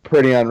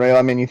pretty unreal.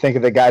 I mean, you think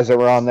of the guys that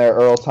were on there: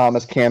 Earl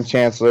Thomas, Cam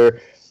Chancellor,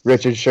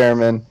 Richard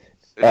Sherman,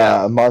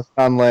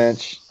 Marshawn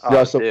Lynch,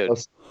 Russell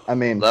Wilson. I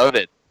mean,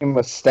 loaded. Team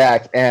was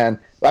stacked, and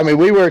I mean,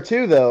 we were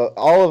too. Though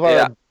all of our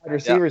wide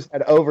receivers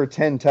had over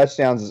 10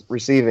 touchdowns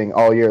receiving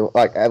all year,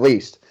 like at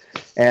least.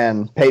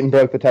 And Peyton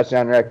broke the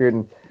touchdown record,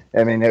 and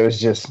I mean, it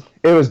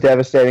was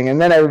devastating. And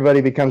then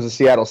everybody becomes a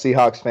Seattle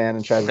Seahawks fan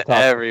and tries to talk.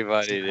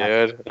 Everybody,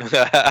 dude.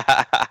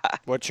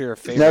 What's your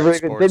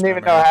favorite didn't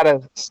even know how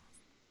to.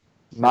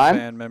 Mine?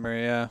 Fan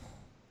memory, yeah.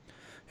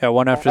 Yeah,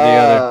 one after the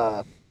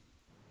other.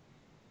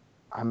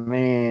 I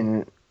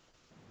mean,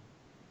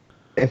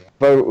 if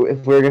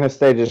we're going to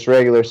stay just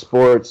regular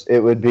sports, it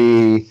would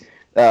be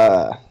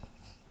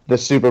the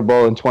Super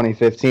Bowl in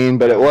 2015,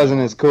 but it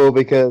wasn't as cool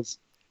because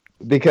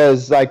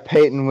like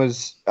Peyton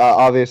was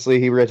obviously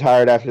he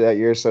retired after that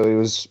year,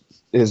 so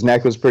his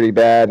neck was pretty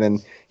bad,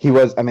 and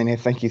I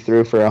think he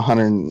threw for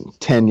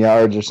 110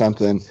 yards or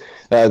something.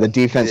 The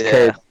defense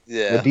carried.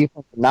 Yeah. The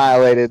defense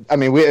annihilated. I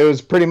mean, it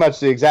was pretty much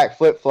the exact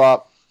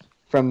flip-flop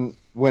from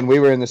when we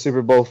were in the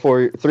Super Bowl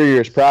 3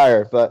 years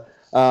prior. But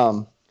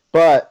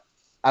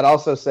I'd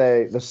also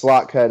say the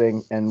slot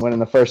cutting and winning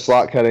the first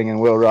slot cutting in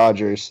Will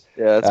Rogers.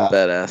 Yeah, that's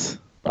badass.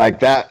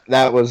 Like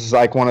that was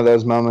like one of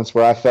those moments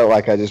where I felt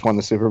like I just won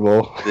the Super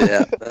Bowl.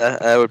 Yeah,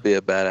 that would be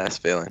a badass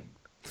feeling.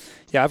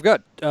 Yeah, I've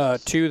got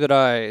two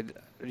that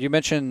you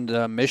mentioned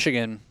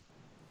Michigan.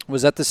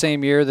 Was that the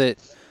same year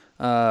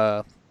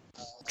that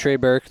Trey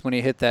Burke, when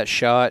he hit that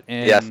shot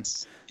in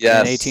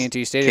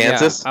AT&T Stadium?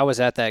 Kansas? Yeah, I was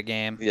at that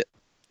game. Yeah.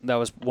 That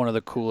was one of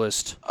the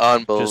coolest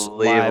unbelievable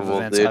live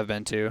events dude. I've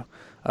been to.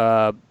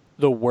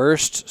 The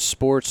worst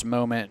sports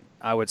moment,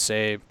 I would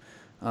say,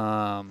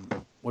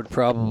 would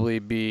probably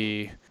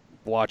be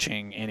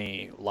watching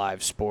any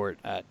live sport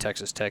at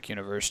Texas Tech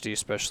University,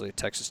 especially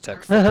Texas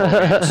Tech football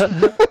games,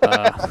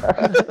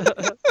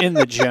 in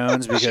the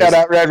Jones, because shout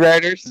out Red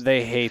Raiders.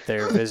 They hate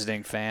their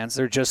visiting fans.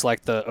 They're just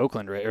like the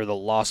Oakland or the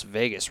Las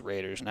Vegas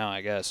Raiders now,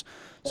 I guess.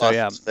 So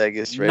Las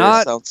Vegas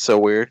Raiders sounds so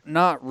weird.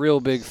 Not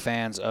real big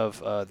fans of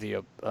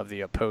the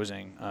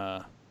opposing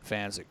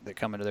fans that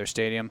come into their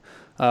stadium.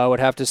 Would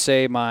have to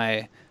say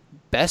my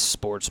best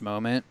sports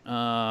moment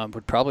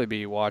would probably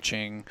be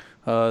watching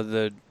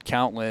the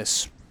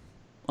countless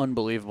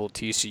unbelievable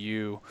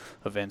TCU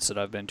events that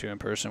I've been to in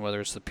person,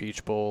 whether it's the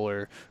Peach Bowl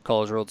or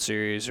College World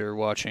Series or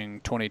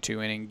watching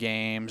 22-inning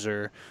games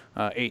or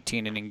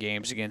 18-inning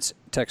games against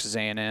Texas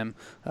A&M.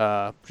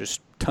 Just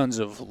tons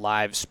of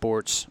live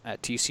sports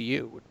at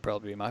TCU would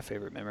probably be my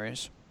favorite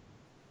memories.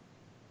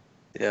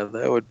 Yeah,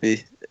 that would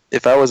be.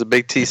 If I was a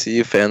big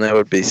TCU fan, that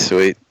would be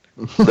sweet.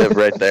 Live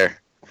right there.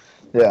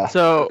 Yeah.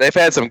 So they've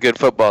had some good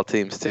football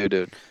teams too,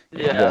 dude.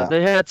 Yeah,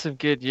 they had some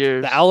good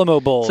years. The Alamo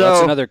Bowl,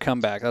 that's another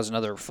comeback. That was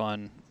another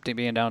fun,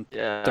 being down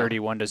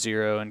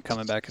 31-0 and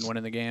coming back and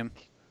winning the game.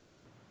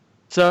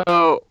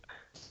 So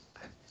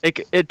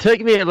it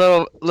took me a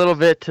little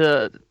bit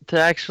to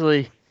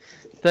actually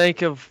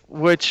think of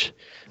which,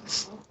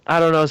 I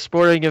don't know,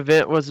 sporting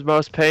event was the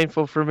most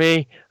painful for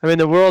me. I mean,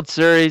 the World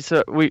Series,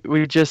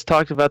 we just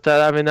talked about that.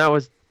 I mean, that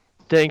was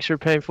dang sure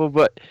painful.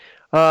 But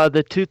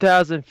the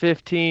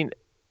 2015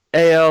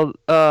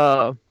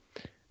 AL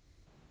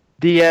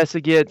DS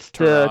against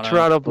the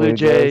Toronto Blue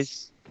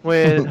Jays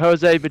when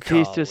Jose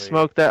Bautista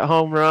smoked that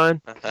home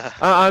run.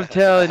 I'm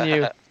telling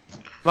you,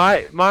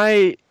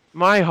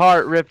 my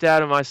heart ripped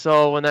out of my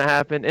soul when that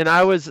happened. And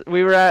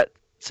we were at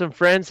some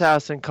friend's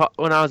house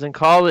when I was in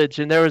college,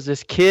 and there was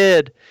this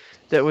kid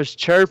that was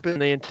chirping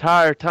the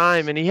entire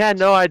time, and he had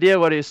no idea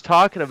what he was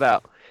talking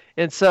about.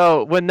 And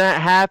so when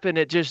that happened,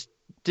 it just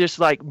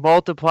like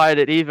multiplied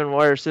it even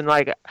worse. And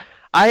like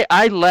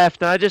I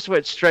left and I just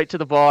went straight to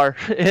the bar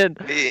and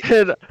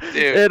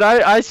Dude.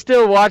 I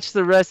still watched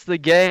the rest of the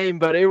game,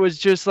 but it was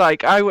just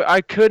like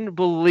I couldn't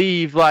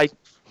believe like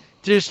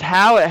just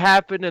how it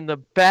happened and the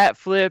bat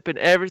flip and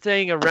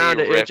everything around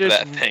He it. It ripped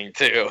just that thing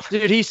too.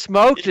 dude, he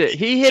smoked it.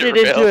 He hit it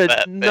Drilled into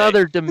that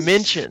another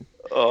dimension.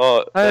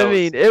 Oh, I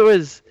mean, it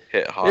was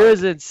hit hard. it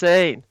was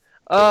insane.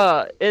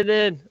 And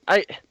then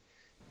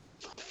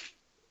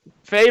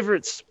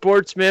favorite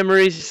sports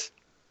memories.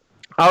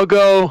 I'll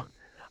go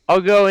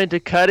into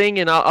cutting,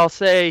 and I'll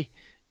say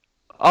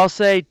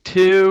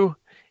two,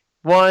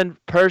 one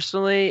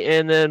personally,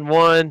 and then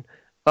one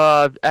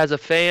as a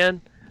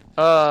fan.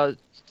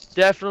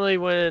 Definitely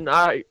when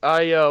I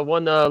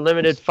won the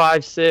limited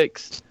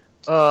 5-6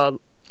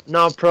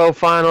 non-pro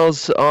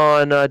finals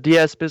on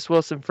DS Miss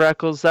Wilson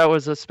Freckles. That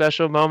was a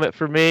special moment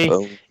for me,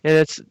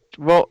 and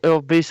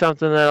it'll be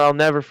something that I'll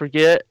never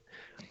forget.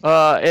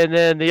 And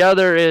then the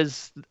other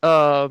is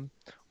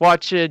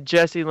watching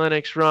Jesse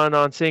Lennox run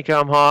on Sink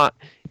I'm Hot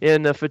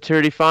in the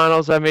fraternity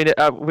finals. I mean,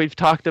 we've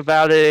talked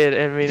about it.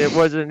 I mean, it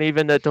wasn't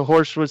even that the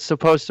horse was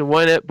supposed to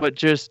win it, but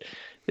just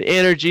the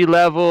energy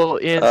level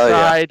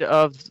inside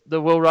of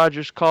the Will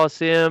Rogers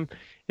Coliseum.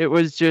 It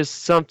was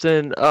just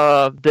something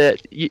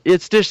that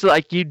it's just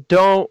like you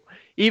don't,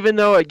 even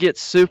though it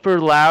gets super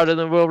loud in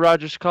the Will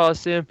Rogers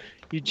Coliseum,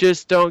 you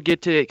just don't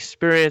get to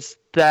experience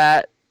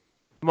that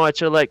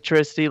much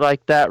electricity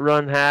like that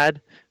run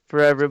had for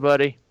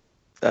everybody.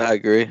 I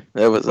agree.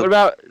 What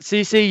about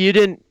CC? You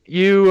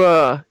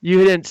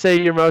didn't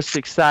say your most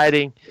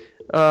exciting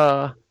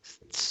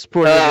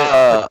sport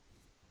event.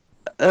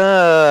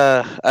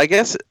 I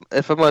guess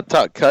if I'm gonna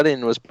talk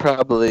cutting was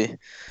probably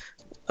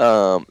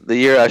the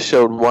year I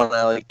showed One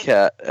Alley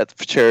Cat at the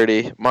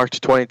fraternity, March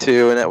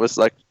 22, and it was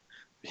like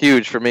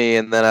huge for me.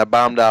 And then I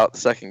bombed out the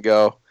second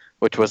go,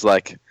 which was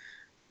like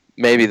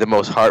maybe the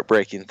most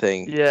heartbreaking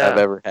thing I've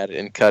ever had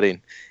in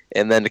cutting.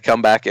 And then to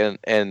come back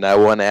and I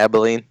won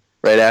Abilene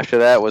right after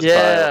that was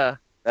that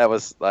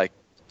was like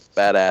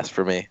badass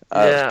for me.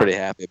 I was pretty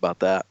happy about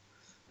that.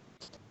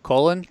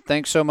 Colin,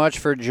 thanks so much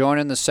for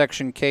joining the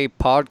Section K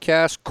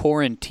podcast,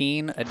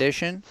 Quarantine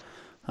Edition.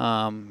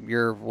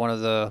 You're one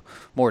of the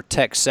more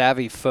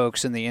tech-savvy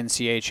folks in the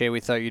NCHA. We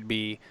thought you'd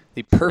be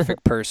the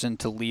perfect person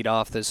to lead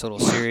off this little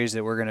series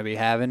that we're going to be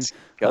having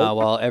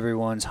while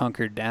everyone's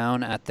hunkered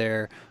down at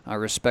their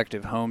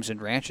respective homes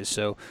and ranches.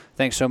 So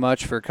thanks so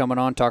much for coming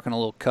on, talking a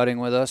little cutting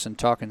with us, and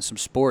talking some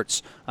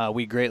sports.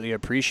 We greatly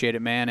appreciate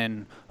it, man,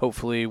 and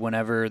hopefully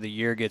whenever the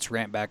year gets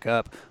ramped back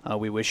up,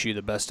 we wish you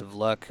the best of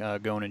luck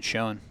going and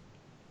showing.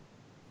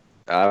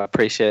 I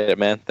appreciate it,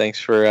 man. Thanks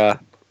for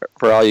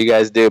all you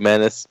guys do, man.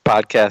 This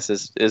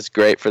podcast is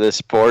great for this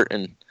sport,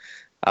 and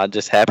I'm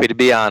just happy to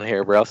be on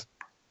here, bros.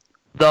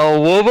 The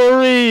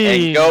Wolverine!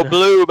 And go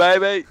blue,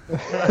 baby!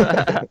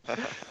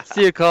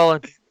 See you,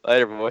 Colin.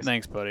 Later, boys.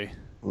 Thanks, buddy.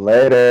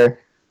 Later.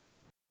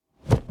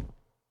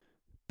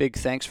 Big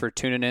thanks for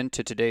tuning in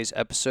to today's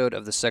episode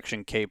of the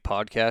Section K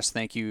podcast.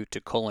 Thank you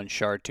to Colin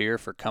Chartier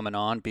for coming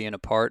on, being a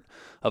part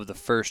of the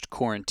first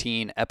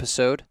quarantine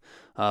episode.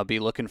 Be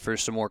looking for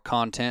some more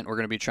content. We're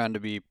going to be trying to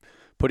be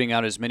putting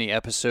out as many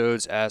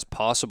episodes as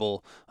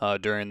possible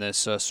during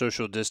this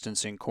social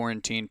distancing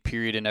quarantine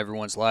period in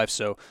everyone's life.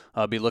 So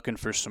be looking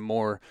for some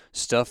more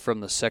stuff from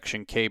the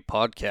Section K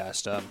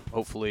podcast.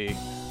 Hopefully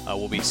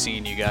we'll be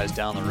seeing you guys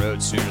down the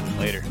road sooner than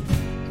later.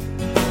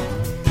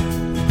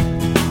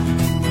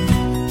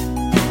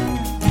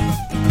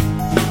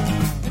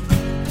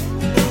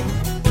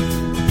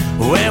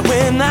 Well,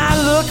 when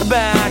I look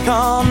back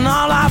on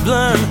all I've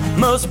learned,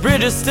 most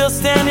bridges still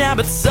stand, yeah,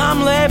 but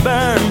some lay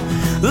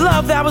burned.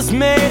 Love that was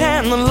made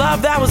and the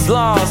love that was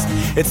lost,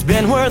 it's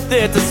been worth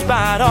it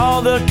despite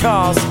all the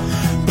cost.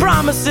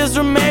 Promises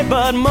were made,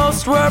 but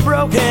most were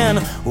broken.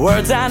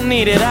 Words I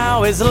needed, I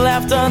always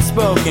left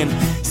unspoken.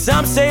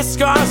 Some say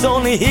scars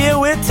only heal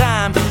with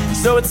time,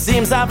 so it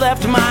seems I've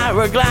left my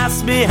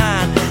hourglass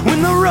behind.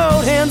 When the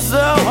road ends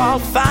though, I'll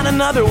find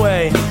another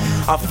way.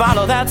 I'll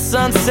follow that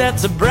sunset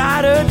to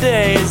brighter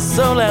days.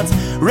 So let's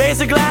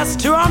raise a glass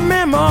to our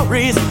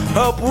memories.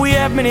 Hope we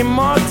have many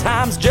more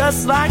times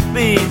just like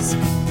these.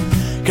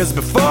 'Cause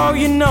before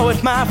you know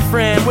it, my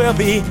friend, we'll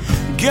be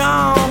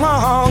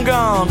gone,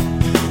 gone.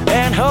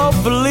 And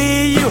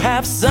hopefully you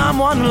have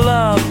someone to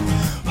love.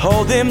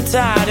 Hold them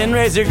tight and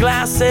raise your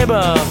glass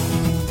above.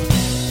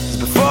 'Cause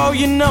before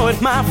you know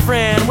it, my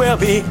friend, we'll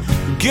be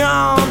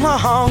gone,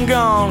 long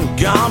gone,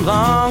 gone,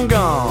 long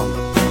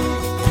gone.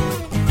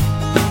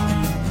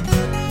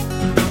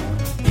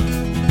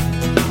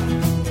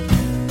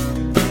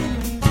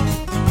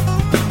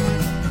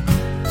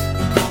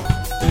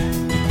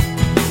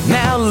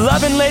 Now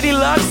loving Lady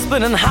Luck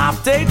splitting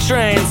half-day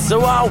trains,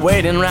 so I'll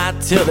wait and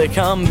ride till they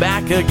come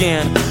back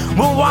again.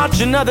 We'll watch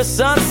another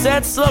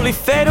sunset slowly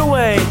fade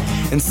away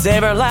and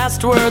save our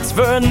last words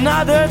for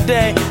another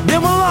day.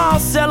 Then we'll all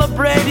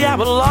celebrate, yeah,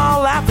 we'll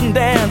all laugh and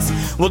dance.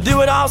 We'll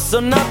do it all so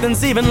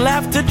nothing's even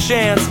left to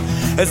chance.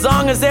 As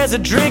long as there's a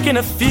drink and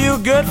a few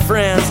good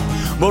friends,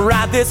 we'll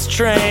ride this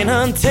train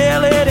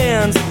until it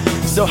ends.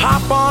 So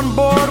hop on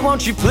board,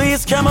 won't you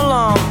please come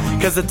along?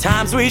 Cause the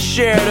times we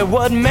shared are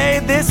what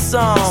made this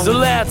song. So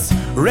let's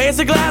raise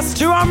a glass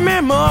to our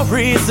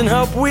memories and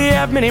hope we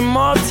have many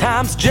more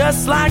times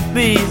just like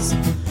these.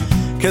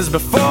 Cause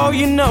before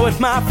you know it,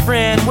 my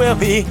friend, we'll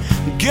be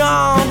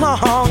gone,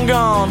 long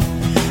gone.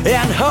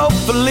 And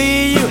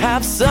hopefully you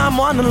have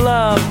someone to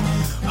love.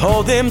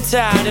 Hold them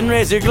tight and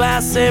raise your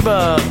glass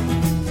above.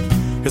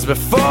 Cause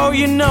before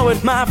you know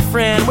it, my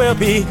friend, we'll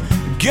be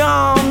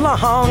gone,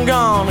 long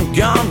gone,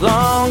 gone,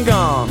 long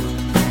gone.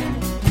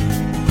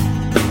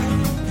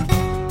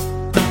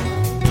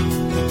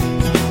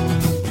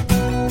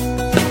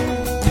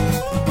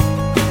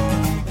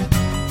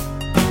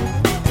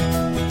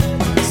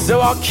 So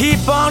I'll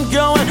keep on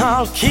going,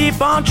 I'll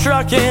keep on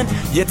trucking.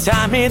 You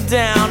tie me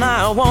down,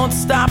 I won't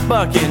stop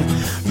bucking.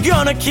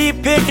 Gonna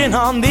keep picking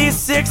on these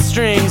 6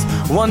 strings.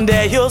 One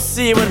day you'll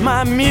see what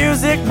my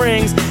music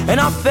brings. And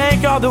I'll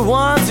thank all the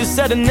ones who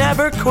said to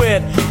never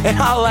quit. And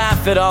I'll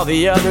laugh at all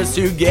the others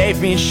who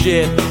gave me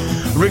shit.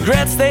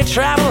 Regrets, they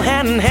travel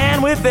hand in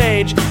hand with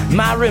age.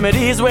 My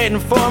remedy's waiting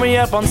for me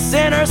up on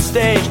center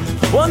stage.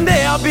 One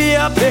day I'll be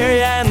up there,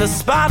 yeah, in the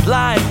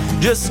spotlight,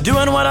 just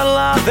doing what I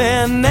love,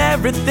 and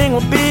everything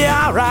will be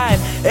alright.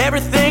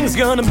 Everything's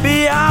gonna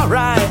be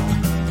alright.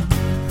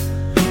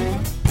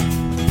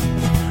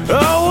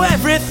 Oh,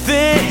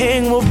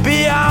 everything will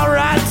be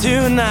alright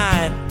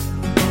tonight.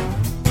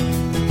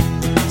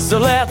 So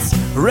let's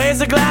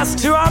raise a glass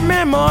to our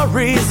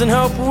memories and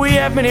hope we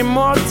have many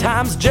more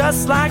times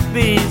just like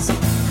these.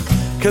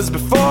 Cause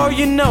before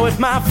you know it,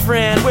 my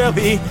friend, we'll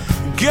be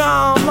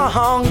gone,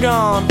 long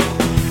gone.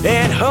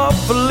 And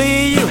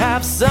hopefully you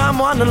have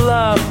someone to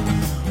love.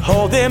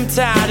 Hold them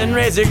tight and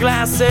raise your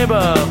glass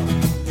above.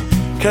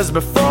 Cause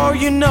before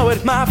you know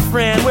it, my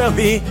friend, we'll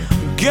be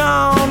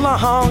gone,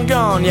 long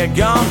gone. Yeah,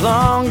 gone,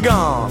 long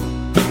gone.